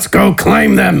 Then let's go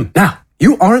claim them. Now,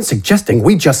 you aren't suggesting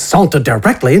we just saunter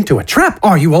directly into a trap,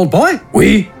 are you, old boy?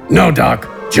 We? No, Doc.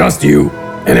 Just you.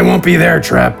 And it won't be their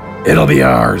trap. It'll be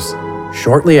ours.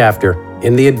 Shortly after,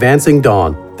 in the advancing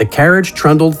dawn, the carriage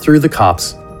trundled through the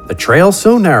copse. The trail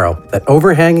so narrow that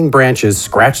overhanging branches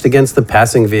scratched against the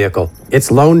passing vehicle. Its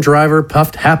lone driver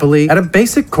puffed happily at a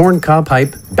basic corncob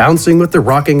pipe, bouncing with the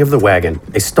rocking of the wagon.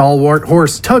 A stalwart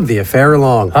horse tugged the affair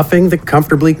along, huffing the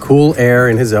comfortably cool air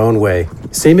in his own way.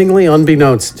 Seemingly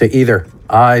unbeknownst to either,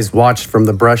 eyes watched from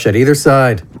the brush at either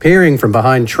side, peering from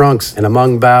behind trunks and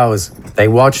among boughs. They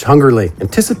watched hungrily,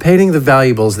 anticipating the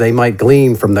valuables they might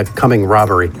glean from the coming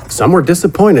robbery. Some were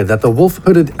disappointed that the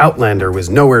wolf-hooded outlander was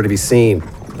nowhere to be seen,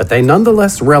 but they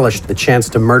nonetheless relished the chance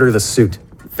to murder the suit.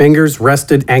 fingers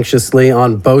rested anxiously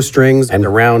on bowstrings and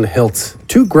around hilts.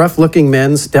 Two gruff-looking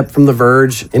men stepped from the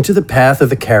verge into the path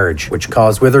of the carriage, which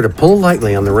caused Wither to pull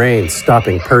lightly on the reins,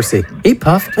 stopping Percy. He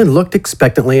puffed and looked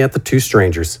expectantly at the two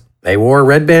strangers. They wore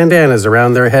red bandanas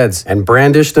around their heads and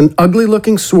brandished an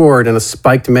ugly-looking sword and a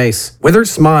spiked mace. Wither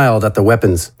smiled at the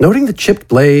weapons, noting the chipped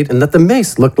blade and that the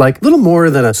mace looked like little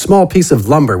more than a small piece of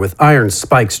lumber with iron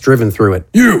spikes driven through it.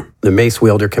 You, The mace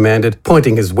wielder commanded,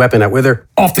 pointing his weapon at Wither.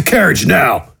 off the carriage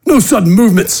now. No sudden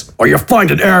movements, or you'll find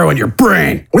an arrow in your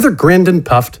brain. Wither grinned and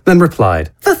puffed, then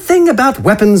replied, "The thing about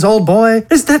weapons, old boy,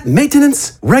 is that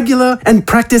maintenance, regular and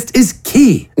practiced, is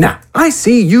key. Now, I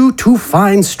see you two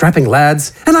fine, strapping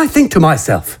lads, and I think to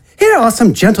myself, here are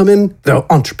some gentlemen, though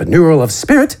entrepreneurial of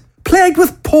spirit, plagued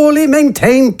with poorly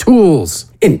maintained tools.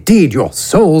 Indeed, your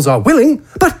souls are willing,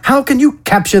 but how can you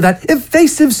capture that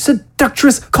evasive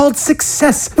seductress called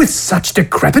success with such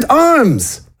decrepit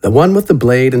arms?" The one with the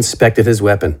blade inspected his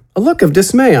weapon, a look of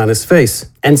dismay on his face,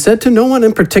 and said to no one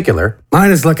in particular, "Mine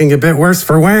is looking a bit worse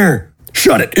for wear."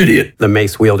 Shut it, idiot. The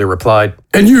mace wielder replied.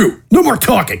 And you, no more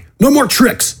talking, no more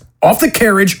tricks. Off the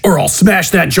carriage, or I'll smash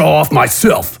that jaw off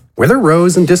myself. Wither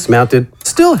rose and dismounted,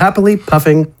 still happily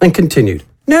puffing, and continued.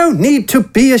 "No need to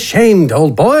be ashamed,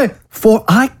 old boy, for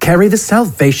I carry the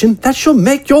salvation that shall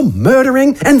make your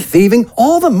murdering and thieving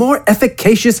all the more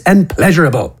efficacious and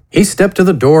pleasurable." He stepped to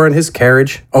the door in his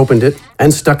carriage, opened it,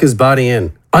 and stuck his body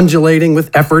in, undulating with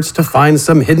efforts to find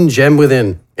some hidden gem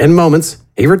within. In moments,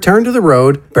 he returned to the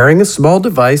road, bearing a small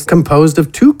device composed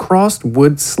of two crossed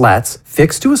wood slats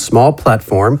fixed to a small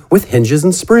platform with hinges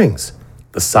and springs.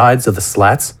 The sides of the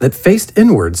slats that faced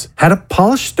inwards had a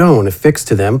polished stone affixed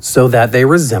to them so that they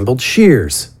resembled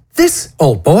shears. "This,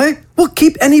 old boy, will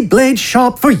keep any blade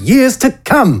sharp for years to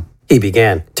come," he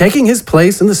began, taking his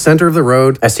place in the center of the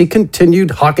road. As he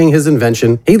continued hawking his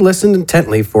invention, he listened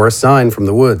intently for a sign from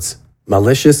the woods.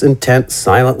 Malicious intent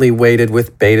silently waited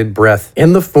with bated breath,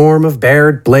 in the form of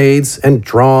bared blades and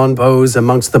drawn bows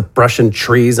amongst the brush and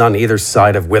trees on either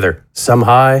side of Wither, some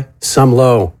high, some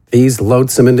low. These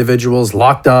loathsome individuals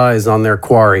locked eyes on their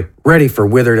quarry, ready for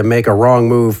Wither to make a wrong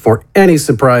move for any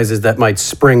surprises that might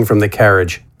spring from the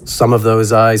carriage. Some of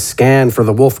those eyes scanned for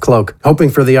the wolf cloak, hoping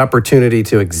for the opportunity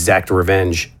to exact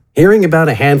revenge. Hearing about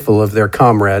a handful of their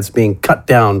comrades being cut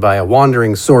down by a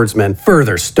wandering swordsman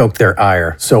further stoked their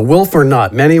ire. So wolf or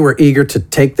not, many were eager to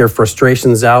take their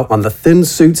frustrations out on the thin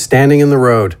suit standing in the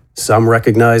road. Some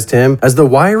recognized him as the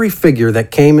wiry figure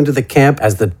that came into the camp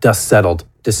as the dust settled,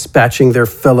 dispatching their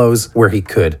fellows where he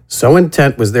could. So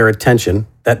intent was their attention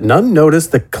that none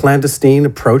noticed the clandestine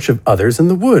approach of others in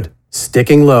the wood.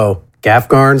 Sticking low,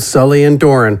 Gafgarn, Sully, and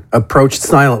Doran approached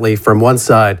silently from one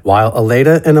side, while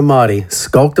Aleda and Amadi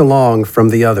skulked along from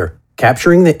the other,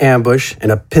 capturing the ambush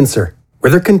in a pincer.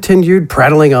 Wither continued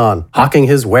prattling on, hawking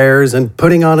his wares and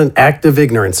putting on an act of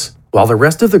ignorance, while the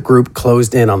rest of the group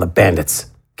closed in on the bandits.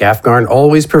 Gafgarn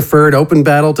always preferred open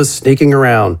battle to sneaking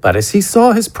around, but as he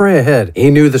saw his prey ahead, he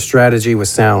knew the strategy was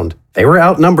sound. They were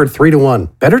outnumbered 3-1.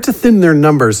 Better to thin their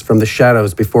numbers from the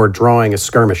shadows before drawing a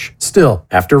skirmish. Still,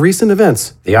 after recent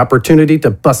events, the opportunity to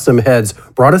bust some heads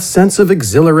brought a sense of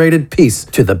exhilarated peace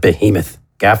to the behemoth.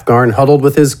 Gafgarn huddled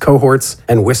with his cohorts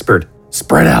and whispered,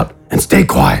 Spread out and stay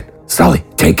quiet. Sully,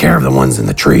 take care of the ones in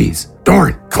the trees.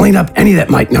 Doran, clean up any that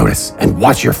might notice and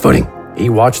watch your footing. He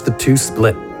watched the two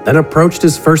split, then approached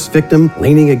his first victim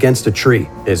leaning against a tree.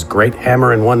 His great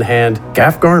hammer in one hand,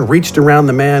 Gafgarn reached around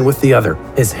the man with the other,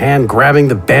 his hand grabbing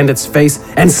the bandit's face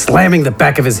and slamming the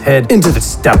back of his head into the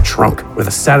stout trunk. With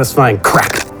a satisfying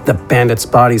crack, the bandit's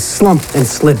body slumped and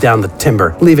slid down the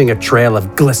timber, leaving a trail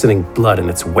of glistening blood in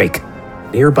its wake.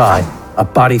 Nearby, a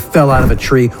body fell out of a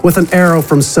tree with an arrow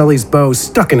from Sully's bow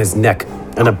stuck in his neck,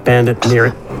 and a bandit near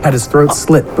it had his throat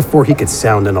slit before he could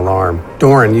sound an alarm.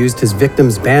 Doran used his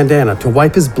victim's bandana to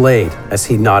wipe his blade as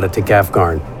he nodded to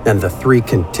Gafgarn, and the three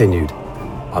continued.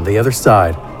 On the other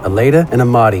side, Aleda and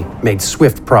Amadi made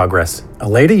swift progress.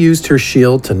 Aleda used her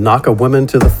shield to knock a woman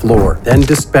to the floor, then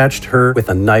dispatched her with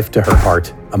a knife to her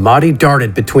heart. Amadi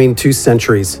darted between two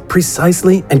sentries,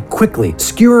 precisely and quickly,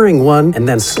 skewering one and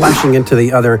then slashing into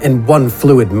the other in one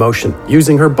fluid motion.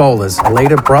 Using her bolas,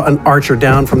 Aleda brought an archer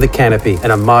down from the canopy,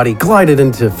 and Amadi glided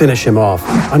in to finish him off.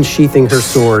 Unsheathing her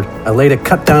sword, Aleda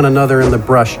cut down another in the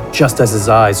brush just as his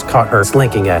eyes caught her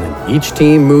slinking at him. Each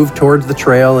team moved towards the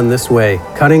trail in this way,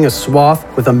 cutting a swath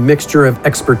with a mixture of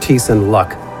expertise and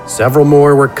luck. Several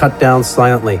more were cut down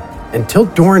silently, until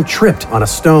Doran tripped on a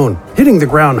stone, hitting the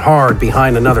ground hard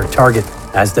behind another target.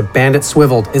 As the bandit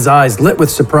swiveled, his eyes lit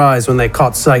with surprise when they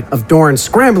caught sight of Doran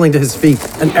scrambling to his feet.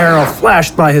 An arrow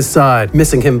flashed by his side,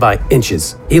 missing him by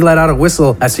inches. He let out a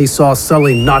whistle as he saw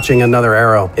Sully notching another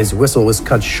arrow. His whistle was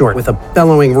cut short with a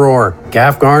bellowing roar.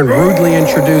 Gafgarn rudely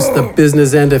introduced the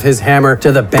business end of his hammer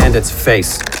to the bandit's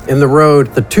face. In the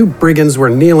road, the two brigands were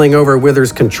kneeling over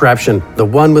Wither's contraption, the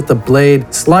one with the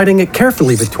blade sliding it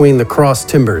carefully between the crossed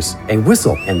timbers. A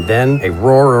whistle, and then a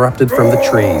roar erupted from the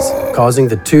trees, causing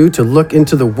the two to look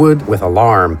into the wood with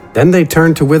alarm. Then they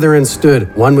turned to Wither and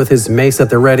stood, one with his mace at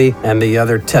the ready, and the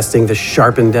other testing the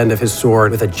sharpened end of his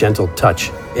sword with a gentle touch.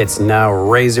 Its now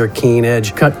razor-keen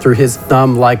edge cut through his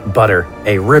thumb like butter,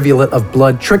 a rivulet of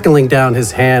blood trickling down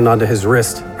his hand onto his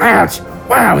wrist. Ouch!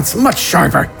 Wow, it's much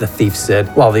sharper, The thief said,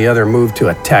 while the other moved to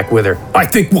attack Wither. I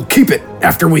think we'll keep it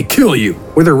after we kill you.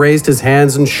 Wither raised his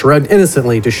hands and shrugged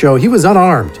innocently to show he was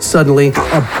unarmed. Suddenly,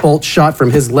 a bolt shot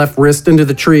from his left wrist into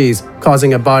the trees,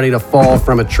 causing a body to fall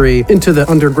from a tree into the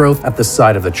undergrowth at the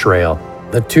side of the trail.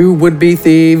 The two would-be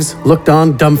thieves looked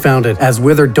on dumbfounded as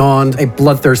Wither donned a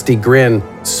bloodthirsty grin,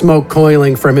 smoke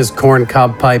coiling from his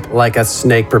corncob pipe like a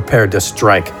snake prepared to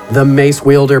strike. The mace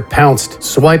wielder pounced,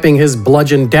 swiping his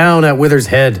bludgeon down at Wither's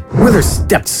head. Wither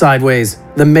stepped sideways,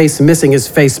 the mace missing his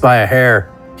face by a hair.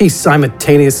 He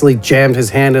simultaneously jammed his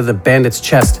hand into the bandit's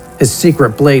chest, his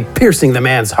secret blade piercing the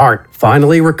man's heart.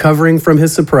 Finally recovering from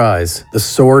his surprise, the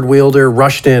sword wielder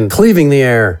rushed in, cleaving the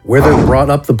air. Wither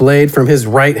brought up the blade from his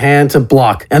right hand to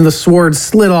block, and the sword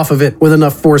slid off of it with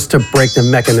enough force to break the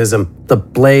mechanism. The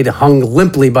blade hung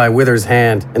limply by Wither's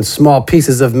hand, and small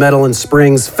pieces of metal and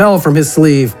springs fell from his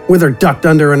sleeve. Wither ducked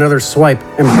under another swipe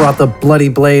and brought the bloody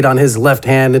blade on his left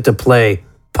hand into play,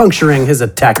 puncturing his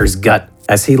attacker's gut.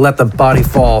 As he let the body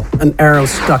fall, an arrow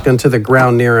stuck into the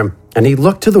ground near him, and he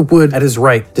looked to the wood at his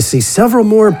right to see several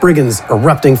more brigands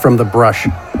erupting from the brush.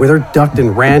 Wither ducked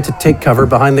and ran to take cover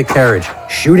behind the carriage,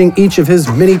 shooting each of his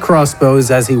mini crossbows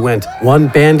as he went. One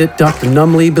bandit ducked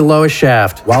numbly below a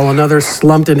shaft, while another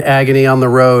slumped in agony on the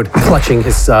road, clutching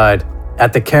his side.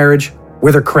 At the carriage,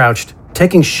 Wither crouched,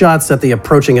 taking shots at the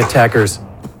approaching attackers.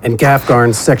 In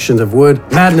Gafgarn's section of wood,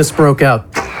 madness broke out.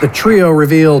 The trio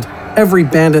revealed. Every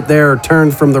bandit there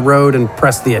turned from the road and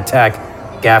pressed the attack.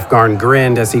 Gafgarn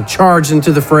grinned as he charged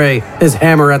into the fray, his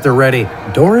hammer at the ready.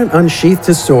 Doran unsheathed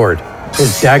his sword,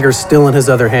 his dagger still in his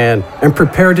other hand, and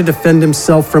prepared to defend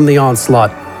himself from the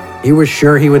onslaught. He was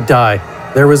sure he would die.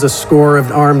 There was a score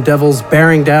of armed devils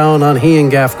bearing down on he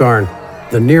and Gafgarn.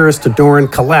 The nearest to Doran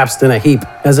collapsed in a heap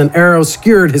as an arrow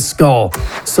skewered his skull.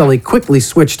 Sully quickly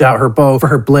switched out her bow for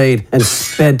her blade and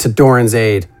sped to Doran's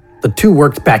aid. The two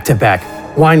worked back to back,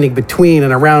 winding between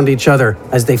and around each other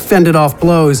as they fended off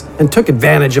blows and took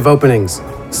advantage of openings.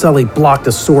 Sully blocked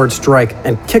a sword strike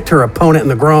and kicked her opponent in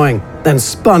the groin, then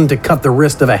spun to cut the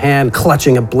wrist of a hand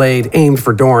clutching a blade aimed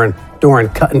for Doran. Doran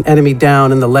cut an enemy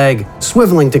down in the leg,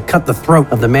 swiveling to cut the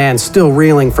throat of the man still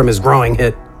reeling from his growing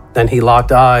hit. Then he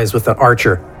locked eyes with the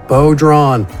archer, bow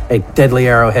drawn, a deadly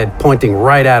arrowhead pointing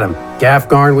right at him.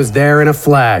 Gafgarn was there in a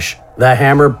flash, the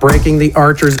hammer breaking the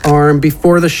archer's arm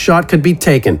before the shot could be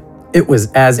taken. It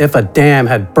was as if a dam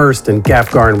had burst and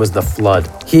Gafgarn was the flood.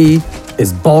 He,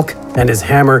 his bulk, and his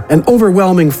hammer, an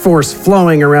overwhelming force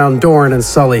flowing around Doran and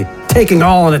Sully, taking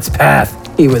all in its path.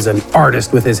 He was an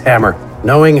artist with his hammer,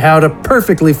 knowing how to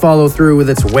perfectly follow through with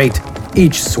its weight.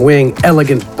 Each swing,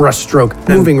 elegant brushstroke,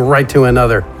 moving right to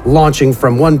another, launching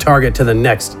from one target to the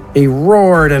next. He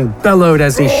roared and bellowed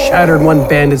as he shattered one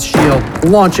bandit's shield,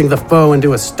 launching the foe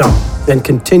into a stump, then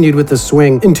continued with the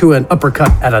swing into an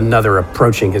uppercut at another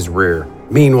approaching his rear.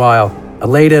 Meanwhile,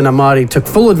 Aleida and Amadi took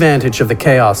full advantage of the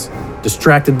chaos.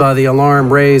 Distracted by the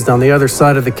alarm raised on the other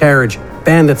side of the carriage,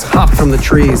 bandits hopped from the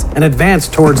trees and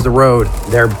advanced towards the road,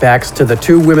 their backs to the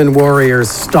two women warriors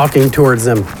stalking towards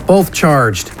them. Both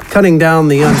charged, cutting down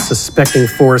the unsuspecting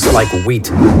force like wheat.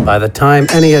 By the time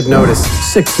any had noticed,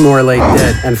 6 more lay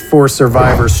dead and 4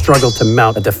 survivors struggled to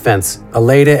mount a defense.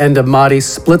 Aleida and Amadi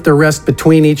split the rest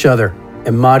between each other.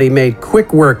 Amadi made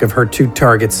quick work of her 2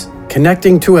 targets,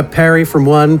 connecting to a parry from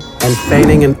one and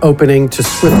feigning an opening to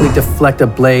swiftly deflect a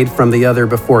blade from the other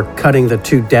before cutting the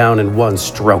 2 down in one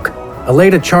stroke.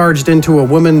 Aleida charged into a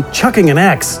woman, chucking an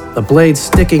axe, the blade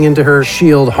sticking into her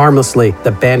shield harmlessly.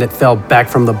 The bandit fell back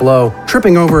from the blow,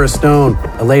 tripping over a stone.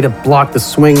 Aleida blocked the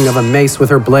swing of a mace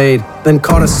with her blade, then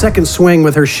caught a second swing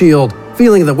with her shield.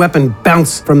 Feeling the weapon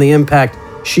bounce from the impact,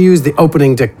 she used the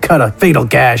opening to cut a fatal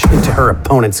gash into her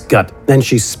opponent's gut. Then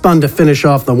she spun to finish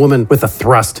off the woman with a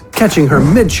thrust, catching her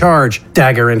mid-charge,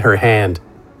 dagger in her hand.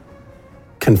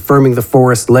 Confirming the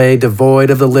forest lay devoid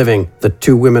of the living, the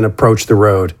 2 women approached the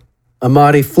road.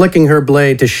 Amadi flicking her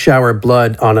blade to shower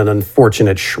blood on an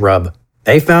unfortunate shrub.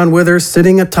 They found Withers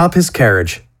sitting atop his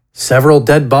carriage, several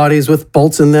dead bodies with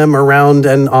bolts in them around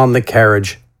and on the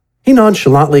carriage. He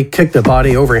nonchalantly kicked a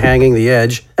body overhanging the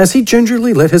edge as he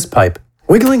gingerly lit his pipe.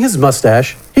 Wiggling his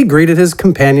mustache, he greeted his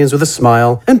companions with a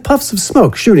smile and puffs of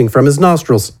smoke shooting from his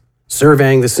nostrils.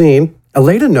 Surveying the scene,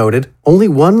 Aleida noted only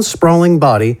one sprawling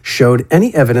body showed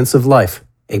any evidence of life.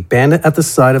 A bandit at the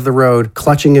side of the road,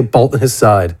 clutching a bolt in his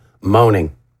side,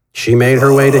 moaning. She made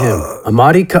her way to him.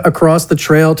 Amadi cut across the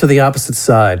trail to the opposite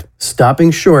side,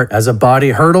 stopping short as a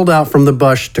body hurtled out from the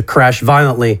bush to crash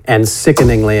violently and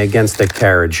sickeningly against a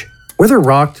carriage. Wither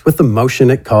rocked with the motion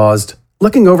it caused,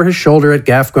 looking over his shoulder at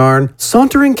Gafgarn,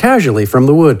 sauntering casually from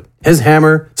the wood. His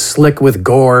hammer, slick with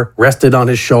gore, rested on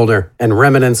his shoulder, and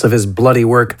remnants of his bloody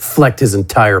work flecked his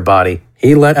entire body.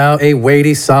 He let out a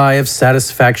weighty sigh of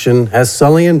satisfaction as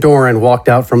Sully and Doran walked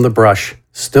out from the brush,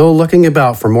 still looking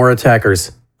about for more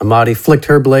attackers. Amadi flicked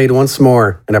her blade once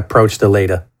more and approached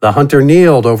Aleida. The hunter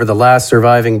kneeled over the last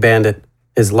surviving bandit,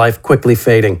 his life quickly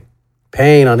fading,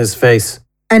 pain on his face.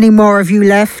 Any more of you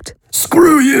left?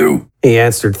 Screw you, he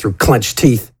answered through clenched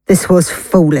teeth. This was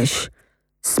foolish.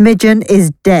 Smidgen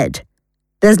is dead.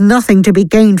 There's nothing to be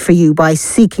gained for you by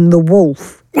seeking the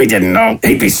wolf. We didn't know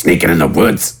he'd be sneaking in the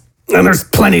woods, and there's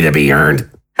plenty to be earned.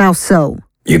 How so?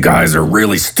 You guys are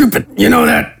really stupid, you know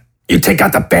that? You take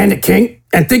out the Bandit King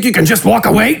and think you can just walk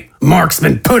away? Mark's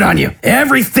been put on you.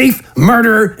 Every thief,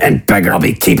 murderer, and beggar will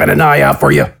be keeping an eye out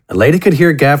for you. Aleida could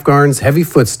hear Gafgarn's heavy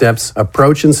footsteps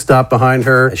approach and stop behind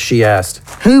her as she asked,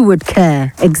 Who would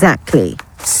care, exactly?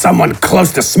 Someone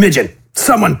close to Smidgen.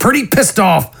 Someone pretty pissed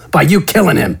off by you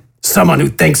killing him. Someone who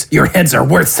thinks your heads are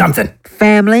worth something.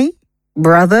 Family?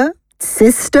 Brother?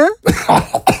 Sister?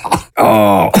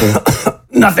 Oh,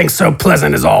 nothing so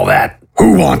pleasant as all that.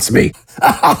 Who wants me?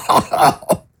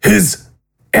 His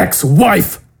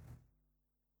ex-wife.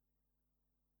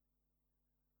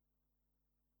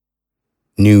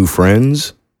 New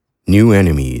friends, new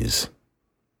enemies.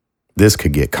 This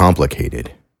could get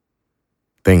complicated.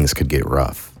 Things could get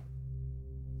rough.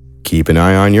 Keep an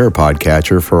eye on your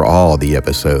podcatcher for all the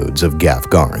episodes of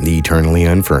Gafgarn the Eternally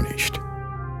Unfurnished.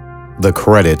 The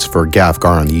credits for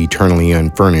Gafgarn the Eternally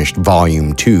Unfurnished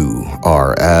Volume 2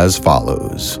 are as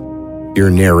follows. Your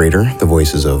narrator, the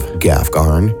voices of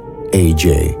Gafgarn,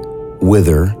 AJ,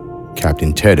 Wither,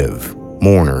 Captain Tedev,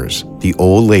 Mourners, the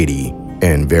Old Lady,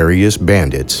 and various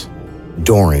bandits,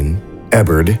 Doran,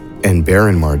 Eberd, and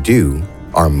Baron Mardu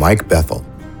are Mike Bethel.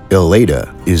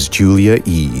 Aleida is Julia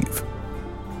Eve.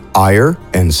 Ire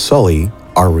and Sully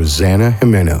are Rosanna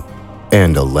Jimeno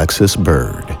and Alexis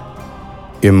Bird.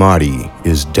 Imadi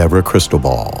is Deborah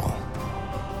Cristobal.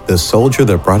 The soldier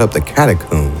that brought up the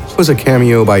catacombs was a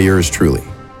cameo by yours truly.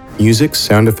 Music,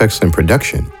 sound effects, and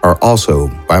production are also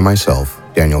by myself,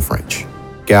 Daniel French.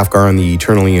 Gafgarn the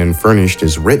Eternally Unfurnished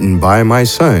is written by my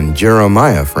son,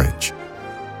 Jeremiah French.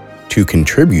 To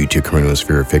contribute to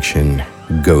Chronosphere Fiction,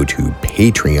 go to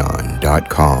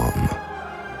patreon.com.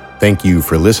 Thank you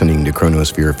for listening to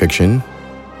Chronosphere Fiction.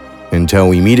 Until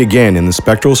we meet again in the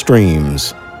spectral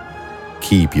streams,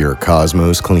 keep your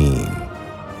cosmos clean.